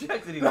Look how to...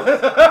 dejected he was.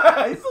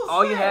 so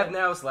All you sad. have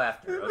now is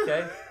laughter,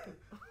 okay?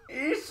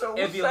 He's so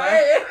If you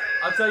sad. laugh,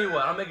 I'll tell you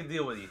what, I'll make a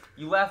deal with you.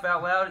 You laugh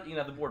out loud, you can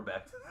have the board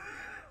back.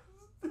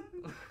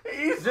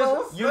 He's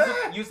so Just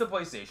sad. use the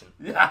PlayStation.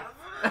 Yeah.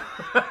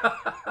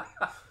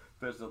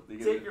 There's something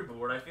in Take it. your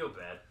board, I feel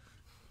bad.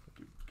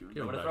 Give I'm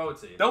him gonna back. throw it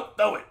to you. Don't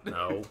throw it.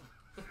 No.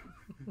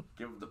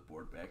 Give him the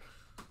board back.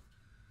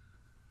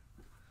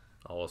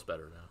 All is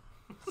better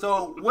now.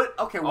 So what?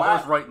 Okay, All why?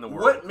 is right in the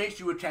world. What makes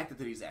you attracted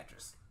to these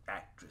actresses?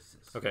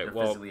 Okay, They're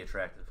well, physically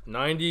attractive.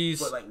 90s.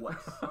 But like what?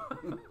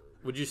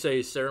 Would you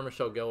say Sarah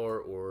Michelle Gellar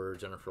or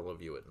Jennifer Love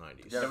Hewitt?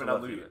 90s. Jennifer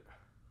Love Love Hewitt.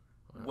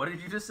 Hewitt. What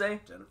did you just say?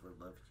 Jennifer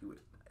Love Hewitt.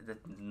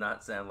 That did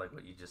not sound like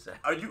what you just said.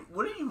 Are you?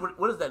 What are you?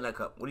 What is that in that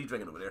cup? What are you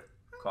drinking over there?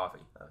 Coffee.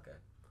 Okay.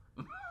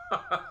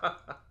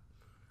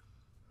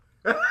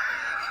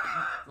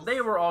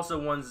 They were also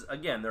ones,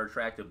 again, they're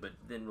attractive, but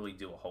didn't really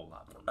do a whole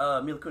lot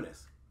more. Mila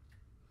Kunis.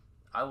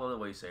 I love the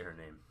way you say her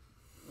name.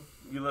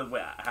 You love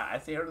wait, I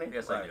say her name?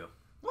 Yes, Why? I do.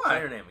 Why? Say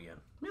her name again.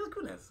 Mila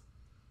Kunis.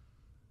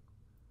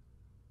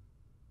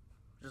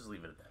 Just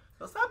leave it at that.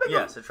 So stop making.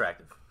 Yes,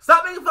 attractive.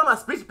 Stop making fun of my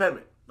speech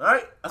impediment. All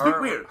right, I speak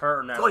Her- weird. her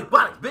it's Natalie only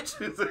bonics,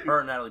 bitch. Her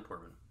and Natalie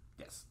Portman.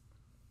 Yes.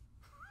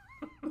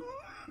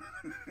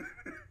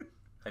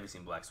 Have you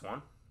seen Black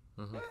Swan?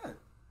 Mm-hmm. Yeah.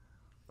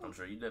 I'm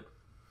sure you did.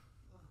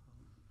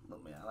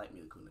 Look, man, I like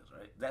Mila Kunis,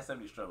 right? That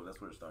 70s struggle, that's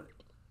where it started.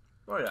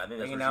 Oh yeah, I think that's where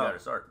Hanging she out got her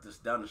start.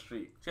 just down the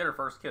street. She had her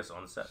first kiss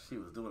on the set. She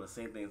was doing the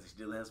same things that she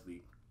did last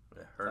week.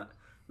 Yeah, her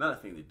Another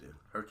thing to do.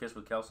 kiss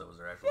with Kelso was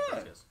her actual Yeah,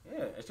 first kiss.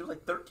 yeah. And she was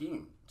like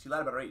 13. She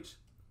lied about her age.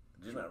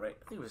 She's not right.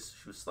 I think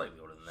she was slightly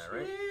older than that,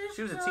 right?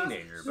 She was a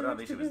teenager, but I don't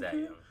think she was that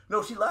young.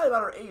 No, she lied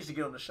about her age to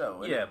get on the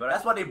show. Yeah, but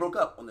that's why they broke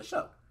up on the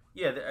show.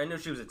 Yeah, I know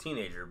she was a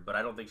teenager, but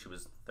I don't think she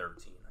was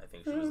 13. I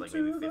think she was like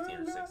maybe 15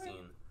 or 16.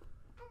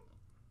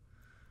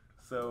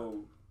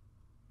 So,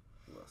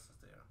 who else is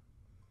there?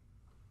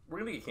 We're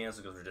gonna get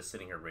canceled because we're just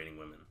sitting here rating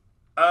women.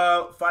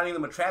 Finding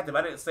them attractive.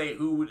 I didn't say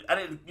who. I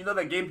didn't. You know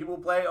that game people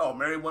play? Oh,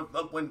 marry one,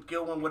 fuck one,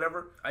 kill one,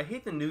 whatever. I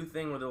hate the new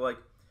thing where they're like,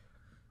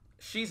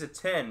 she's a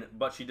 10,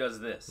 but she does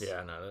this.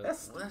 Yeah, no.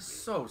 That's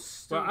so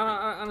stupid. Well,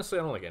 I honestly,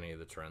 I don't like any of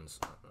the trends.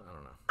 I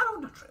don't know. I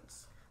don't do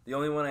trends. The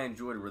only one I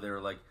enjoyed where they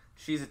were like,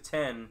 she's a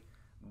 10,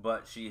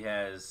 but she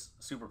has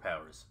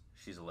superpowers.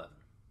 She's 11.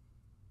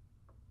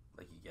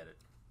 Like, you get it.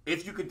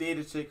 If you could date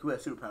a chick who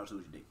has superpowers, who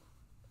would you date?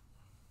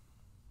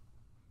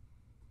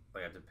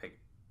 Like, I have to pick.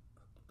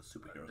 A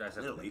superhero. I just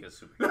have to Literally. pick a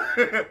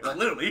superhero. Like,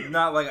 literally.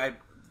 Not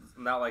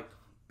like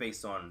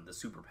based on the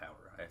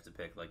superpower. I have to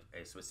pick like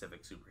a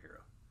specific superhero.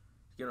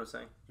 You know what I'm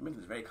saying? You're making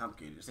this very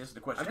complicated. Just answer the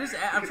question.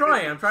 I'm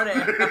trying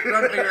to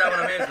figure out what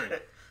I'm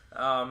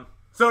answering.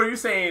 So are you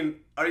saying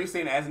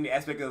as in the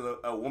aspect of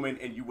a woman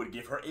and you would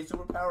give her a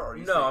superpower? Or are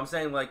you No, saying, I'm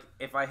saying like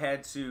if I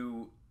had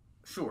to,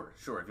 sure,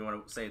 if you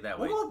want to say it that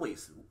way. well, wait.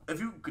 If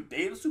you could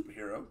date a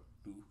superhero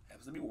who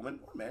happens to be a woman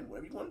or man,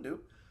 whatever you want to do,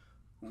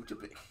 who would you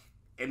pick?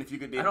 And if you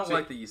could date I don't a chick,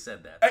 like that you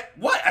said that. Hey,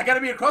 what? I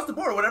gotta be across the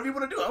board. Whatever you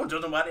want to do. I don't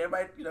judge nobody.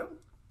 Everybody,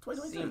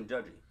 2022. Seem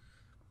judgy.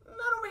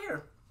 Not over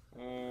here.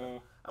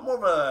 I'm more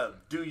of a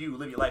do you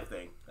live your life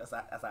thing. That's how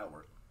it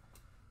works.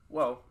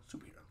 Well,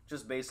 Superhero.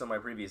 just based on my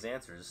previous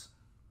answers,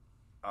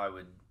 I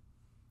would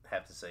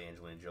have to say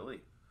Angelina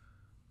Jolie.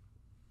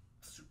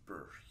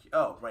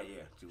 Oh, right,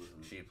 yeah.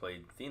 She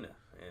played Athena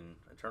in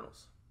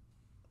Eternals.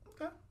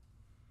 Okay.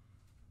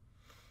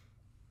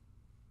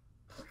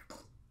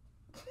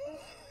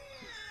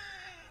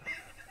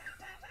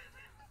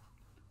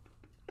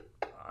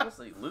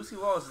 Honestly, Lucy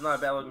Wallace is not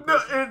a bad looking No,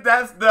 person.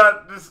 that's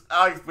not.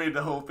 I'll explain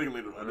the whole thing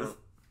later on. This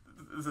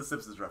is a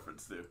Simpsons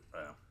reference too.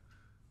 Yeah.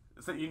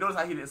 So you notice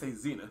how he didn't say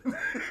Xena.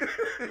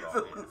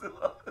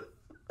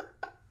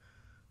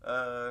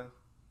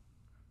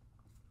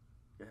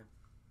 Yeah.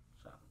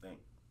 Trying to think.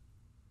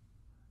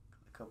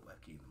 A couple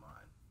that came to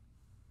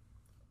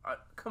mind.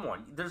 Come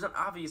on, there's an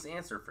obvious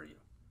answer for you.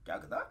 Gal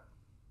Gadot?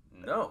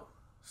 No.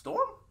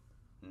 Storm?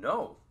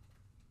 No.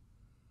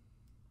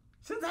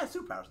 She doesn't have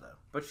superpowers though.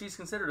 But she's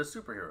considered a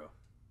superhero.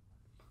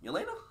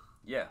 Yelena?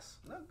 Yes.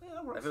 No, yeah, that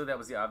I works. feel like that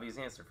was the obvious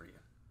answer for you.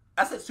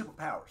 I said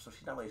superpowers, so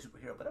she's not really a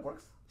superhero, but that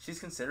works. She's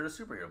considered a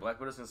superhero. Black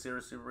Widow's considered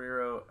a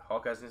superhero.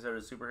 Hawkeye's considered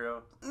a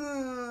superhero.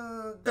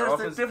 There's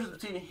a difference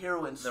between a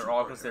hero and superhero. They're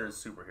all considered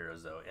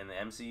superheroes, though. In the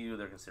MCU,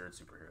 they're considered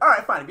superheroes. All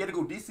right, fine. If you had to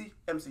go DC,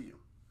 MCU.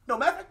 No,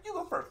 matter of fact, you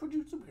go first. What'd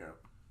you superhero?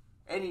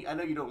 I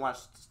know you don't watch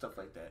stuff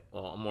like that.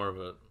 Well, I'm more of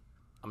a,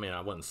 I mean,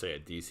 I wouldn't say a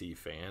DC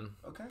fan,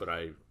 Okay. but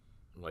I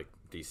like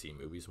DC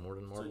movies more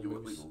than Marvel you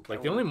would movies. legal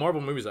Like the only Marvel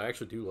movies I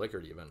actually do like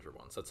are the Avenger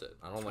ones. That's it.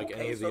 I don't like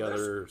any of so the there's-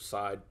 other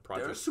side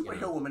There's projects. a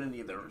superhero woman in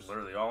the They're Avengers.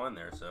 literally all in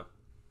there, so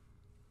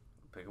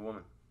pick a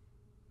woman.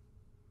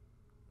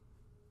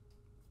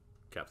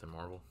 Captain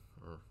Marvel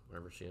or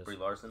whatever she is. Brie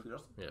Larson,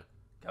 Yeah.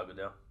 Gal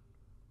Gadot.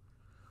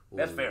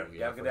 That's fair.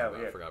 Yeah, Gal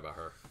Gadot, I forgot about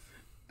her.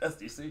 That's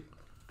DC.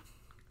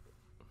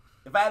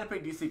 If I had to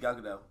pick DC, Gal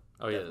Gadot.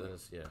 Oh yeah, Definitely.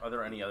 that's, yeah. Are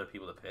there any other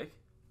people to pick?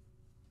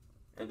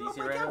 In The girl DC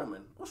who right played now?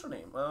 Catwoman. What's her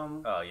name?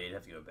 Oh yeah, you'd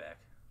have to go back.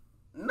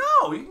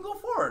 No, you can go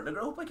forward. The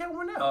girl who played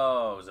Catwoman now.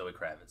 Oh, Zoe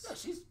Kravitz. Yeah,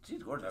 she's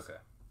gorgeous. Okay.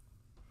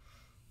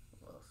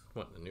 What else?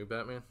 What, the new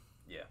Batman?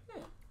 Yeah. Yeah.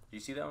 Did you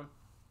see that one?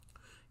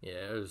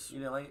 Yeah, it was. You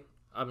didn't like it?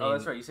 I mean, Oh,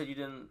 that's right. You said you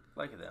didn't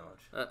like it that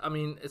much. I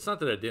mean, it's not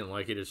that I didn't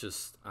like it. It's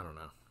just I don't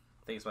know.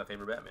 I think it's my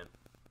favorite Batman.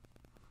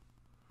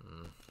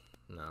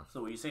 No.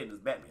 So what you saying is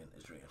Batman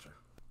is your answer.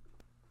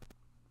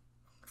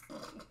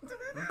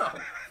 No.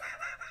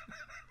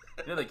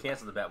 You know they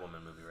canceled the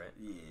Batwoman movie, right?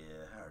 Yeah,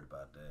 I heard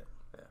about that.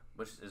 Yeah,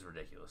 which is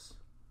ridiculous.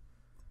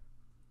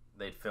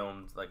 They'd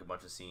filmed like a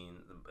bunch of scenes.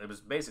 It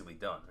was basically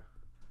done,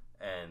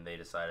 and they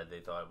decided they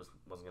thought it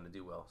wasn't going to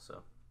do well.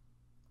 So,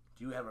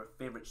 Do you have a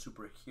favorite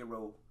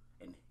superhero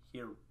and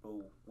hero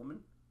woman?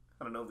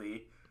 I don't know if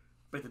they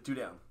break the two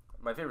down.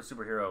 my favorite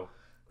superhero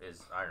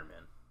is Iron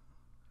Man,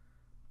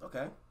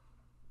 Okay.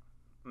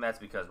 and that's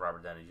because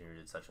Robert Downey Jr.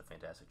 did such a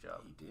fantastic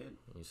job. He did.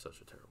 He's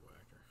such a terrible actor.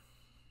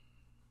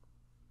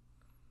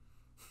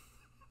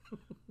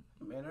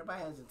 Man,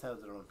 everybody has their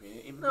own opinion.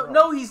 Even No, wrong.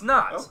 no, he's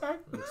not. Okay.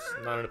 It's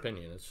not an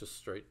opinion. It's just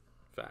straight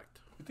fact.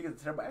 You think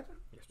it's a terrible actor?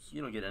 Yes.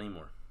 You don't get any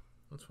more.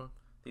 That's fine.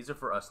 These are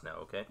for us now,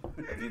 okay?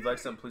 If you'd like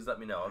some, please let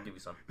me know. I'll give you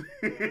some.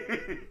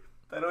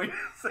 That don't even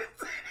sense.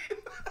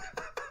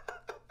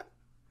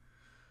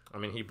 I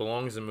mean, he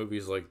belongs in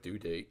movies like Due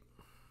Date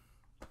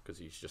because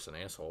he's just an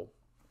asshole.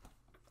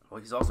 Well,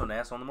 he's also an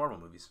asshole in the Marvel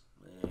movies.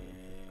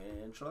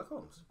 And Sherlock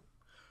Holmes.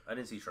 I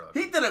didn't see Sherlock.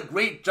 He did a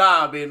great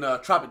job in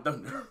Tropic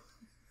Thunder.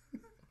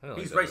 I don't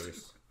He's like that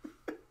racist.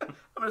 movie.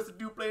 I'm just a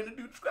dude playing a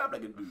dude described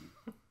like a dude.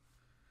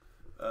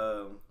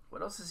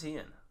 What else is he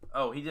in?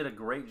 Oh, he did a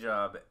great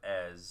job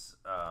as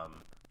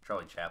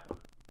Charlie Chaplin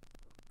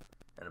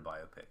in a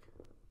biopic.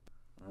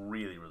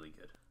 Really, really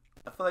good.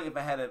 I feel like if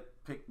I had to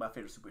pick my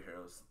favorite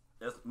superheroes,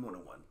 there's more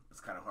than one. It's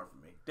kind of hard for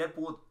me.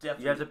 Deadpool,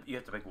 definitely. You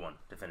have to pick one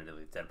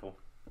definitively. Deadpool,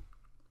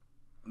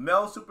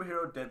 Male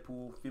superhero,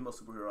 Deadpool. Female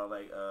superhero, I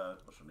like,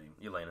 what's her name?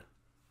 Elena.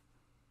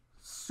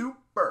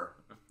 Super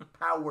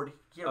powered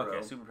hero. Okay,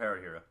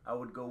 superpowered hero. I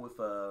would go with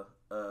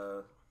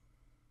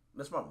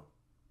Miss Marvel.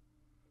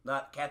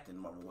 Not Captain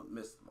Marvel, but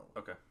Miss Marvel.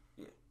 Okay.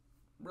 Yeah.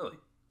 Really?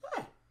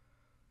 Yeah.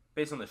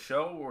 Based on the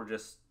show or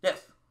just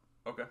Yes.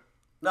 okay?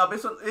 No,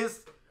 based on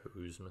it's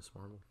Who's Miss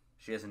Marvel?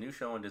 She has a new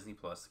show on Disney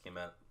Plus that came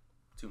out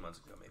 2 months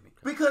ago, maybe.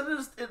 because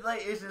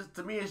it's just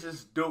to me it's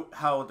just dope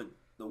how the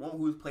woman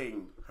who's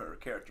playing her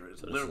character is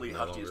So this literally is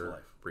no how she is in longer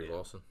life. Brie Yeah.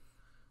 Lawson.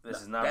 This No,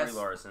 is not that's-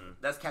 Brie Larson.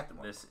 That's Captain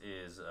Marvel. This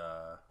is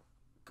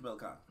Kamala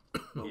Khan.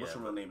 No, what's Yeah. her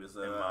real name? Is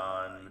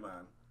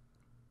Iman.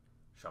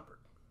 Shumpert.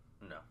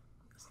 No,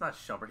 it's not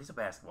Shumpert. He's a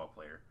basketball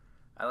player.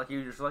 I like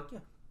you. Just like yeah.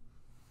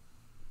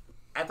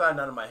 I thought it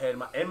out of my head,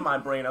 in my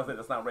brain. I was like,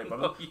 that's not right, but,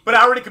 No, but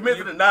I already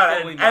committed to it. Now I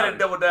totally had to nodded.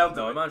 double down to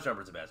No, it. Iman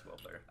Shumpert's a basketball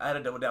player I had to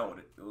double down with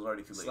it. It was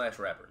already too late. slash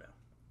rapper now,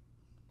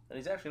 and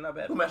he's actually not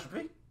bad. Who, Master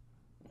P?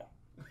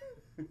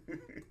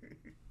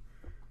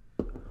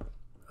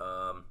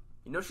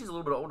 You know she's a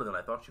little bit older than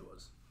I thought she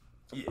was.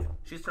 Yeah,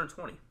 She's turned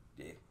 20.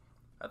 yeah.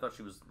 I thought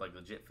she was like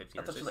legit 15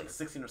 I or thought she 16. was like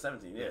 16 or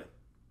 17. Yeah.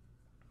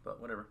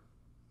 But whatever.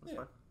 That's Yeah.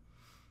 fine.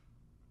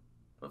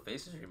 What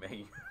faces are you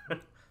making?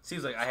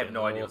 Seems like I have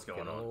no idea what's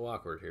going A on. little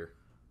awkward here.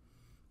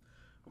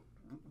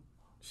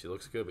 She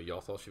looks good, but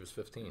y'all thought she was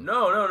 15.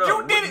 No.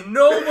 You did it!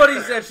 Nobody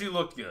said she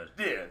looked good.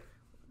 Yeah.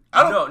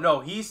 I don't No,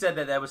 he said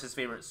that was his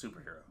favorite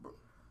superhero.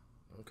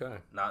 Okay.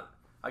 Not,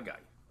 I got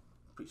you.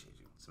 appreciate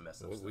you. It's a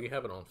mess up Well, stuff. we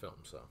have it on film,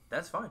 so.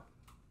 That's fine.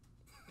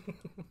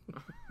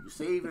 You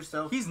save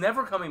yourself. He's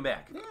never coming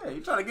back. Yeah,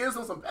 you trying to get us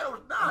on some pedals?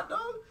 Nah,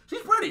 dog.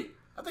 She's pretty.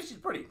 I think she's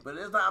pretty, but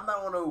it's not. I'm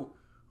not on no.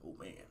 Oh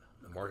man,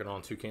 no. I'm working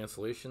on 2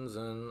 cancellations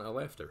and a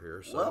laughter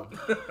here. So.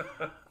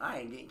 Well, I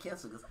ain't getting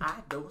canceled because I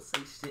don't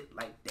say shit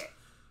like that.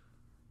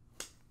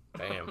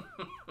 Bam.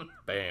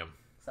 Bam.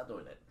 Stop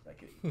doing that. I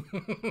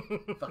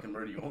can't fucking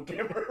murder you on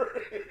camera.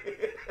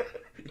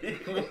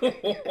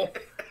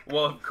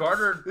 Well, if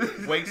Carter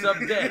wakes up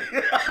dead,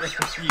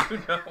 you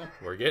know.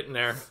 We're getting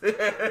there.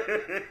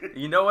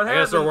 You know what I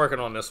happens? guess we're working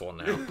on this one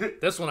now.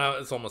 This one,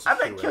 it's almost. I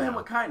might kill him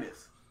with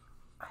kindness.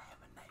 I have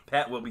a knife.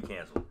 Pat will be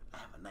canceled. I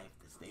have a knife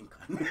that's named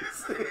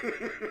kindness.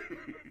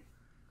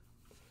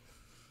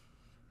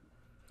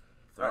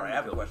 All right, I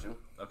have a question.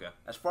 Okay.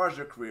 As far as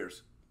your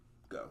careers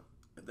go,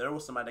 if there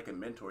was somebody that could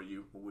mentor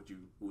you, who would you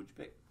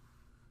pick?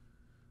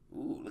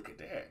 Ooh, look at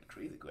that.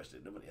 Crazy question.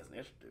 Nobody has an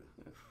answer to.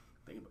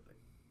 Think about that.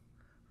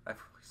 I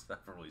have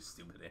a really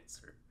stupid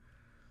answer.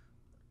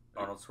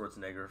 Arnold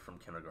Schwarzenegger from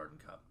Kindergarten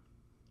Cop.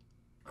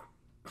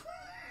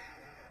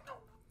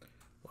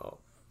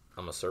 Well,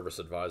 I'm a service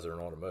advisor in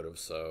automotive,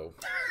 so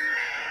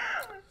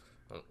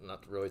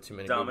not really too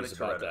many Dominic movies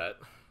about Toretto.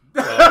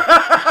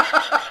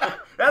 that.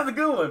 That's a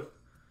good one.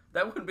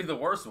 That wouldn't be the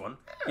worst one.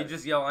 He'd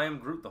just yell, "I am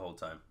Groot" the whole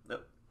time.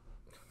 Nope.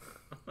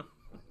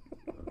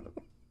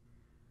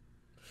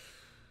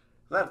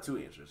 I have 2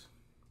 answers.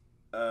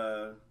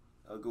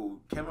 I'll go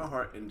Kevin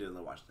Hart and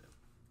Denzel Washington.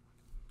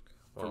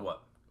 For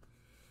what?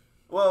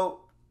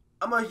 Well,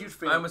 I'm a huge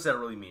fan. I almost said a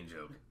really mean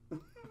joke.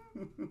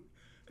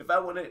 If I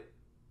wanted,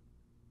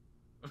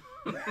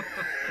 I'm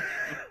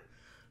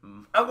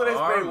gonna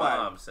Our explain why.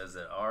 mom says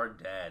that our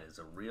dad is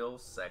a real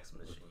sex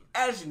machine.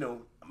 As you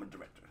know, I'm a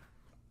director,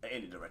 an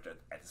indie director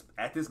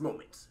at this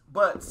moment.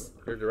 But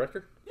You're a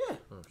director? yeah,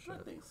 Oh,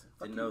 shit. things.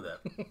 Didn't know that.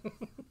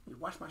 You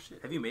watch my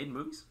shit. Have you made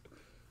movies?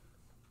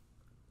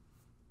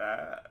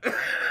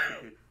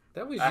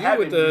 That was I you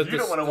haven't. with You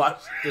don't want to watch.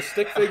 the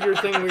stick figure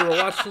thing we were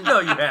watching. No,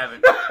 you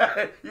haven't.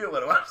 You don't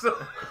want to watch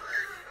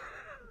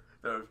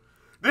them.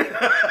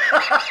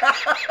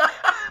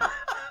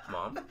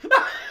 Mom?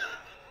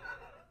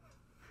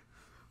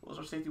 What was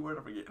our safety word?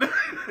 I forget.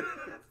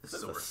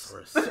 Thesaurus.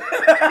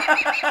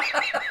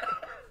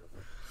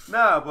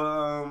 Nah, but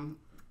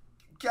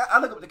I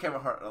look up to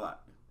Kevin Hart a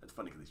lot. It's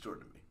funny because he's shorter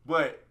than me,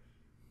 but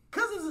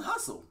because it's a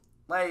hustle.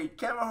 Like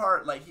Kevin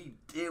Hart, like he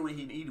did what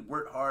he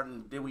worked hard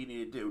and did what he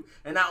needed to do,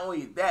 and not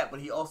only that, but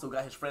he also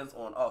got his friends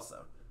on.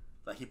 Also,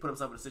 like he put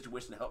himself in a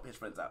situation to help his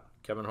friends out.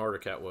 Kevin Hart or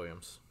Cat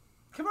Williams?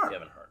 Kevin Hart.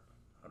 Kevin Hart.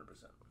 100%.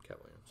 Cat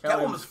Williams.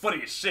 Catwoman's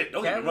funny as shit.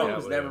 Don't get me wrong.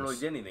 Williams never really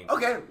did anything.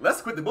 Okay,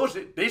 let's quit the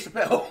bullshit. Dave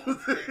Chappelle.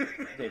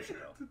 Dave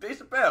Chappelle. Dave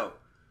Chappelle.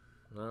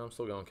 No, I'm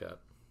still going Cat.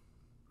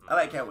 I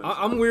like Cat Williams.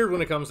 I'm weird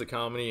when it comes to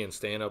comedy and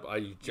stand-up.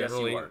 I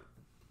generally are.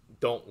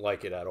 don't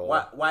like it at all.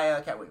 Why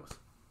Cat Williams?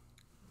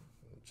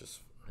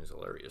 Just, he's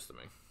hilarious to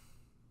me.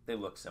 They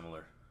look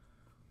similar.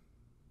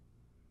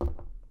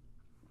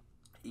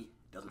 He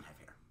doesn't have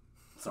hair.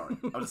 Sorry,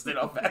 I'm just stating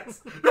off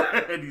facts.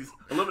 And he's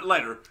a little bit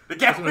lighter. The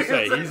Cat I was gonna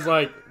Williams. say, he's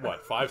like,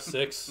 what,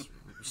 5'6",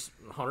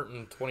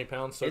 120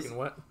 pounds soaking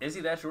wet? Is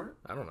he that short?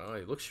 I don't know.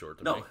 He looks short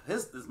to No, me.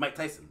 his is Mike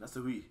Tyson. That's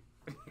who he.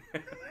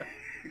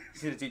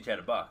 He's going to teach you how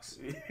to box.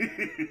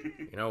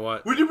 You know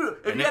what? Would you?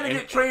 If you had to And-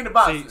 get trained to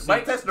box, See,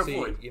 Mike Tyson or see,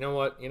 Floyd? You know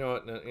what?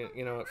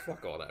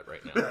 Fuck all that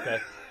right now. Okay.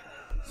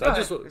 So I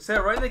just, Say it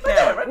right in the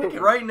camera. right in the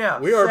Right now.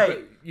 we are. Say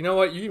it. You know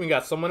what? You even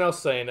got someone else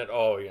saying that.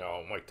 Oh,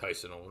 Mike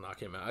Tyson will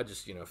knock him out. I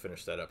just,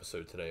 finished that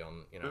episode today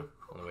on the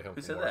way home. Who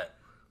from said work. that?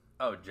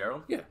 Oh,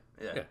 Gerald? Yeah.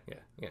 Yeah.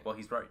 Yeah. Well,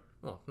 he's right.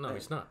 Well, no,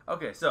 he's not.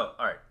 Okay, so,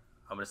 all right.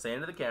 I'm going to say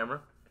into the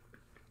camera.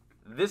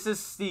 This is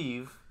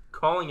Steve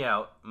calling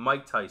out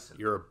Mike Tyson.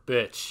 You're a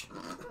bitch.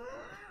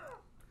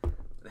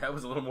 That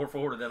was a little more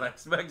forward than I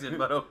expected,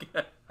 but okay.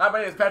 Hi, my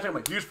name is Patrick.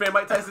 I'm a huge fan of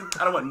Mike Tyson.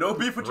 I don't want no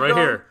beef with you, Right dog.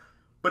 here.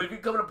 But if you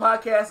come to the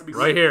podcast, it'll be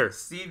Right here.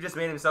 Steve just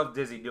made himself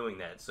dizzy doing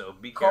that, so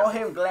be Call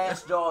careful. him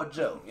Glass Jaw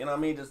Joe. You know what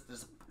I mean? Just boom.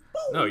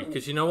 No,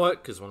 because you know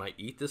what? Because when I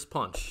eat this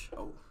punch,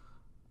 Oh,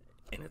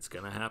 and it's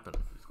gonna happen,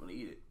 he's gonna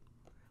eat it.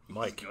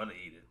 Mike, He's gonna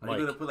eat it. Are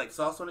you gonna put like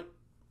sauce on it?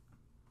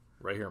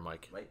 right here,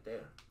 Mike. Right there.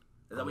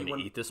 Is that I'm what you gonna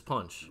want? eat this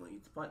punch You want to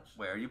eat the punch?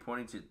 Wait, are you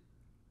pointing to...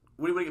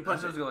 What do you want to get I'm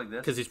punched? supposed to go like this?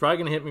 because he's probably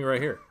gonna hit me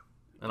right here,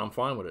 and I'm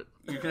fine with it.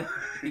 You're, gonna,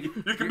 You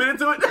committed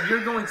to it?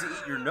 you're going to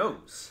eat your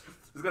nose.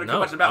 It's gonna come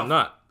No, out your mouth. I'm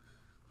not.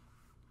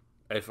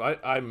 If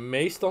I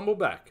may stumble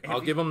back,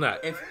 I'll give him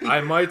that. if- I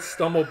might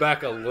stumble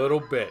back a little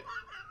bit.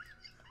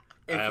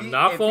 If I am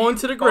not falling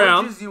he to the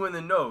ground. punches you in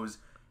the nose,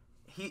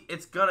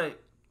 it's gonna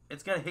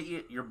hit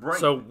you your brain.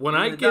 So when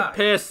You're I gonna get die.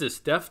 past this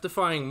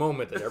death-defying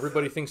moment that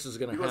everybody thinks is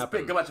gonna You want to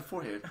spit happen, come out your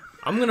forehead.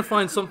 I'm gonna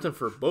find something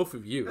for both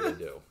of you to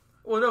do.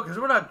 Well, no, because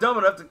we're not dumb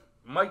enough to.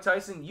 Mike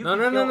Tyson, you No,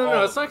 can kill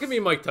all It's of not us. gonna be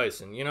Mike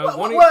Tyson. What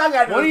One I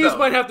gotta do of is you go.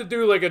 might have to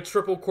do like a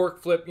triple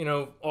cork flip.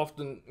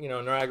 Often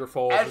Niagara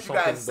Falls or As you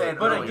something. guys said,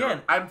 but earlier,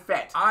 again, I'm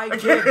fat. I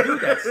can't do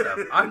that stuff.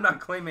 I'm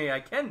not claiming I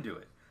can do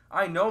it.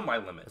 I know my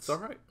limits. it's all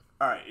right.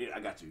 All right, yeah, I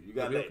got you. You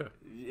got You'll be that. okay.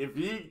 If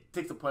he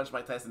takes a punch,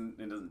 Mike Tyson,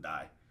 and doesn't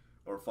die,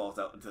 or falls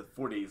out until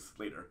 4 days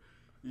later,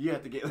 you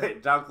have to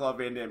get John Claude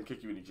Van Damme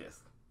kick you in the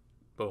chest.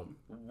 Boom.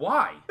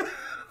 Why?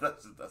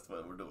 That's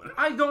what we're doing.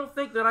 I don't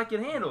think that I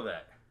can handle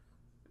that.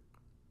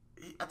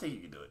 I think you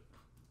can do it.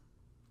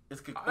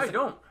 I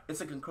don't.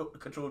 It's a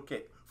controlled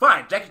kick.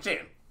 Fine, Jackie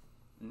Chan.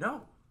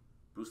 No.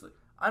 Bruce Lee.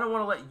 I don't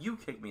want to let you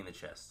kick me in the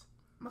chest.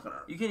 I'm not gonna.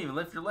 You can't even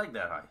lift your leg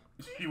that high.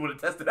 You would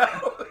have tested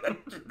out.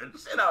 The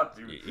shit out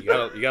you. You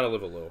gotta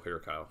live a little here,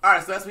 Kyle. All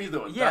right, so that's what he's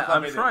doing. Yeah,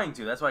 I'm trying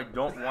to. That's why I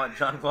don't want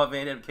Jean-Claude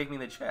Van Damme to kick me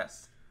in the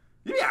chest.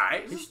 You be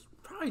alright. He's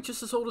probably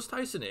just as old as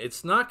Tyson.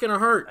 It's not gonna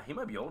hurt. He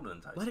might be older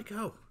than Tyson. Let it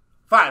go.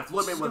 Fine,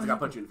 Floyd Mayweather's got to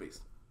punch you in the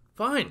face.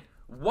 Fine.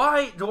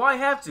 Why do I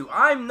have to?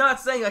 I'm not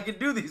saying I can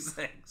do these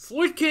things.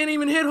 Floyd can't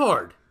even hit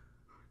hard.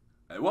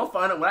 Hey, we'll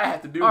find out what I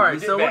have to do. All right,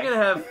 so we're gonna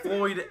have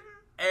Floyd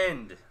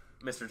and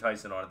Mr.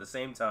 Tyson on at the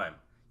same time.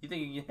 You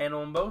think you can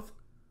handle them both?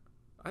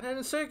 I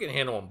didn't say I can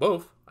handle them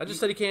both. I just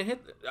said he can't hit.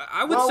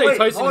 I would No, say wait,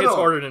 Tyson hold hits on.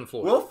 harder than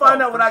Floyd. We'll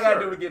find out for what I got to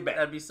sure. do to get back.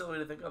 That'd be silly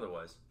to think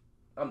otherwise.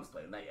 I'm just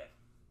playing, not yet.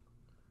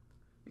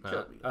 You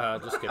killed me.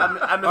 Just kidding. I'm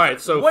All right,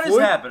 so What is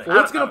Floyd, happening?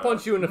 Floyd's I gonna don't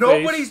punch you in the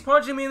Nobody's face.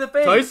 punching me in the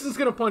face. Tyson's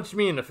gonna punch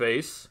me in the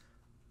face.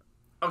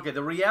 Okay,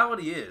 the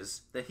reality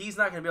is that he's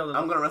not gonna be able to.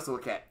 I'm going to wrestle a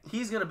cat.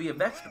 He's gonna be a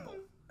vegetable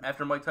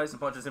after Mike Tyson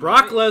punches him.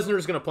 Brock in the face.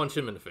 Lesnar's gonna punch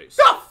him in the face.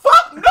 The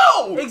fuck?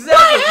 No!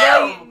 Exactly.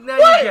 What? Now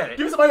What? you get it.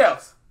 Give me somebody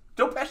else.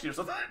 Joe Pesci or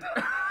something.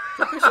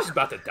 He's just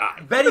about to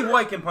die. Betty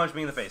White can punch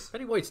me in the face.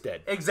 Betty White's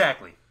dead.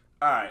 Exactly.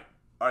 All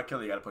right,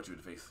 Kelly, I got to punch you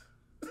in the face.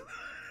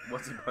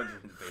 What's he punching me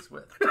in the face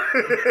with?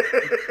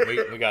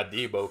 We got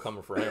Debo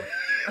coming for him.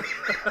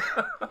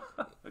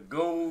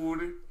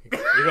 Gold.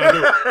 You're gonna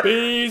do it.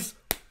 Bees.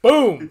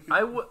 Boom.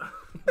 I would.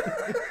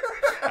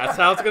 That's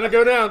how it's gonna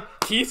go down.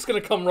 Keith's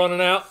gonna come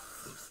running out.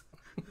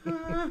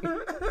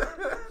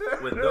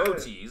 With no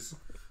tease.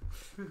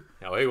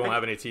 No, he won't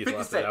have any teeth 50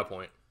 left Cent. at that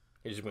point.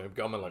 He's just gonna be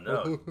gumming like,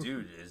 No,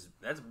 dude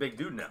that's a big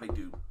dude now. Big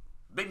dude.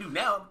 Big dude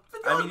now.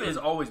 I mean, he was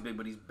always big,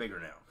 but he's bigger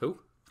now. Who?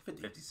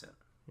 50 Cent.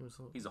 He was,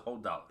 He's a whole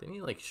dollar. didn't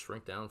he like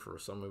shrink down for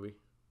some movie?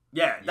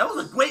 Yeah, that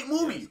was a great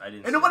movie. Yes, I didn't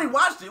and see nobody it.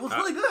 watched it. It was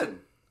really good.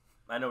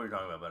 I know what you're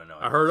talking about, but I know.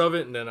 I heard of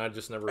it and then I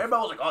just never.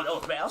 Everybody was like, oh, that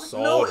was bad. I was like,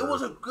 Saw no, it it or-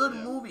 was a good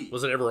movie.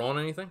 Was it ever on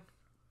anything?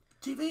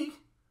 TV.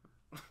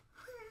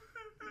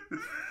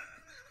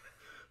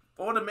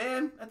 For the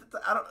man at the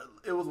time,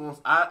 it was on.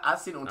 I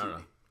seen it on I don't TV.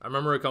 know. I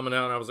remember it coming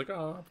out and I was like,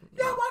 oh.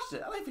 Yeah, I watched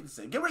it. I like 50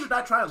 Cent. Get Rich or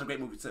Die Trying is a great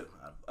movie too.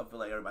 I feel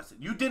like everybody said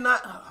you did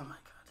not. Oh my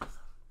god,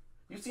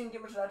 you seen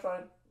Get Rich or Die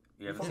Trying?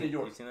 You haven't from seen, New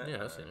York. You seen that?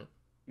 Yeah, I've seen it.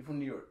 You from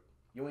New York?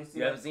 You ain't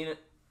seen You it? haven't seen it?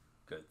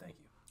 Good, thank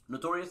you.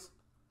 Notorious.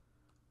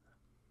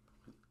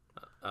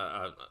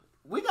 I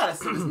We gotta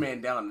sit this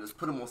man down and just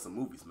put him on some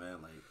movies,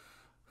 man. Like,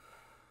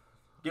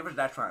 Get Rich or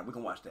Die Trying. We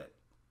can watch that.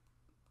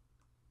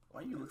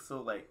 Why you look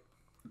so like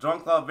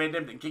Jean-Claude Van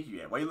Damme didn't kick you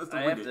yet? Why you look so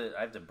I wicked?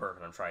 have to burp,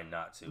 and I'm trying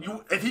not to.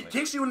 You, if he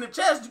kicks you in the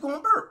chest, you gonna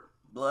burp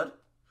blood.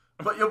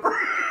 But you'll burp.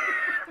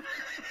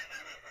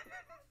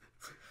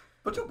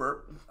 But you'll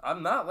burp.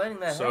 I'm not letting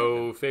that happen.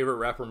 So, favorite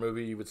rapper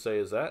movie you would say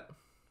is that?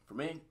 For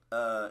me,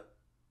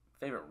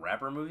 Favorite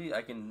rapper movie?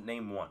 I can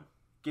name one.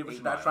 Get Rich 8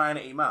 or Die Mile. Trying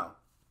to 8 Mile.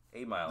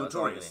 8 Mile. That's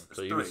all I can Notorious.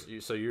 name. It's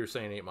three. So you're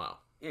saying 8 Mile.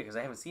 Yeah, because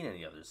I haven't seen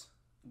any others.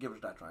 Get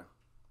Rich or Die Trying.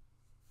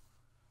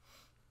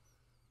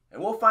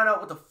 And we'll find out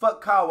what the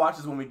fuck Kyle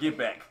watches when we get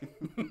back.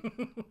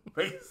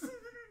 Peace.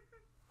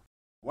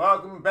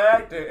 Welcome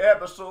back to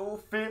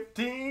episode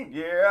 15.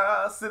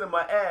 Yeah, I sit in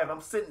my ab.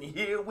 I'm sitting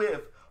here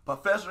with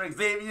Professor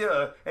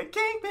Xavier and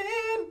Kingpin.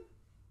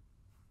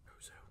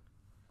 Who's who?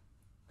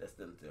 That's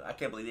them two. I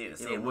can't believe they didn't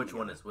You say know which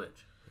one is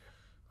which.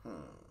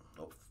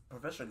 Oh,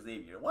 Professor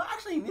Xavier. Well,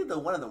 actually, neither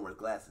one of them wear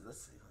glasses. Let's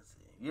see.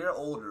 You're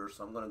older,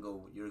 so I'm gonna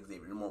go. You're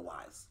Xavier. You're more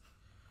wise.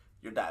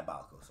 You're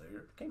diabolical, so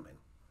you're Kingpin.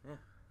 Yeah.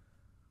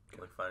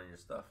 Like finding your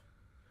stuff.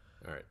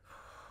 All right.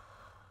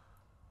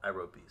 I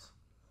wrote Peace.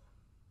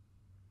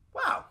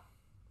 Wow.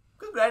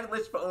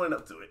 Congratulations for owning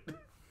up to it.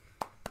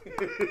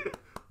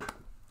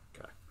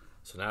 Okay.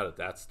 So now that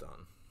that's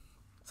done.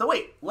 So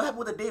wait, what happened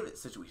with the David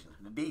situation?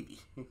 The Davy.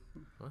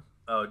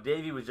 Oh,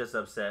 Davey was just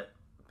upset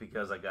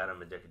because I got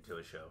him addicted to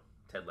a show,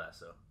 Ted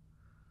Lasso.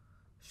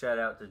 Shout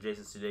out to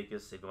Jason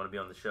Sudeikis. If you want to be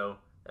on the show,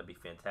 that'd be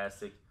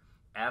fantastic.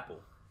 Apple,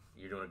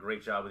 you're doing a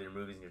great job with your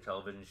movies and your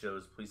television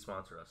shows. Please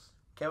sponsor us.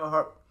 Kevin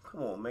Hart,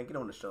 come on, man, get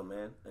on the show,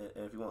 man.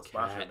 And if you want to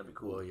sponsor it, Cat that'd be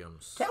cool.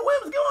 Williams. Cat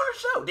Williams, get on the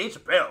show. Dave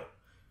Chappelle.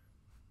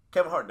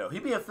 Kevin Hart, though. He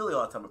be in Philly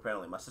all the time,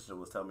 apparently. My sister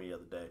was telling me the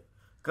other day.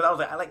 Because I was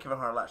like, I like Kevin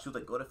Hart a lot. She was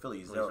like, go to Philly.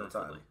 He's there all the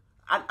from time. Philly.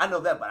 I know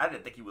that, but I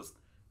didn't think he was,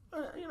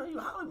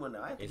 you're Hollywood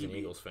now. I didn't think He's an he'd be.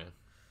 Eagles fan.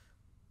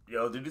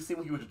 Yo, did you see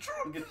when he was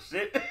drunk and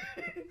shit?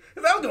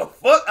 Because I don't give a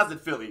fuck. I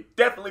said Philly.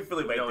 Definitely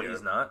Philly right No, there.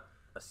 he's not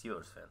a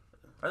Steelers fan.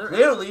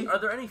 Clearly. Are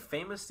there any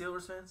famous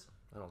Steelers fans?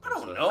 I don't I think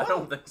don't so. know. I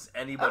don't think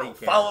anybody I don't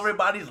cares. follow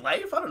everybody's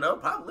life. I don't know.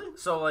 Probably.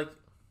 So, like,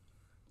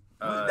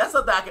 That's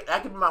something I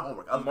can be my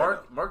homework. I'll look that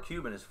up. Mark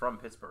Cuban is from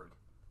Pittsburgh.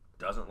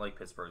 Doesn't like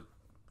Pittsburgh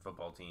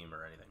football team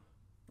or anything.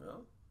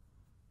 Well,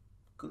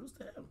 kudos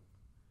to him.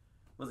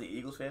 Was he an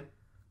Eagles fan?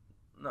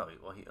 No,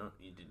 well, do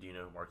you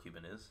know who Mark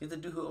Cuban is? He's the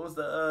dude who owns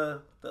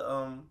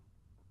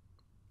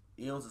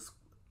he owns this.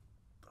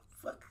 The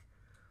fuck?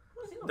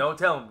 What does he own? Don't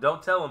tell him.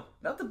 Don't tell him.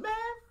 Not the Mavericks.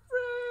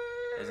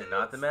 Is it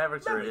not the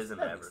Mavericks or it is the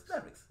Mavericks?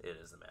 Mavericks. It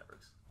is the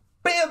Mavericks.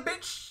 Bam,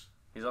 bitch.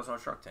 He's also on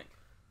Shark Tank.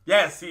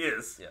 Yes, he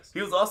is. Yes.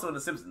 He was also in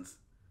The Simpsons.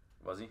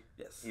 Was he?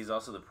 Yes. He's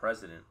also the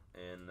president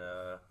in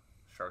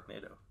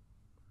Sharknado.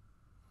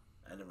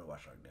 I never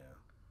watched Sharknado.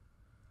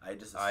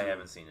 I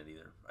haven't seen it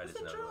either. I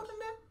just know it was.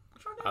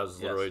 I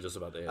was literally just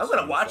about to ask. I'm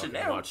gonna you watch it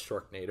fucking now. Watch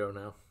Sharknado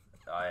now.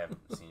 I haven't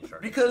seen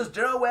Sharknado. Because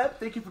Gerald Webb,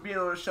 thank you for being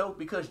on the show.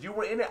 Because you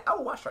were in it, I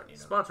will watch Sharknado.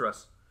 Sponsor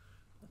us.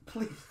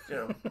 Please,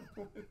 Gerald.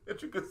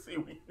 If you could see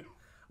me.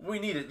 We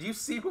need it. Do you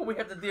see what we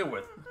have to deal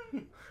with?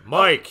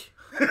 Mike!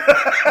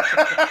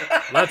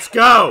 Let's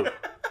go!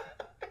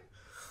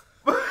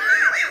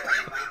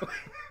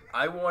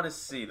 I want to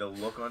see the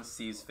look on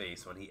Steve's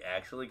face when he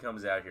actually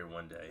comes out here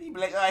one day. He'd be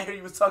like, I hear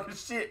you was talking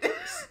shit.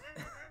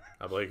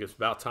 I'm like, it's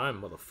about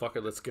time,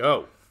 motherfucker. Let's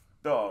go.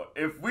 Dog,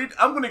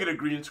 I'm gonna get a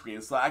green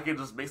screen so I can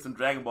just make some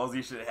Dragon Ball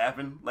Z shit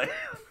happen, like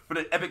for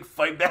the epic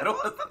fight battle.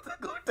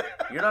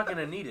 You're not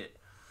gonna need it.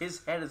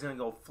 His head is gonna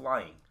go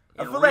flying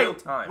I in feel real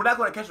like time. we're not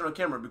gonna catch it on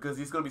camera because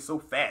he's gonna be so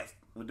fast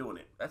when doing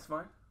it. That's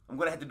fine. I'm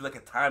gonna have to do like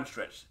a time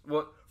stretch.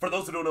 Well, For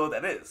those who don't know what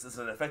that is, it's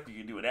an effect you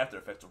can do in After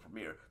Effects or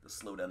Premiere to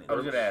slow down the. I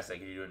was gonna ask, like,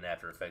 can you do it in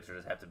After Effects, or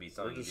does it have to be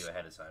something you do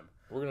ahead of time?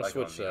 We're gonna like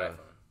on switch the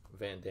iPhone?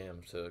 Van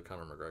Damme to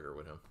Conor McGregor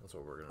with him. That's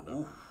what we're gonna do.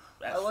 Ooh,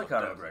 that's I like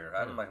fucked Conor up. McGregor.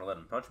 I'm not gonna let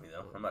him punch me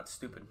though. I'm not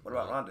stupid. What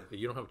about Ronda?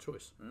 You don't have a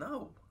choice.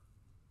 No.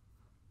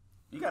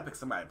 You gotta pick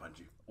somebody to punch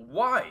you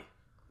Why?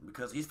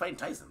 because he's fighting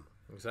Tyson.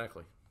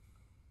 Exactly.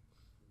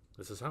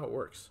 This is how it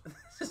works.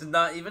 This is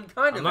not even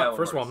kind of how it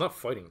First of all, I'm works.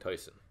 not fighting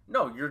Tyson.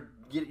 No,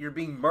 you're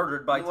being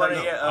murdered by You wanna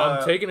Tyson. get,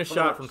 I'm taking a shot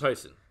Florence. from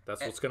Tyson.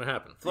 That's what's gonna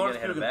happen. So you gonna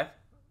hit him back?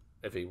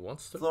 If he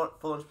wants to.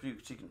 Florence,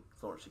 she can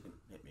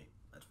hit me.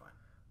 That's fine.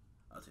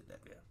 I'll take that.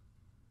 Yeah.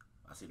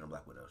 I see no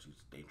Black Widow. She's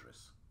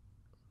dangerous.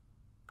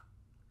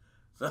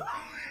 So.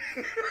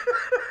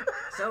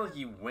 Sound like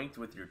you winked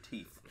with your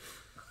teeth.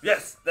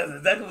 Yes, that's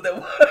exactly what that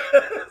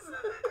was.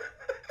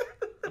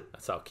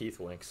 That's how Keith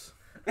winks.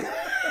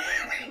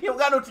 You don't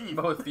got no teeth.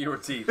 Both your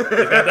teeth. Got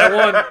that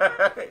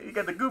one. You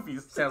got the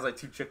goofies. Sounds like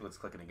two chiclets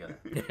clicking together.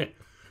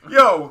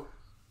 Yo,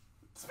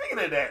 speaking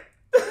of that,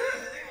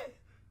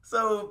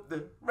 so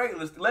the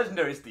regular,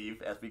 legendary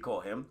Steve, as we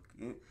call him,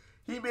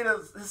 he made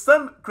us. His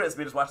son Chris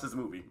made us watch this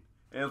movie.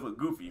 And it was with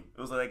Goofy. It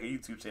was like a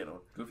YouTube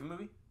channel. Goofy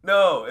movie?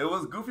 No, it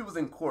was Goofy was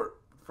in court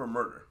for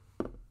murder.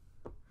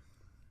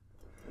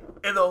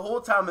 And the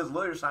whole time his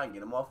lawyer's trying to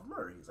get him off of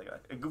murder. He's like,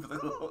 and Goofy's like,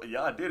 oh,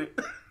 yeah, I did it.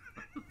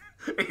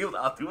 And he was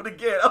like, I'll do it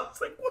again. I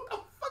was like, what the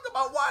fuck am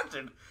I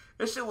watching?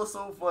 This shit was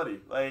so funny.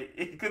 Like,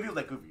 because he was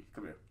like, Goofy,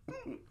 come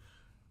here.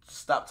 Just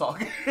stop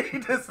talking.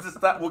 just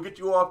stop. We'll get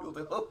you off. He was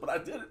like, oh, but I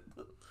did it.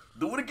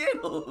 Do it again.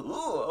 I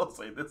was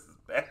like, this is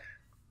bad.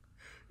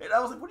 And I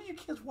was like, what are you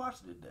kids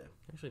watching today?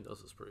 He actually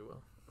does this pretty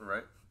well.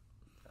 Right.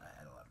 I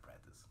had a lot of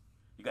practice.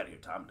 You got to hear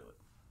Tom do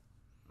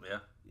it. Yeah.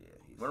 Yeah.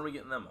 When are we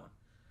getting them on?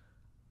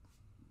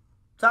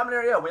 Tom and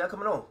Ariel, when y'all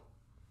coming on?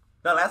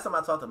 No, last time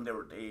I talked to them,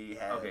 they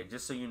had. Okay,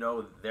 just so you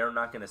know, they're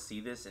not going to see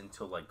this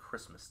until like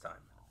Christmas time.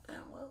 Yeah,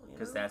 well,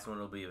 Because that's when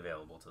it'll be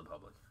available to the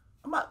public.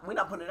 We're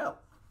not putting it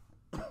out.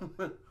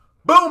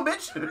 Boom,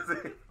 bitch!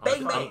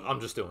 Bang, I'm, bang. I'm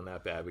just doing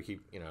that bad. We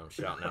keep,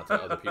 shouting out to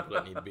other people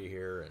that need to be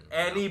here. And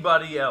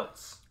Anybody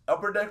else?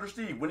 Upper Decker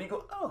Steve, when you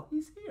go, oh,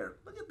 he's here.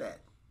 Look at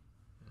that.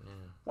 Yeah.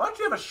 Why don't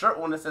you have a shirt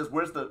on that says,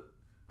 where's the...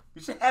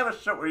 You should have a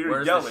shirt where you're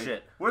Where's yelling. the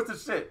shit? Where's the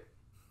shit?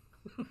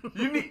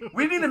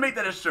 We need to make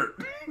that a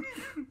shirt.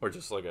 Or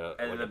just like a,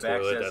 And like in a the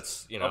back toilet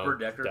says that's, Upper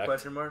Decker, decked.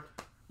 question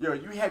mark? Yo,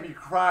 you had me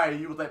cry.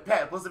 You was like,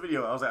 Pat, what's the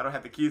video? I was like, I don't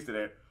have the keys to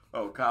that.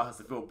 Oh, Kyle has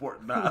to feel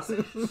important. Nah, I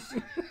said,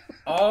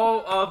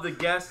 All of the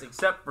guests,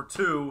 except for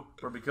 2,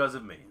 were because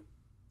of me.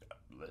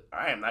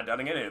 I am not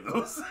doubting any of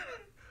those.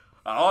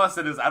 All I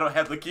said is I don't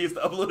have the keys to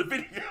upload the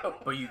video.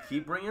 But you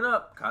keep bringing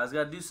up, Kyle's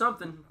got to do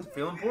something.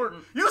 Feel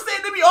important. You say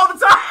it to me all the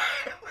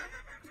time.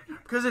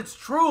 Because it's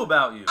true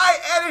about you. I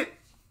edit.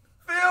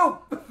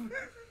 Phil.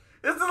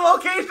 This is the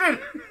location.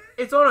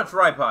 It's on a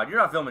tripod. You're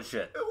not filming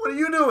shit. What are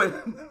you doing?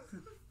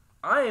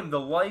 I am the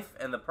life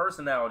and the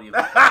personality of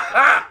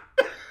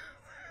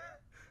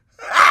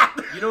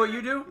You know what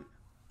you do?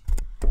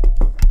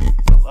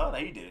 Well, now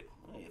you did it.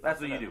 Yeah, That's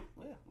what you do.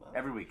 Yeah, well,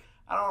 Every week.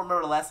 I don't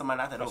remember the last time I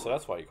knocked that Oh, over. so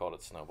that's why you called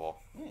it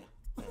Snowball. Yeah.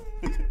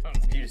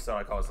 You just thought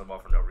I called something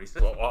for no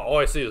reason. Well, all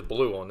I see is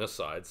blue on this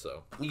side,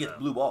 so. He gets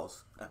blue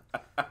balls.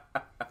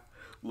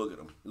 Look at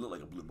him. He look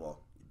like a blue ball,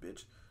 you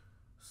bitch.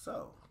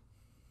 So.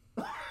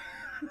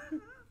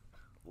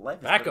 Life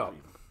is Back up.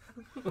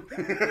 Flip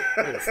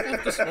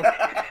this one.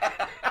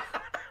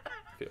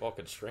 Feel all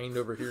constrained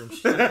over here and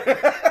shit.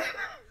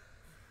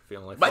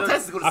 Feeling like My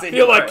test is going to say I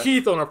feel like right.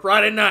 Keith on a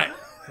Friday night.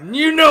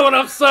 You know what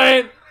I'm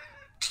saying?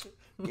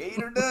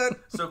 Gator done.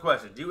 So,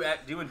 question: Do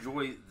you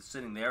enjoy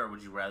sitting there, or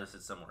would you rather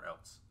sit somewhere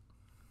else?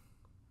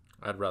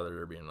 I'd rather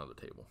there be another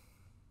table.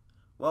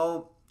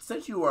 Well,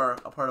 since you are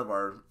a part of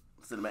our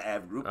Cinema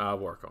Av group, I'll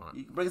work on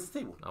you it. can bring us a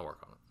table. I'll work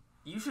on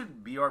it. You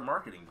should be our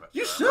marketing.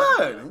 You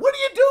should. What are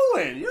you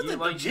doing? You're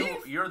the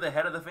chief. You're the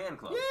head of the fan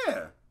club.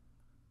 Yeah.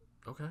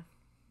 Okay.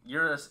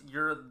 You're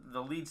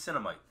the lead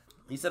cinemite.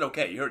 He said,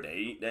 "Okay, you heard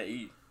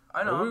that."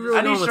 I know. Are we I'm really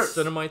I need going with shirts.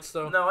 Cinemites,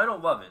 though? No, I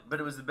don't love it, but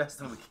it was the best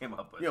thing we came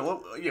up with. Yeah,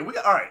 well, we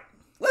got. All right,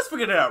 let's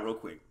figure that out real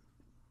quick.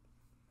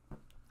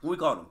 What we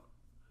call him?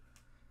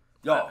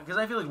 Y'all. Because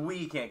I feel like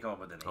we can't come up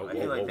with a name. I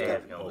feel like they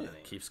have to come up with a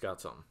name. Keith's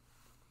got something.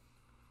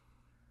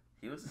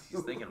 He's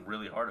thinking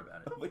really hard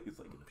about it. He's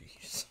like,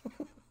 Bees.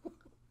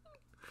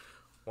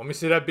 Let me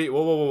see that beat.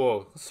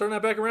 Whoa. Let's turn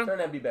that back around. turn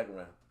that beat back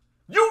around.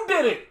 You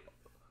did it!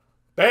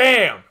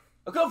 Bam!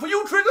 I come for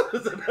you,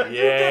 Trigger.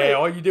 Yeah,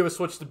 all you did was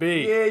switch the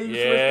beat. Yeah, you switched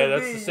the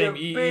that's beat, the same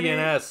you E and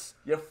S.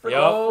 You freaking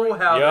Oh,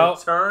 how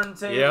the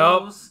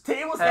turntables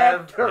tables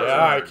have have turned. Yeah, all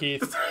right,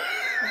 Keith.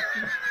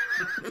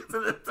 What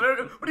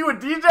are you, a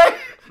DJ?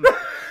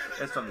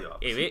 That's from the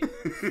office.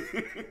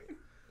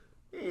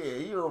 Yeah,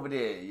 you over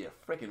there, you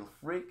freaking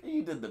freak.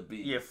 You did the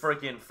beat. You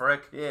freaking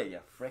frick. Yeah, you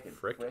freaking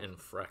Frick and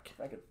freck.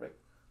 Freaking frick.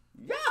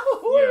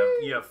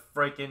 Yahoo! You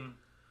freaking.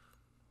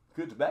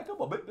 Good tobacco?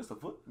 I'll make this a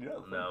foot. Yeah,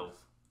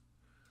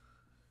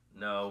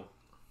 No.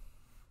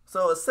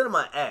 So it's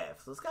Cinema Ave,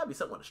 so it's gotta be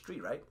something on the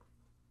street, right?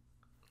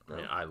 I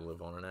mean, I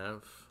live on an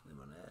Ave. Live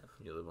on Ave.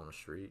 You live on a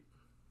street.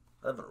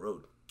 I live on a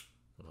road.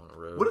 On a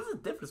road. What is the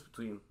difference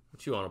between...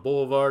 What, you on a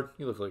boulevard?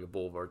 You look like a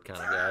boulevard kind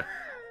of guy.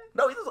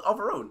 No, he lives off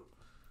a road.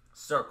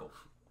 Circle.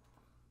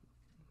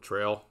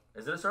 Trail.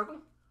 Is it a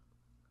circle?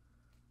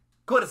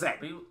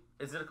 Cul-de-sac.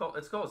 Is it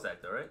it's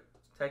cul-de-sac though, right?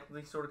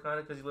 Technically, sort of, kind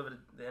of, because you live at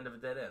the end of a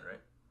dead end,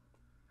 right?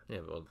 Yeah,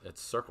 well,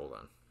 it's circle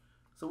then.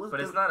 So what's But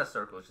it's not a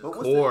circle. It's just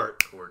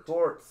Court.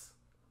 Courts.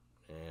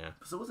 Yeah.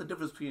 So what's the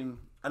difference between...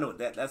 I know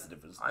that's the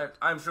difference.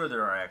 I'm sure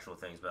there are actual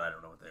things, but I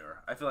don't know what they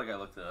are. I feel like I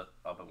looked it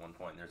up at one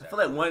point. I feel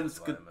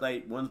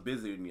like one's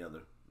busier than the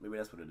other. Maybe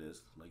that's what it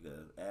is. Like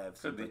Ave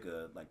seems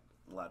like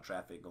a lot of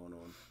traffic going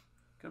on.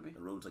 Could be.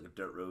 The road's like a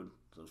dirt road,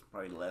 so it's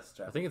probably less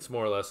traffic. I think it's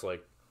more or less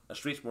like... A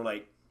street's more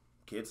like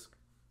kids.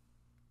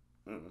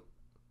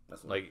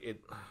 That's like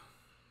it...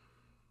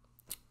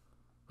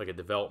 Like a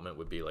development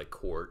would be like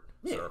court,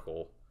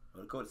 circle.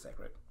 Or cul-de-sac,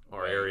 right?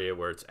 Or area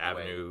where it's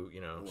avenue,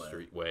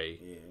 street, way.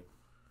 Yeah.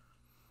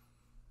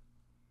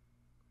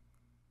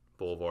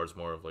 Boulevard's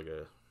more of like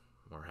a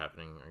more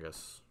happening, I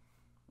guess.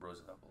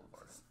 Roosevelt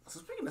Boulevard. So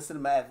speaking of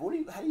Cinema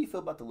Ave, how do you feel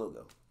about the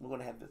logo? We're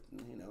gonna have this,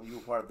 you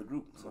were part of the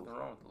group. There's nothing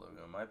wrong with the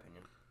logo, in my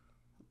opinion.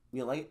 You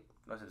don't like it?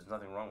 I said there's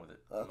nothing wrong with it,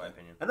 in my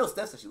opinion. I know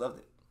Steph said she loved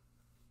it.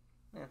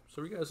 Yeah.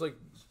 So you guys like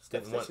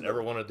Steph didn't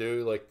ever want to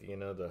do like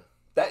the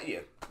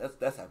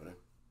that's happening.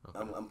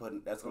 Okay. I'm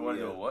putting that's gonna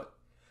be what?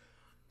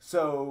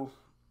 So,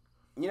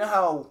 you know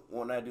how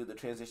when I do the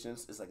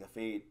transitions, it's like a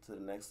fade to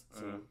the next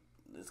scene.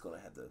 It's gonna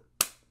have the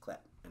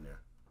clap in there.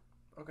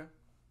 Okay.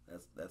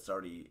 It's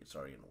already in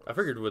the works. I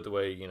figured with the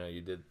way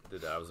you did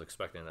I was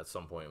expecting at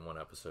some point in one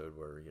episode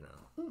where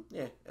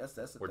yeah,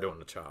 that's we're doing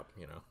the chop.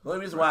 The only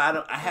reason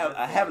why I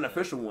have an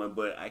official one,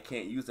 but I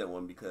can't use that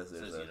one because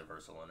there's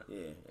Universal on it.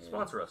 Yeah.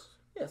 Sponsor us.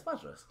 Yeah,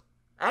 sponsor us.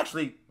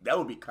 Actually, that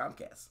would be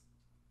Comcast.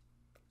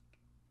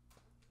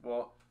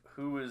 Well,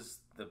 who's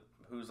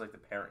like the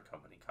parent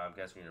company?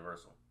 Comcast or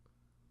Universal?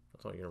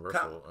 That's not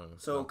Universal.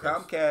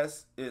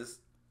 Comcast is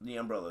the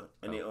umbrella,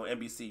 and they own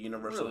NBC,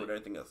 Universal, and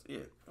everything else. Yeah,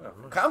 Oh,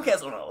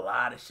 Comcast own a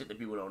lot of shit that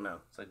people don't know.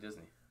 It's like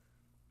Disney.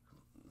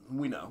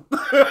 We know.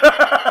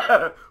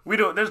 We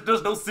don't.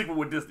 There's no secret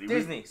with Disney.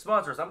 Disney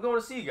sponsors. I'm going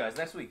to see you guys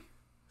next week.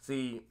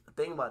 See, the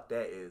thing about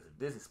that is, if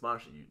Disney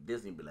sponsor you,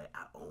 Disney be like,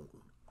 I own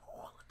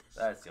all of this.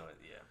 That's the only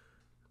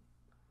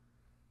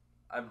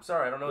I'm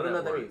sorry, I don't know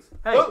what that means.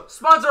 Hey,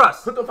 sponsor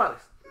us. Put the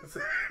finest.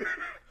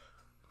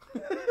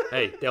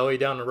 Hey, deli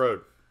down the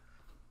road.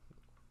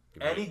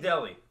 Any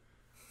deli.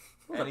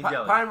 Any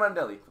deli. Pine Run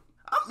Deli.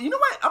 You know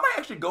what? I might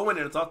actually go in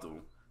there and talk to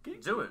them.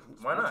 Do it.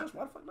 Why not?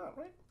 Why the fuck not,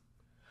 right?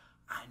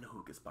 I know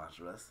who can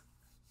sponsor us.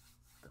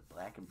 The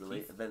Black and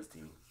Brilliant Events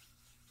team.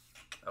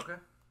 Okay.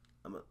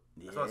 I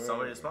just want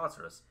somebody to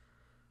sponsor us.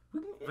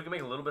 If we can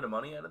make a little bit of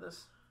money out of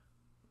this,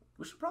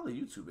 we should probably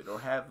YouTube it or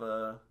have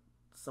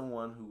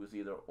someone who is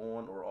either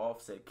on or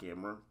off set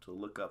camera to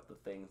look up the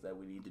things that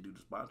we need to do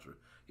to sponsor.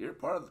 You're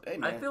part of the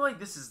thing, man. I feel like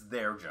this is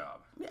their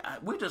job. Yeah,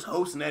 we're just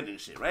hosting that and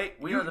shit, right?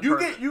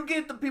 You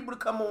get the people to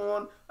come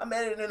on. I'm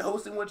editing and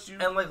hosting with you.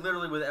 And like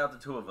literally without the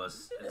two of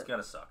us, it's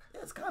gonna suck.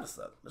 Yeah, it's gotta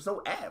suck. There's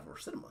no Ave or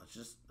cinema. It's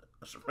just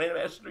a random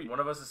ass street. One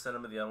of us is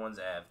cinema, the other one's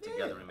Ave.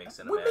 Together we make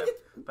cinema Ave.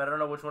 But I don't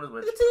know which one is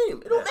which. It's a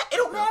team. It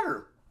don't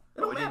matter.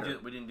 We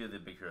didn't do the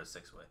Big Hero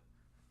 6-way.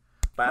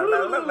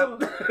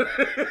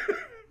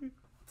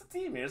 It's a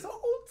team here. It's a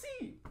whole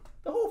team.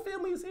 The whole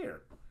family is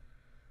here.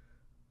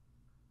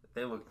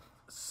 They look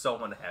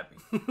so unhappy.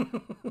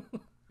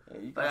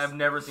 Hey, I've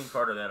never seen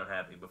Carter that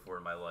unhappy before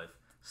in my life.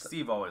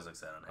 Steve always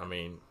looks that unhappy. I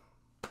mean,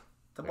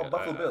 talk about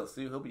Buffalo Bills.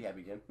 See, he'll be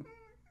happy again.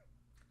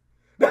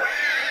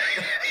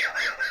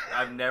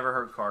 I've never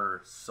heard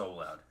Carter so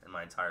loud in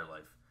my entire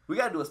life. We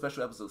gotta do a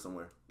special episode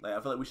somewhere. Like I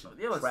feel like we should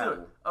let's travel.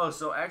 do it. Oh,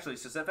 so actually,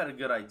 so Steph had a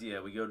good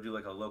idea. We go do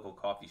like a local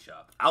coffee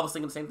shop. I was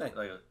thinking the same thing.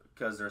 Like,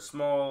 because they're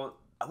small.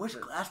 I wish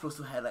Glassboro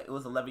still had it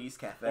was a Levy East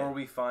Cafe. Or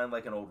we find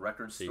like an old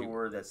record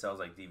store that sells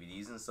like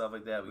DVDs and stuff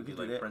like that. We could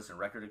do like Princeton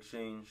Record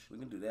Exchange. We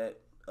can do that.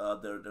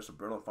 There's a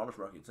Berlin Farmers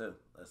Market too.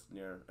 That's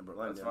near in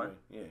Berlin. That's fine.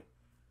 Yeah,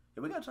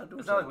 we gotta try to do it.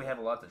 It's not like we have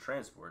a lot to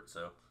transport,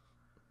 so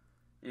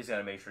you just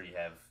gotta make sure you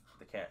have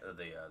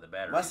the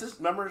batteries. My sister,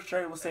 remember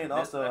Sherry was saying I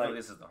also. think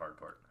this is the hard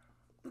part.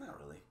 Not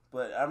really.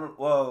 But I remember,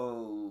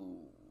 whoa.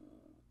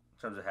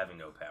 In terms of having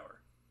no power.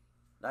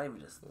 Not even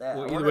just that.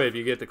 Well, either way, if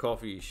you get the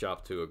coffee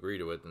shop to agree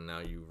to it, then now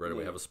you right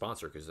away have a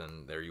sponsor, because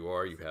then there you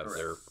are. You have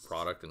their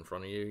product in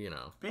front of you, you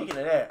know. Speaking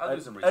of that, I'll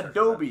do some research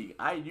Adobe.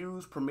 I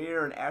use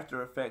Premiere and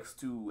After Effects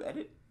to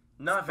edit.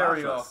 Not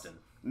very often.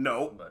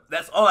 No, but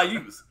that's all I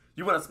use.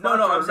 You want to sponsor?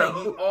 No, I'm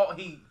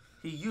saying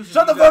he uses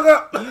Shut the fuck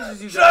up! He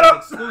uses you Shut guys up!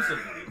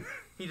 exclusively.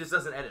 He just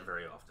doesn't edit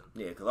very often.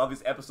 Yeah, because all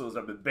these episodes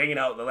I've been banging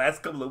out the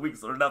last couple of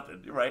weeks are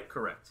nothing. You're right.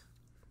 Correct.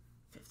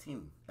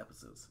 15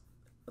 episodes.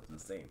 That's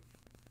insane.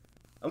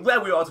 I'm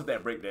glad we all took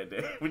that break that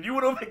day. When you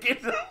went on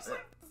vacation,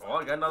 well,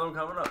 I got another one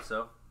coming up,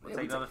 so we'll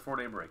take another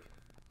 4-day break.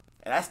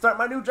 And I start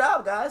my new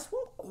job, guys.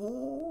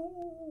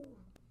 Ooh.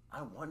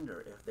 I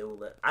wonder if they will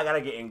let. I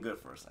gotta get in good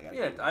first. I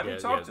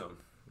haven't talked to him.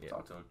 Yeah.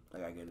 Talk to him. I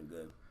gotta get in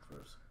good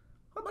first.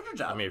 What about your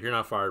job? I mean, if you're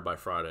not fired by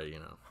Friday, you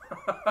know.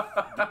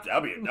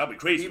 that'll be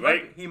crazy,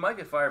 right? He might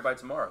get fired by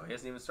tomorrow. He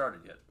hasn't even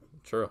started yet.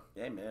 True.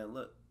 Hey man,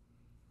 look.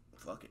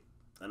 Fuck it.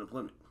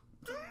 Unemployment.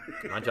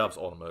 My job's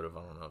automotive.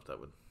 I don't know if that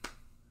would.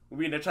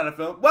 We in there trying to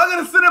film. Well, I'm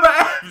gonna sit in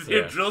my ass.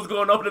 Yeah. Drills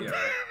going over the. Yeah,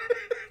 right.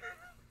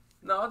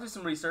 No, I'll do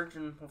some research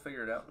and we'll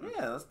figure it out.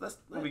 Yeah,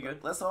 we'll be good.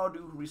 Let's all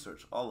do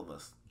research, all of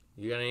us.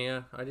 You got any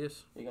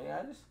ideas? You got any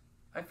ideas?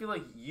 I feel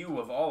like you,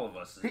 of all of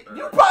us,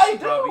 You probably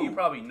do. You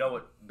probably know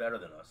it better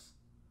than us.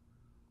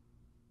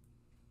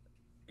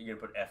 You're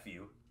gonna put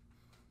FU.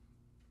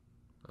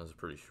 That was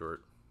pretty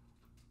short.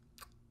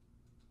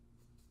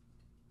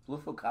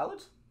 Bluefield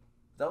College?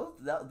 That was?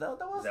 Is that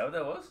what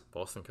that was?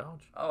 Boston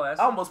College. Oh, that's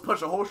I almost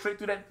punched a hole straight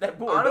through that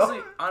board.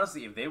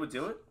 Honestly, if they would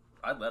do it,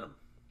 I'd let them.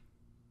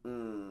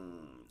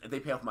 If they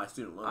pay off my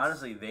student loans.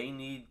 Honestly, they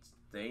need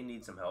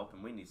some help,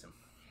 and we need some.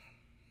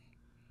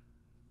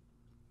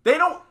 They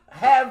don't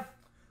have.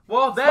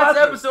 Well, that's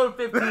sponsors. episode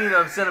 15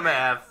 of Cinema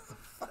Ave.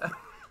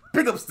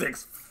 Pick up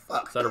sticks.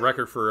 Fuck. Is that a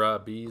record for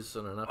bees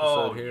in an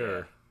episode here? Yeah.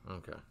 Or?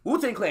 Okay.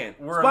 Wu-Tang Clan.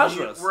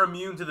 We're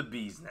immune to the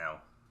bees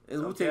now. It's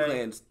Wu-Tang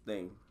Clan's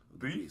thing.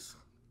 Bees.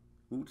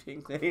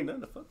 Wu-Tang Clan ain't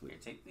nothing to fuck with. Here,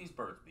 take these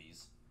bird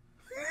bees.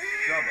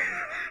 Shove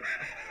them.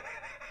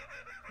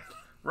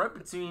 Right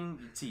between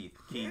your teeth,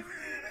 Keith.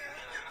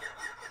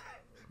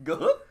 Good.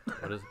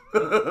 What is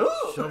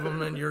it? Shove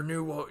them in your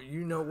new,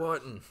 you know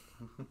what? And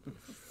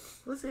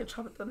What's that?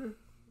 Tropic Thunder?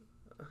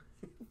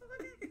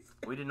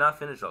 We did not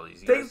finish all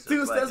these. Take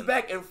 2 steps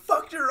back and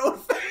fuck your own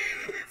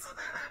face.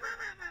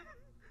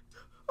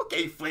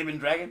 Okay, Flaming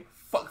Dragon.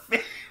 Fuck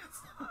face.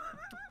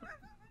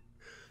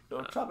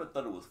 Yo, Tropic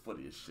Thunder was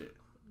funny as shit.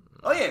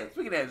 Oh yeah,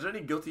 speaking of that, is there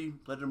any guilty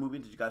pleasure movie?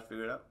 Did you guys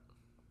figure it out?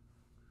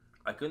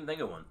 I couldn't think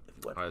of one.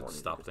 I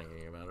stopped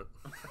thinking about it.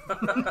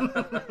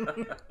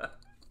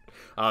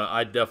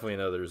 I definitely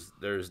know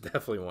there's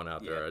definitely one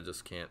out there. I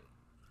just can't.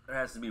 There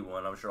has to be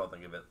one. I'm sure I'll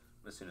think of it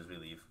as soon as we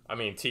leave. I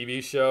mean,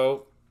 TV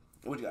show.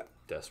 What you got?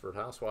 Desperate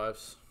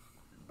Housewives.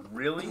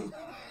 Really?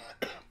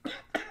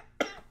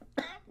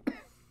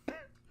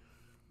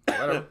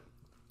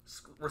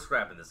 We're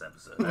scrapping this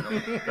episode.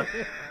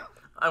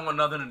 I want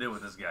nothing to do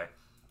with this guy.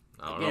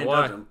 I don't know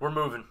why. We're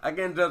moving. I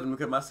can't judge him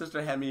because my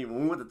sister had me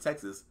when we went to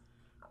Texas.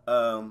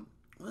 What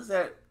was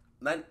that?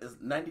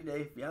 90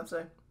 Day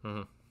Fiance?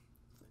 Mm-hmm.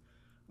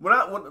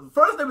 When the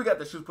first day we got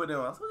that she was putting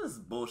in, I was like, this is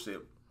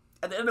bullshit.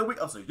 At the end of the week,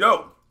 I was like,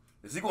 yo,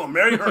 is he going to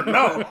marry her or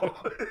no?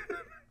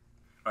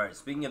 All right,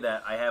 speaking of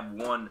that, I have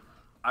one.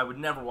 I would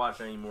never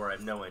watch anymore. I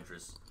have no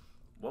interest.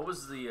 What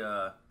was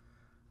the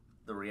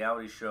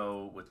reality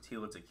show with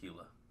Tila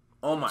Tequila?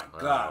 Oh my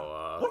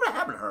god. What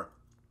happened to her?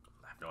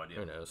 I have no idea.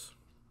 Who knows?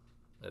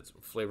 It's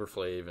Flavor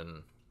Flav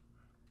and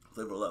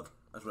Flavor of Love.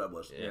 That's what I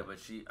was. Yeah, but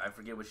I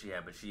forget what she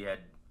had, but she had,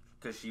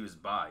 because she was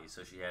bi,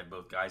 so she had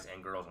both guys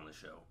and girls on the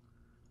show.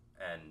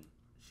 And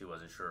she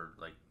wasn't sure,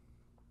 like,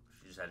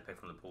 she just had to pick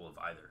from the pool of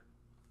either.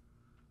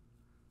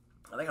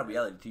 I think our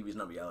reality TV is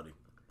not reality.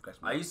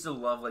 I used to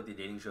love, like, the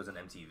dating shows on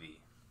MTV.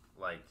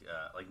 Like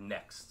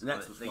Next.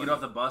 Next was They funny. get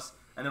off the bus,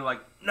 and they're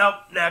like, nope,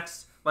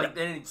 next. Like,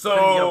 they didn't so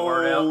get a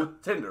word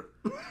out. Tinder.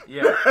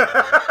 Yeah.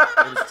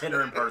 It was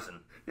Tinder in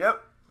person.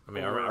 Yep. I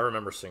mean, I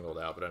remember Singled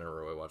Out, but I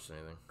never really watched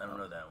anything. I don't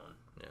know that one.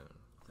 Yeah.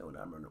 That one I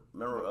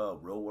remember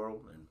Real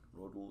World and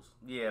Road Rules?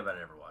 Yeah, but I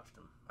never watched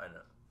them. I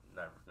know.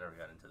 Never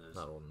got into those.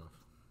 Not old enough.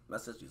 My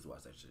sister used to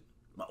watch that shit.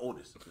 My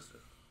oldest sister.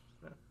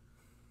 Yeah.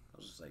 I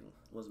was just like,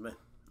 what's man?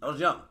 I was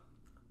young.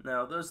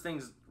 No, those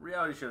things,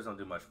 reality shows don't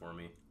do much for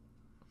me.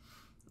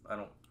 I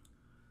don't.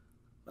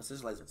 My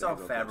sister likes It's all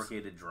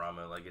fabricated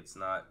drama. Like, it's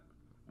not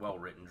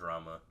well-written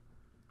drama.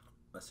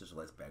 My sister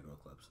likes Bad Girl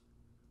Clubs.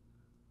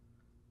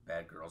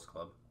 Bad Girls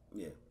Club.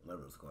 Yeah,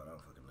 whatever it's called. I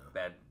don't fucking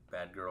know.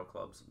 Bad Girl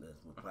Clubs.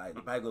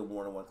 Probably go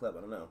more than one club.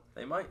 I don't know.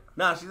 They might.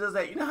 Nah, she does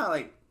that. You know how,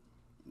 like,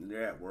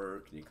 they're at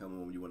work and you come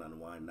home, you went on the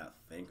wine and not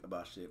think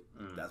about shit?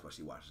 That's why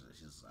she watches it.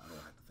 She's just, I don't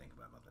have to think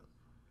about nothing.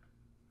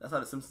 That's how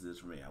The Simpsons is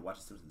for me. I watch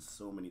The Simpsons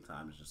so many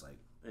times. It's just like...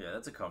 Yeah,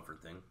 that's a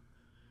comfort thing.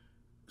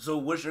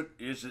 So is your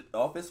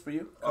Office for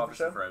you?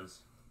 Office and Friends.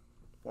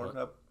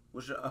 Pornhub?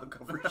 What's your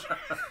comfort show?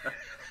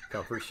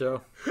 Comfort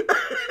show?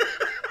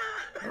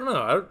 I don't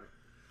know.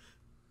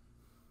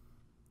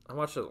 I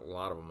watched a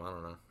lot of them. I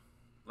don't know.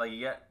 Like,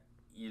 you got...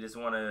 you just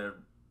want to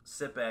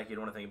sit back. You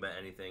don't want to think about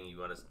anything. You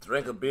want to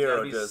drink a beer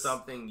or be just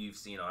something you've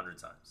seen 100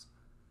 times.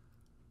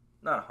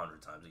 Not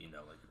 100 times,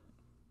 but like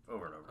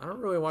over and over. I don't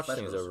really watch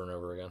Specials. things over and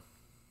over again.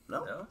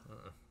 No.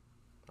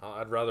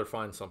 I'd rather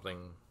find something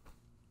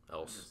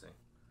else. Interesting.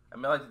 I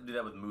mean, I like to do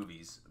that with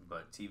movies,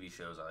 but TV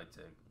shows I like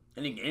to.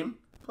 Any game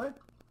play?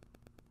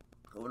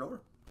 Over and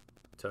over.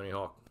 Tony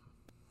Hawk.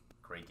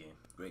 Great game.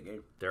 Great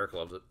game. Derek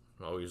loves it.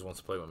 Always wants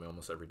to play with me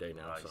almost every day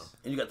now. Nice. So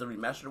And you got the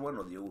remastered one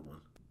or the old one?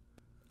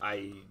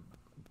 I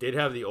did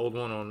have the old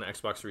one on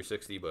Xbox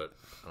 360, but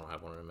I don't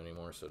have one of them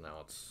anymore. So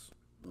now it's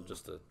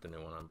just the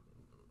new one. I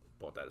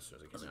bought that as soon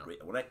as it came out.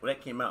 Great. When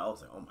that came out, I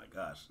was like, oh my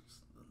gosh, it's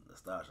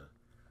nostalgia.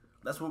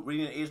 That's what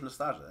we're in age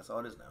nostalgia. That's all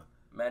it is now.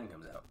 Madden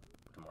comes out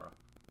tomorrow.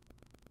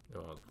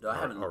 No, I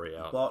haven't already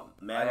out.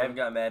 bought Madden. I haven't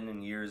got Madden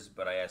in years,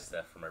 but I asked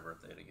Steph for my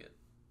birthday to get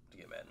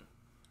Madden.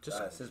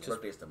 His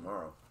birthday's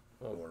tomorrow.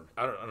 Well,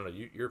 I don't know.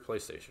 You're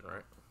PlayStation,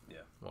 right? Yeah.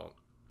 Well,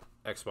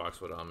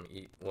 Xbox would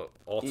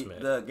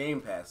Ultimate. The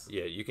Game Pass.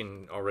 Yeah, you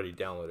can already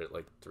download it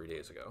like 3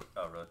 days ago.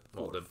 Oh, really?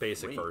 Well, the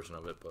basic version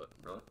of it, but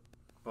Really?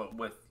 But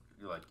with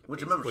like.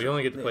 Which remember? well, you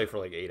only get to play for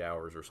like 8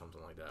 hours or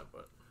something like that.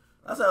 But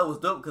That's why it was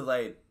dope because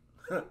like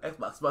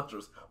Xbox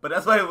sponsors, but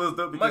that's why it was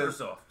dope because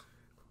Microsoft,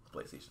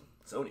 PlayStation,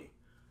 Sony.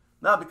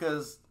 Not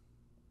because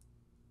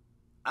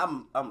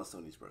I'm a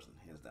Sony's person,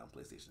 hands down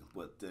PlayStation.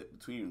 But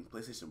between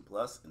PlayStation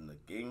Plus and the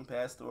Game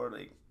Pass store,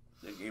 like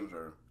their games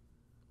are.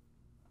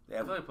 I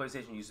feel like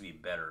PlayStation used to be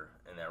better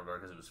in that regard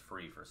because it was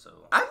free for so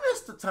long. I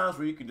miss the times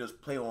where you could just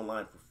play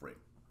online for free.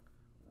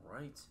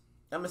 Right.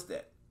 I miss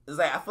that. It's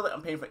like I feel like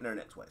I'm paying for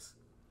internet twice.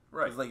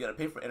 Right. It's like you gotta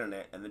pay for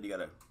internet and then you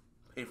gotta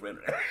pay for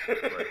internet.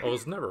 Right. well, it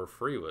was never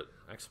free with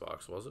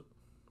Xbox, was it?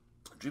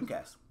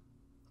 Dreamcast,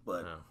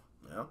 but No.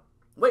 you know,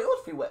 wait, it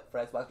was free for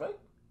Xbox, right?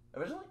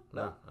 Originally?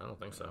 No, I don't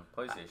think so.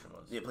 PlayStation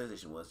was. Yeah,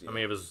 PlayStation was. Yeah. I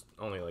mean, it was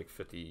only like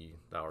 $50,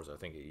 I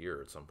think, a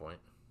year at some point.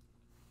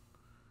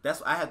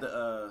 That's I had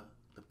the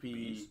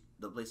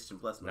PlayStation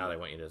Plus. Now they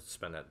want you to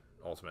spend that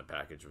Ultimate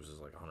package, which is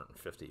like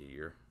 $150 a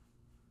year.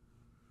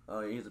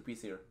 Oh, yeah, he's a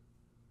PCer.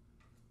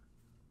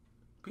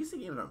 PC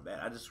games aren't bad.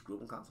 I just grew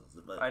up on consoles.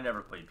 But I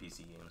never played PC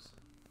games.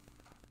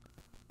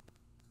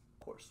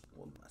 of course,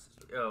 well, my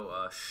sister.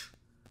 Yo,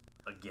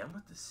 again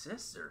with the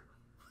sister.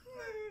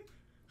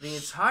 The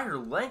entire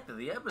length of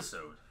the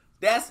episode.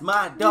 That's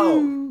my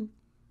dog.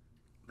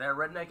 That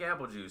redneck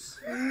apple juice.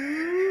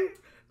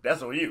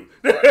 That's on you.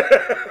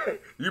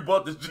 You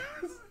bought this juice.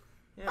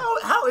 Yeah.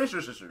 How is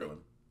your sister doing?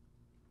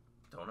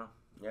 Don't know.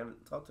 You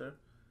haven't talked to her?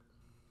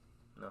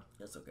 No.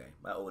 That's okay.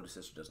 My older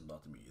sister doesn't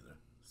talk to me either.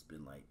 It's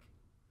been like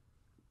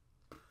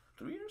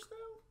 3 years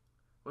now.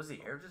 Was the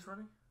air just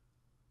running?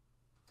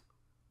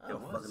 I don't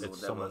It was. fucking know It's what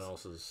that someone was.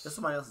 else's. That's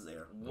somebody else's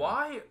air.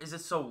 Why is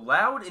it so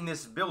loud in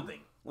this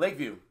building?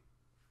 Lakeview.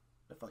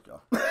 Yeah, fuck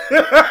y'all.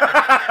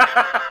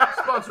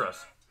 Sponsor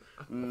us.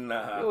 I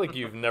Nah. feel like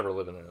you've never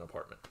lived in an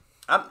apartment.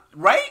 I'm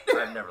right.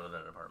 I've never lived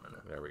in an apartment.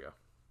 There we go.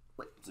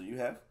 Wait, so you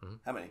have?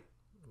 How many?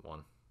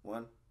 One.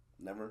 One?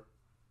 Never?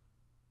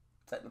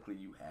 Technically,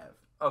 you have.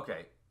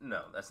 Okay,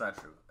 no, that's not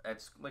true.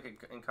 It's like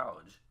in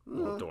college.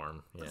 Little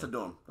dorm. Yeah. It's a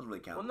dorm. Doesn't really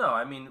count. Well, no,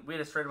 I mean, we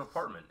had a straight up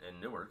apartment in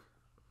Newark.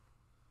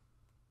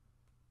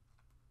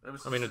 It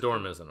was I mean, a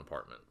dorm is an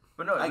apartment.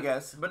 But no, I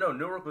guess. But no,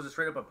 Newark was a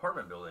straight up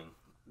apartment building.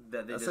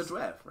 That they That's just,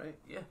 Central Ave, right?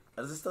 Yeah.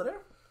 Is it still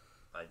there?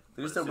 I Did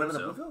you would still rent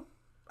assume in the so. Bluefield?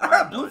 I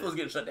heard No, Bluefield's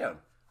getting shut down.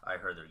 I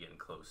heard they're getting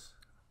close.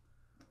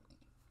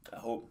 I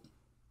hope.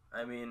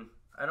 I mean,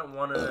 I don't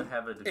want to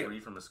have a degree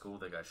from a school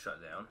that got shut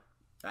down.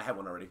 I have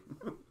one already.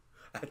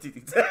 I had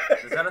TT Tech.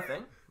 Is that a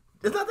thing?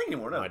 It's not a thing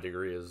anymore, no. My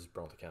degree is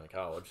Burlington County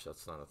College.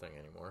 That's not a thing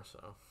anymore.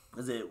 So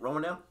Is it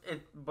Roman now?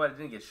 But it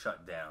didn't get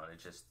shut down. It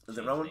just Is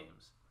it changed Rowan?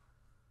 names.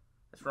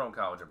 It's Rowan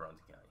College of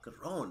Burlington County. Because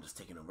Rowan just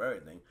taking over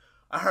everything.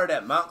 I heard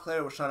that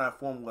Montclair was trying to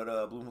form with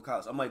Bloomfield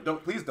College. I'm like,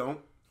 don't, please don't.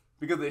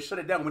 Because they shut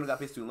it down when they got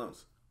paid student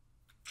loans.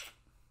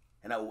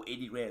 And I owe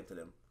 $80,000 to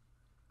them.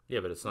 yeah,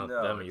 but it's not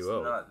No, them it's you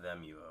owe. not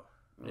them you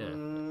owe. Yeah.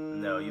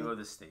 No, you owe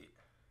the state.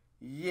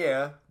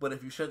 Yeah, but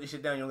if you shut this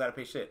shit down, you don't gotta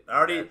pay shit. I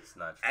already. That's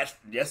not true.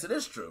 Yes, it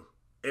is true.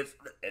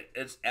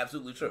 It's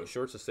absolutely true. You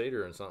sure it's a state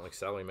or it's not like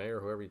Sally Mae or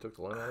whoever you took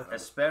the loan out of?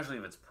 Especially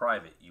if it's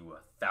private, you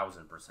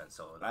 1,000%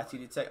 sell it.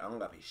 ITD Tech, I don't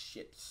gotta pay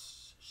shit.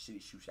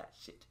 Shitty shoe shot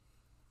shit.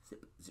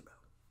 Zero.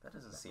 That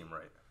doesn't seem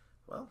right.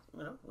 Well,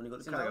 you know, when you go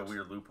to Seems college, like a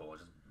weird loophole.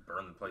 Just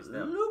burn the place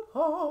down.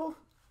 loophole.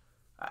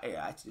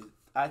 Yeah,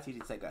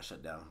 ITD Tech got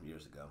shut down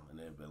years ago, and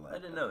they've been like, I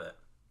didn't know that.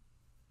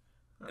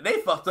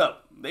 They fucked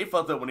up. They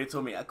fucked up when they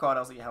told me. I called.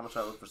 I was like, how much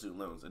I owe for student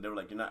loans, and they were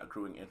like, you're not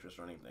accruing interest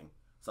or anything.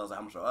 So I was like,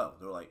 how much I owe?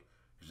 They were like,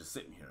 you're just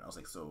sitting here. I was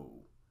like, so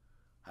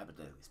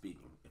hypothetically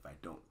speaking, if I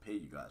don't pay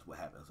you guys, what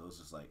happens? So it's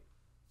just like,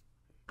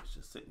 it's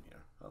just sitting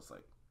here. I was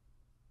like,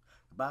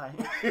 bye.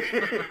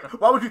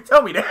 Why would you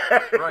tell me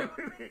that? Right.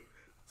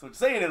 So what you're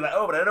saying is like,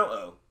 oh, but I don't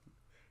owe.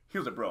 He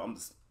was like, bro, I'm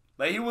just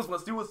like he was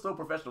so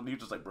professional. He was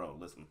just like, bro,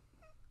 listen,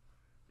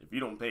 if you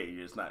don't pay,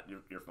 it's not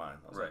you're fine.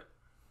 I was Right. like,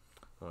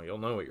 Well, you'll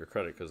know what your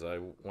credit because I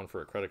went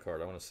for a credit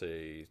card. I want to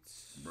say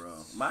bro,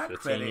 my 15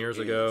 credit years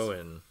is ago,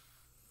 and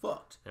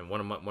fucked. And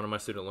one of my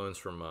student loans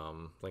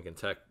from Lincoln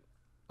Tech,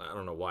 I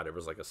don't know why, there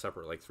was like a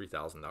separate like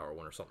 $3,000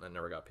 one or something that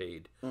never got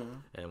paid. Mm-hmm.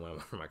 And when I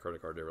went for my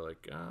credit card, they were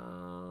like,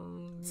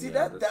 see,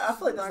 yeah, that I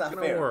feel like that's not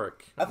fair.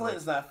 Work. I feel like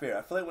it's not fair.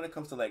 I feel like when it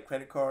comes to like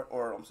credit card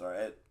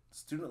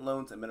student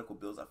loans and medical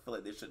bills, I feel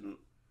like they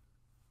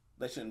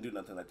shouldn't do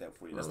nothing like that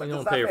for you. That's well, like,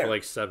 you don't pay it for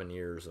like 7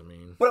 years. I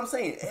mean, but I'm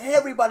saying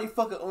everybody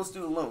fucking owns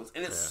student loans,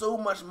 and it's so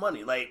much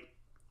money. Like,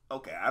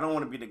 okay, I don't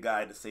want to be the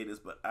guy to say this,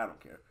 but I don't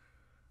care.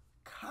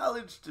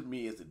 College to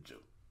me is a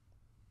joke.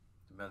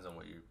 Depends on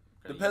what you.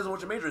 Depends on what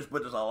your major is,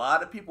 but there's a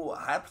lot of people, a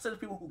high percentage of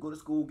people who go to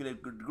school, get a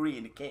good degree,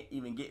 and they can't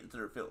even get into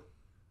their field.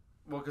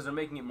 Well, because they're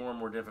making it more and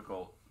more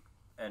difficult,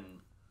 and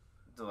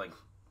to like,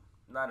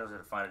 not only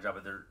to find a job,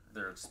 but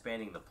they're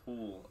expanding the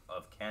pool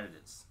of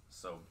candidates.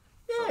 So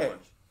much.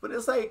 But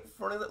it's like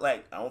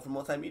I went for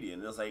multimedia,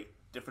 and it's like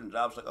different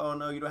jobs. Like, oh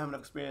no, you don't have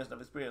enough experience. So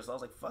I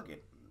was like, fuck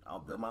it, I'll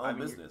build my own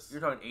business. You're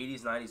talking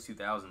 80s, 90s,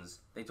 2000s.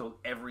 They told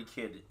every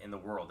kid in the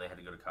world they had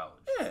to go to college.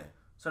 Yeah.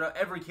 So now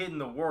every kid in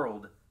the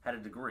world had a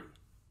degree.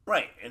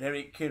 Right, and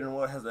every kid in the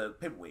world has a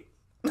paperweight.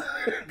 Because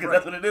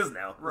that's what it is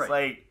now. Right. It's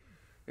like,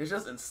 it's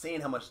just insane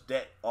how much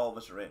debt all of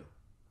us are in.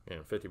 Yeah,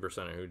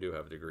 50% of who do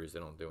have degrees, they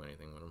don't do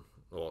anything with them.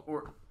 Well,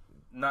 or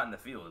not in the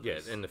field. Yeah,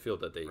 in the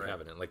field that they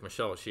have it in. Like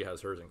Michelle, she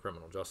has hers in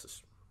criminal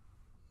justice.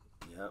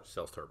 Yeah. She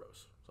sells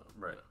turbos. So,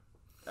 right.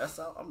 That's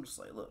all. I'm just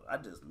like, look, I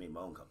just made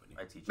my own company.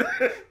 I teach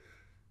you.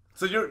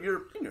 So you're in your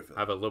field. I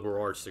have a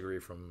liberal arts degree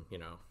from,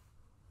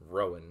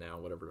 Rowan now,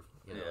 whatever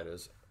it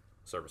is.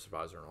 Service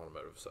advisor in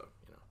automotive, so,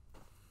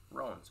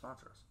 Rowan,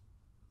 sponsor us.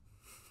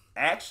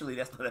 Actually,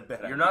 that's not a bad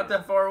idea. You're not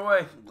that far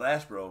away.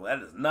 Glassboro,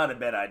 that is not a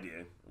bad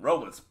idea.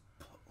 Rowan's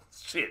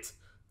shit.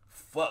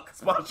 Fuck,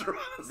 sponsor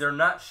us. They're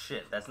not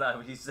shit. That's not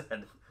what you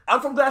said. I'm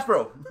from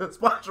Glassboro.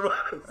 Sponsor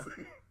us.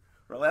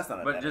 Bro, that's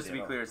not a bad idea. But just to be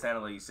clear, it sounded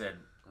like you said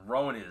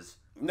Rowan is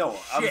No,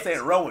 shit. I'm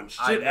saying Rowan.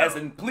 Shit as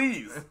in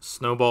please.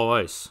 Snowball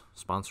Ice.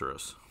 Sponsor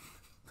us.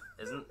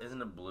 Isn't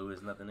it Blue?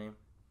 Isn't that the name?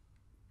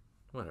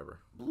 Whatever.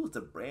 Blue is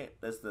the brand.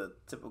 That's the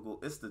typical.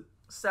 It's the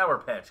Sour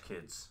Patch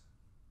Kids.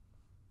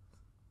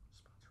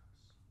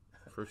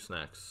 Fruit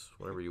Snacks.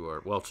 Whatever you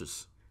are.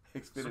 Welch's.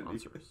 Xfinity.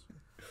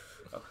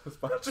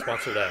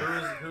 Sponsor that.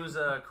 Who's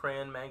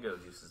crayon mango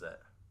juice is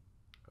that?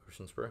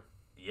 Ocean Spray.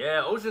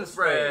 Yeah, Ocean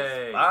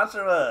Spray.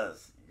 Sponsor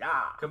us.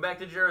 Yeah. Come back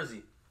to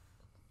Jersey.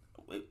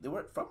 Wait, they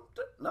weren't from?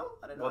 No,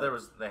 I didn't know. Well,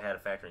 they had a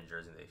factory in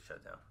Jersey. They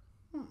shut down.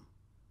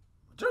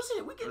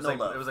 Jersey, we get no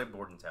love. It was like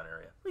Bordentown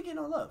area. We get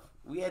no love.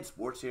 We had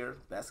sports here,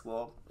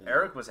 basketball.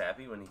 Eric was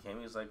happy when he came.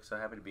 He was like so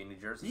happy to be in New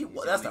Jersey.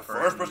 That's the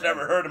first person I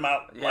ever heard in my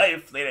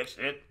life say that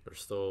shit.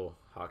 There's still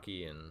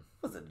hockey and...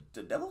 Was it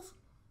the Devils?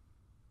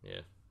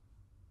 Yeah.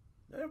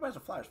 Everybody's a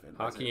Flyers fan.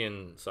 Hockey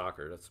and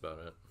soccer, that's about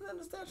it. And then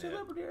the Statue of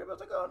Liberty, everybody's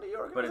like, oh, New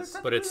York.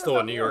 But it's still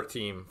a New York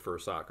team for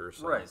soccer.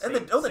 So. Right. And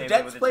the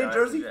Jets play in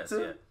Jersey,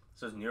 too? Yeah.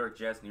 So it's New York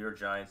Jets, New York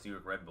Giants, New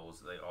York Red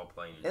Bulls. They all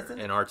play in New York.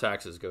 And our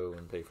taxes go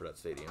and pay for that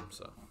stadium,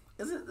 so...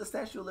 Isn't the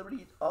Statue of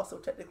Liberty also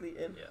technically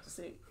in the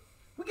city?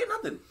 We get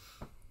nothing.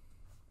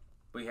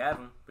 We have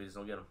them, we just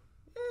don't get them.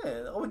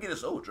 Yeah, all we get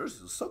is,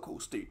 Jersey's a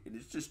suckhole state, and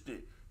it's just,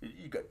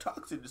 you got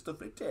toxin and stuff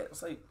like that.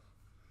 It's like,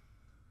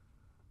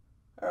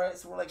 all right,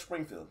 so we're like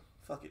Springfield.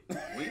 Fuck it.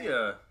 We,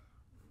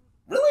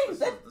 Really?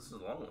 This is a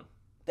long one.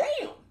 Damn!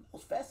 That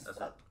was fast as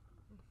fuck.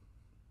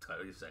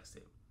 Title your sex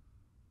tape.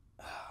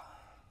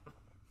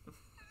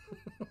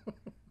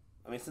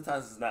 I mean,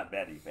 sometimes it's not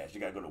bad to eat fast.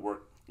 You gotta go to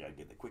work. You gotta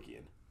get the quickie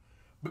in.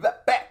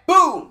 Back,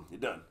 boom! You're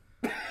done.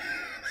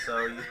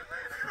 So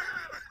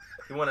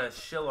you want to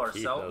shill ourselves?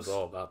 Keith knows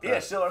all about that.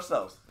 Yeah, shill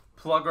ourselves.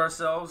 Plug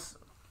ourselves.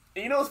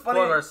 And you know what's funny?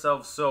 Plug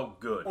ourselves so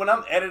good. When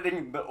I'm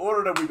editing, the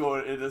order that we go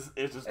in, it's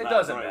just it not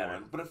doesn't the right matter.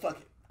 one. But fuck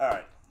it. All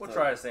right. We'll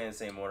try to stay in the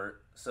same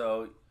order.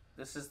 So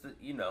this is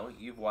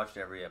you've watched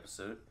every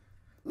episode.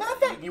 Matter of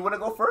fact, you want to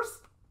go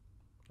first?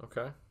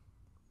 Okay.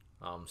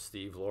 I'm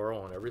Steve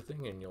Laurel on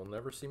everything, and you'll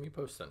never see me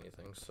post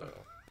anything, so...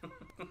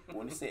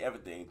 When you say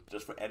everything,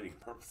 just for editing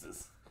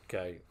purposes.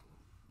 Okay.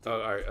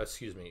 Oh, all right,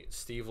 excuse me.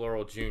 Steve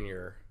Laurel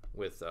Jr.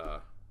 with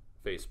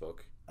Facebook.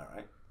 All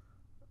right.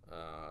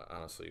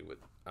 Honestly,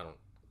 I don't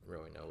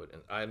really know it.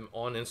 And I'm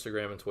on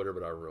Instagram and Twitter,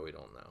 but I really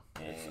don't know.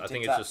 I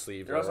think TikTok. it's just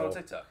Steve You're Laurel. also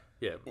on TikTok.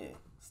 Yeah. Yeah.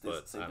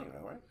 But same thing,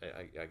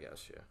 right? I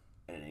guess, yeah.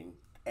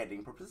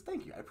 Editing purposes.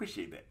 Thank you. I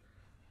appreciate that.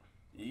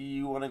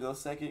 You want to go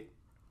second?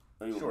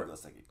 Or you want to go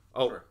second?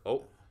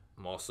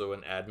 I'm also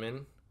an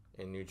admin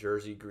in New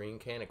Jersey Green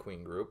Canna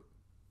Queen group.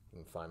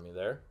 You can find me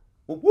there.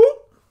 Whoop,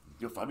 whoop.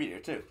 You'll find me there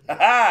too.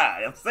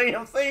 Ha! I'm saying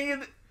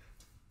it.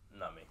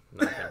 Not me.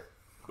 Not him.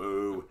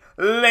 Boo.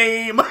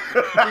 Lame.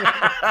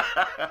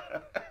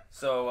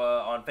 So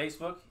on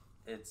Facebook,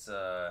 it's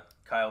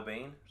Kyle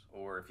Bain,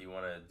 or if you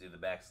want to do the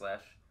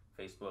 /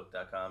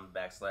 facebook.com /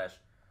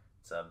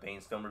 it's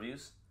Bain's Film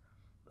Reviews.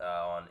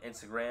 On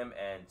Instagram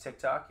and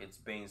TikTok, it's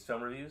Bain's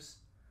Film Reviews.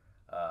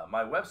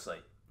 My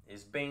website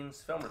is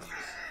Bain's Film Reviews.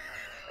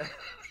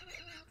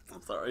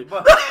 I'm sorry.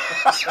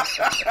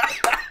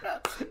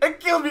 It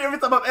kills me every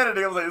time I'm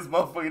editing. I'm like, this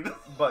motherfucker.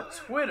 But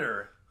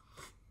Twitter,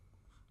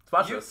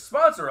 Sponsor us.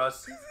 sponsor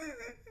us.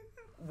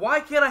 Why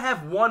can't I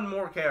have one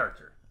more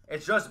character?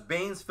 It's just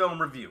Bane's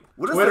Film Review.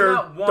 Twitter,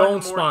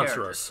 don't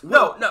sponsor us.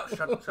 No,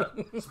 shut up.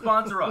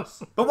 Sponsor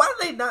us. But why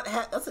do they not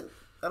have...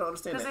 I don't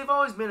understand Because that. they've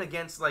always been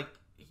against, like,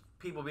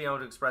 people being able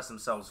to express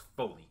themselves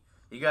fully.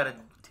 You gotta...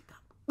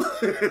 So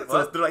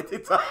it's like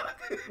TikTok.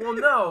 Well,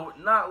 no,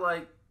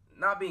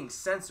 not being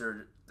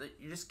censored.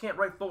 You just can't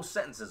write full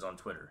sentences on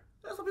Twitter.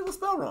 That's what people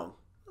spell wrong.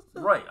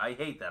 Right, I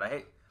hate that. I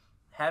hate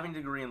having a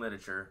degree in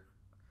literature.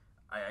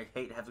 I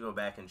hate to have to go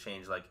back and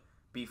change, like,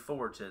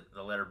 B4 to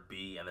the letter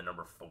B and the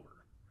number 4.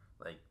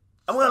 Like,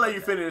 I'm going to let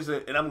you finish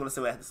it, and I'm going to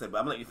say what I have to say, but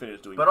I'm going to let you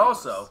finish doing it. But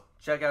also,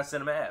 check out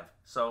Cinema Ave.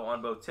 So,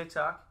 on both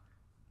TikTok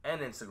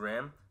and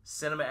Instagram,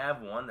 Cinema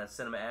Ave 1, that's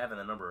Cinema Ave and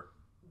the number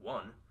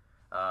 1.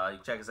 You can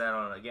check us out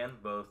on, again,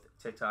 both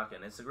TikTok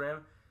and Instagram.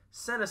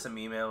 Send us some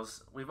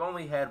emails. We've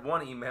only had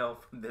one email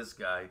from this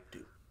guy.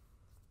 Dude.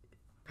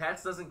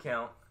 Pat's doesn't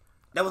count.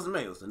 That wasn't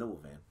me. It was the Noble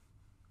fan.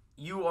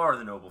 You are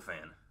the Noble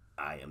fan.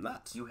 I am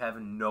not. You have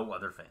no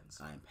other fans.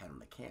 I am Pat on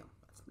the Cam.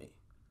 That's me.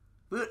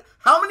 But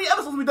how many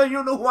episodes we done? You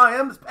don't know who I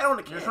am? It's Pat on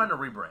the Cam. You're trying to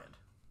rebrand.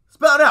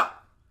 Spell it out.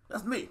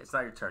 That's me. It's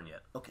not your turn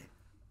yet. Okay.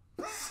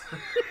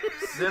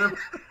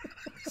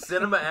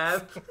 Cinema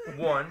Ave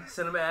 1,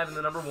 Cinema Ave and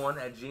the number 1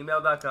 at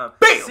gmail.com.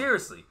 Bam!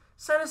 Seriously,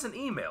 send us an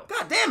email.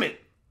 God damn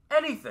it.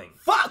 Anything.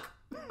 Fuck.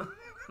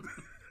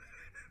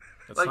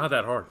 It's Like- not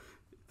that hard.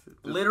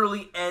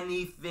 Literally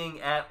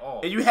anything at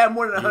all. And you have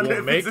more than You will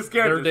 156 make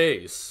their characters.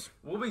 days.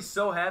 We'll be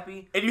so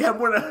happy. And you have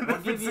more than We'll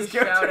give you a 156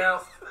 characters. shout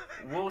out.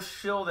 We'll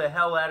shill the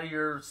hell out of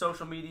your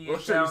social media We'll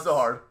accounts. show you so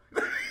hard.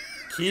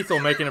 Keith will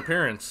make an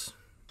appearance.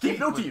 Keith,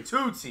 no With teeth.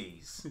 2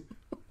 T's.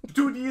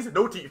 2 D's and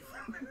no teeth.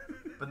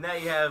 But now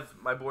you have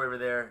my boy over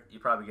there. You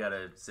probably got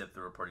to zip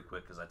through it pretty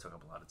quick because I took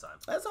up a lot of time.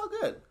 That's all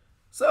good.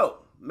 So,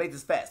 make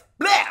this fast.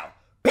 Blow!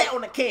 Pat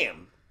on the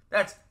Cam.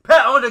 That's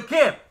Pat on the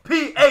Cam.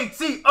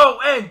 PATONDACAM.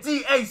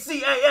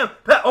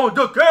 Pat on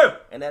the Cam.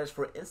 And that is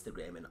for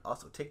Instagram and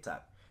also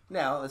TikTok.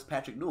 Now, it's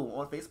Patrick Newell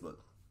on Facebook.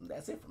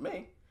 That's it for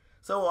me.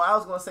 So, what I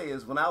was going to say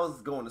is, when I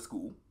was going to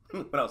school,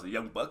 when I was a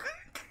young buck,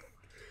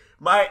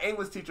 my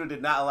English teacher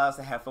did not allow us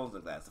to have phones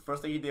in class. The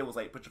first thing he did was,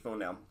 like, put your phone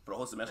down. For the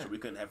whole semester, we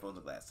couldn't have phones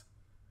in class.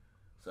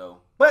 So,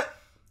 but,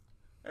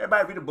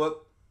 everybody read a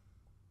book.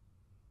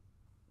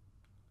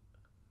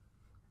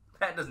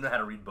 Pat doesn't know how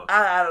to read books.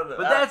 I don't know.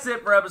 But that's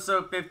it for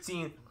episode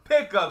 15.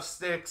 Pick up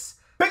sticks.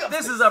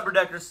 This is Upper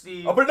Decker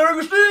Steve. Upper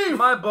Decker Steve!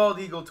 My bald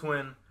eagle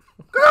twin.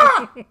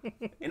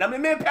 And I'm the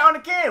man Pat on the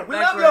Cam. We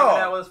Thanks love for hanging out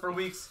y'all. with us for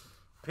weeks.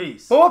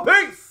 Peace. For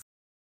peace!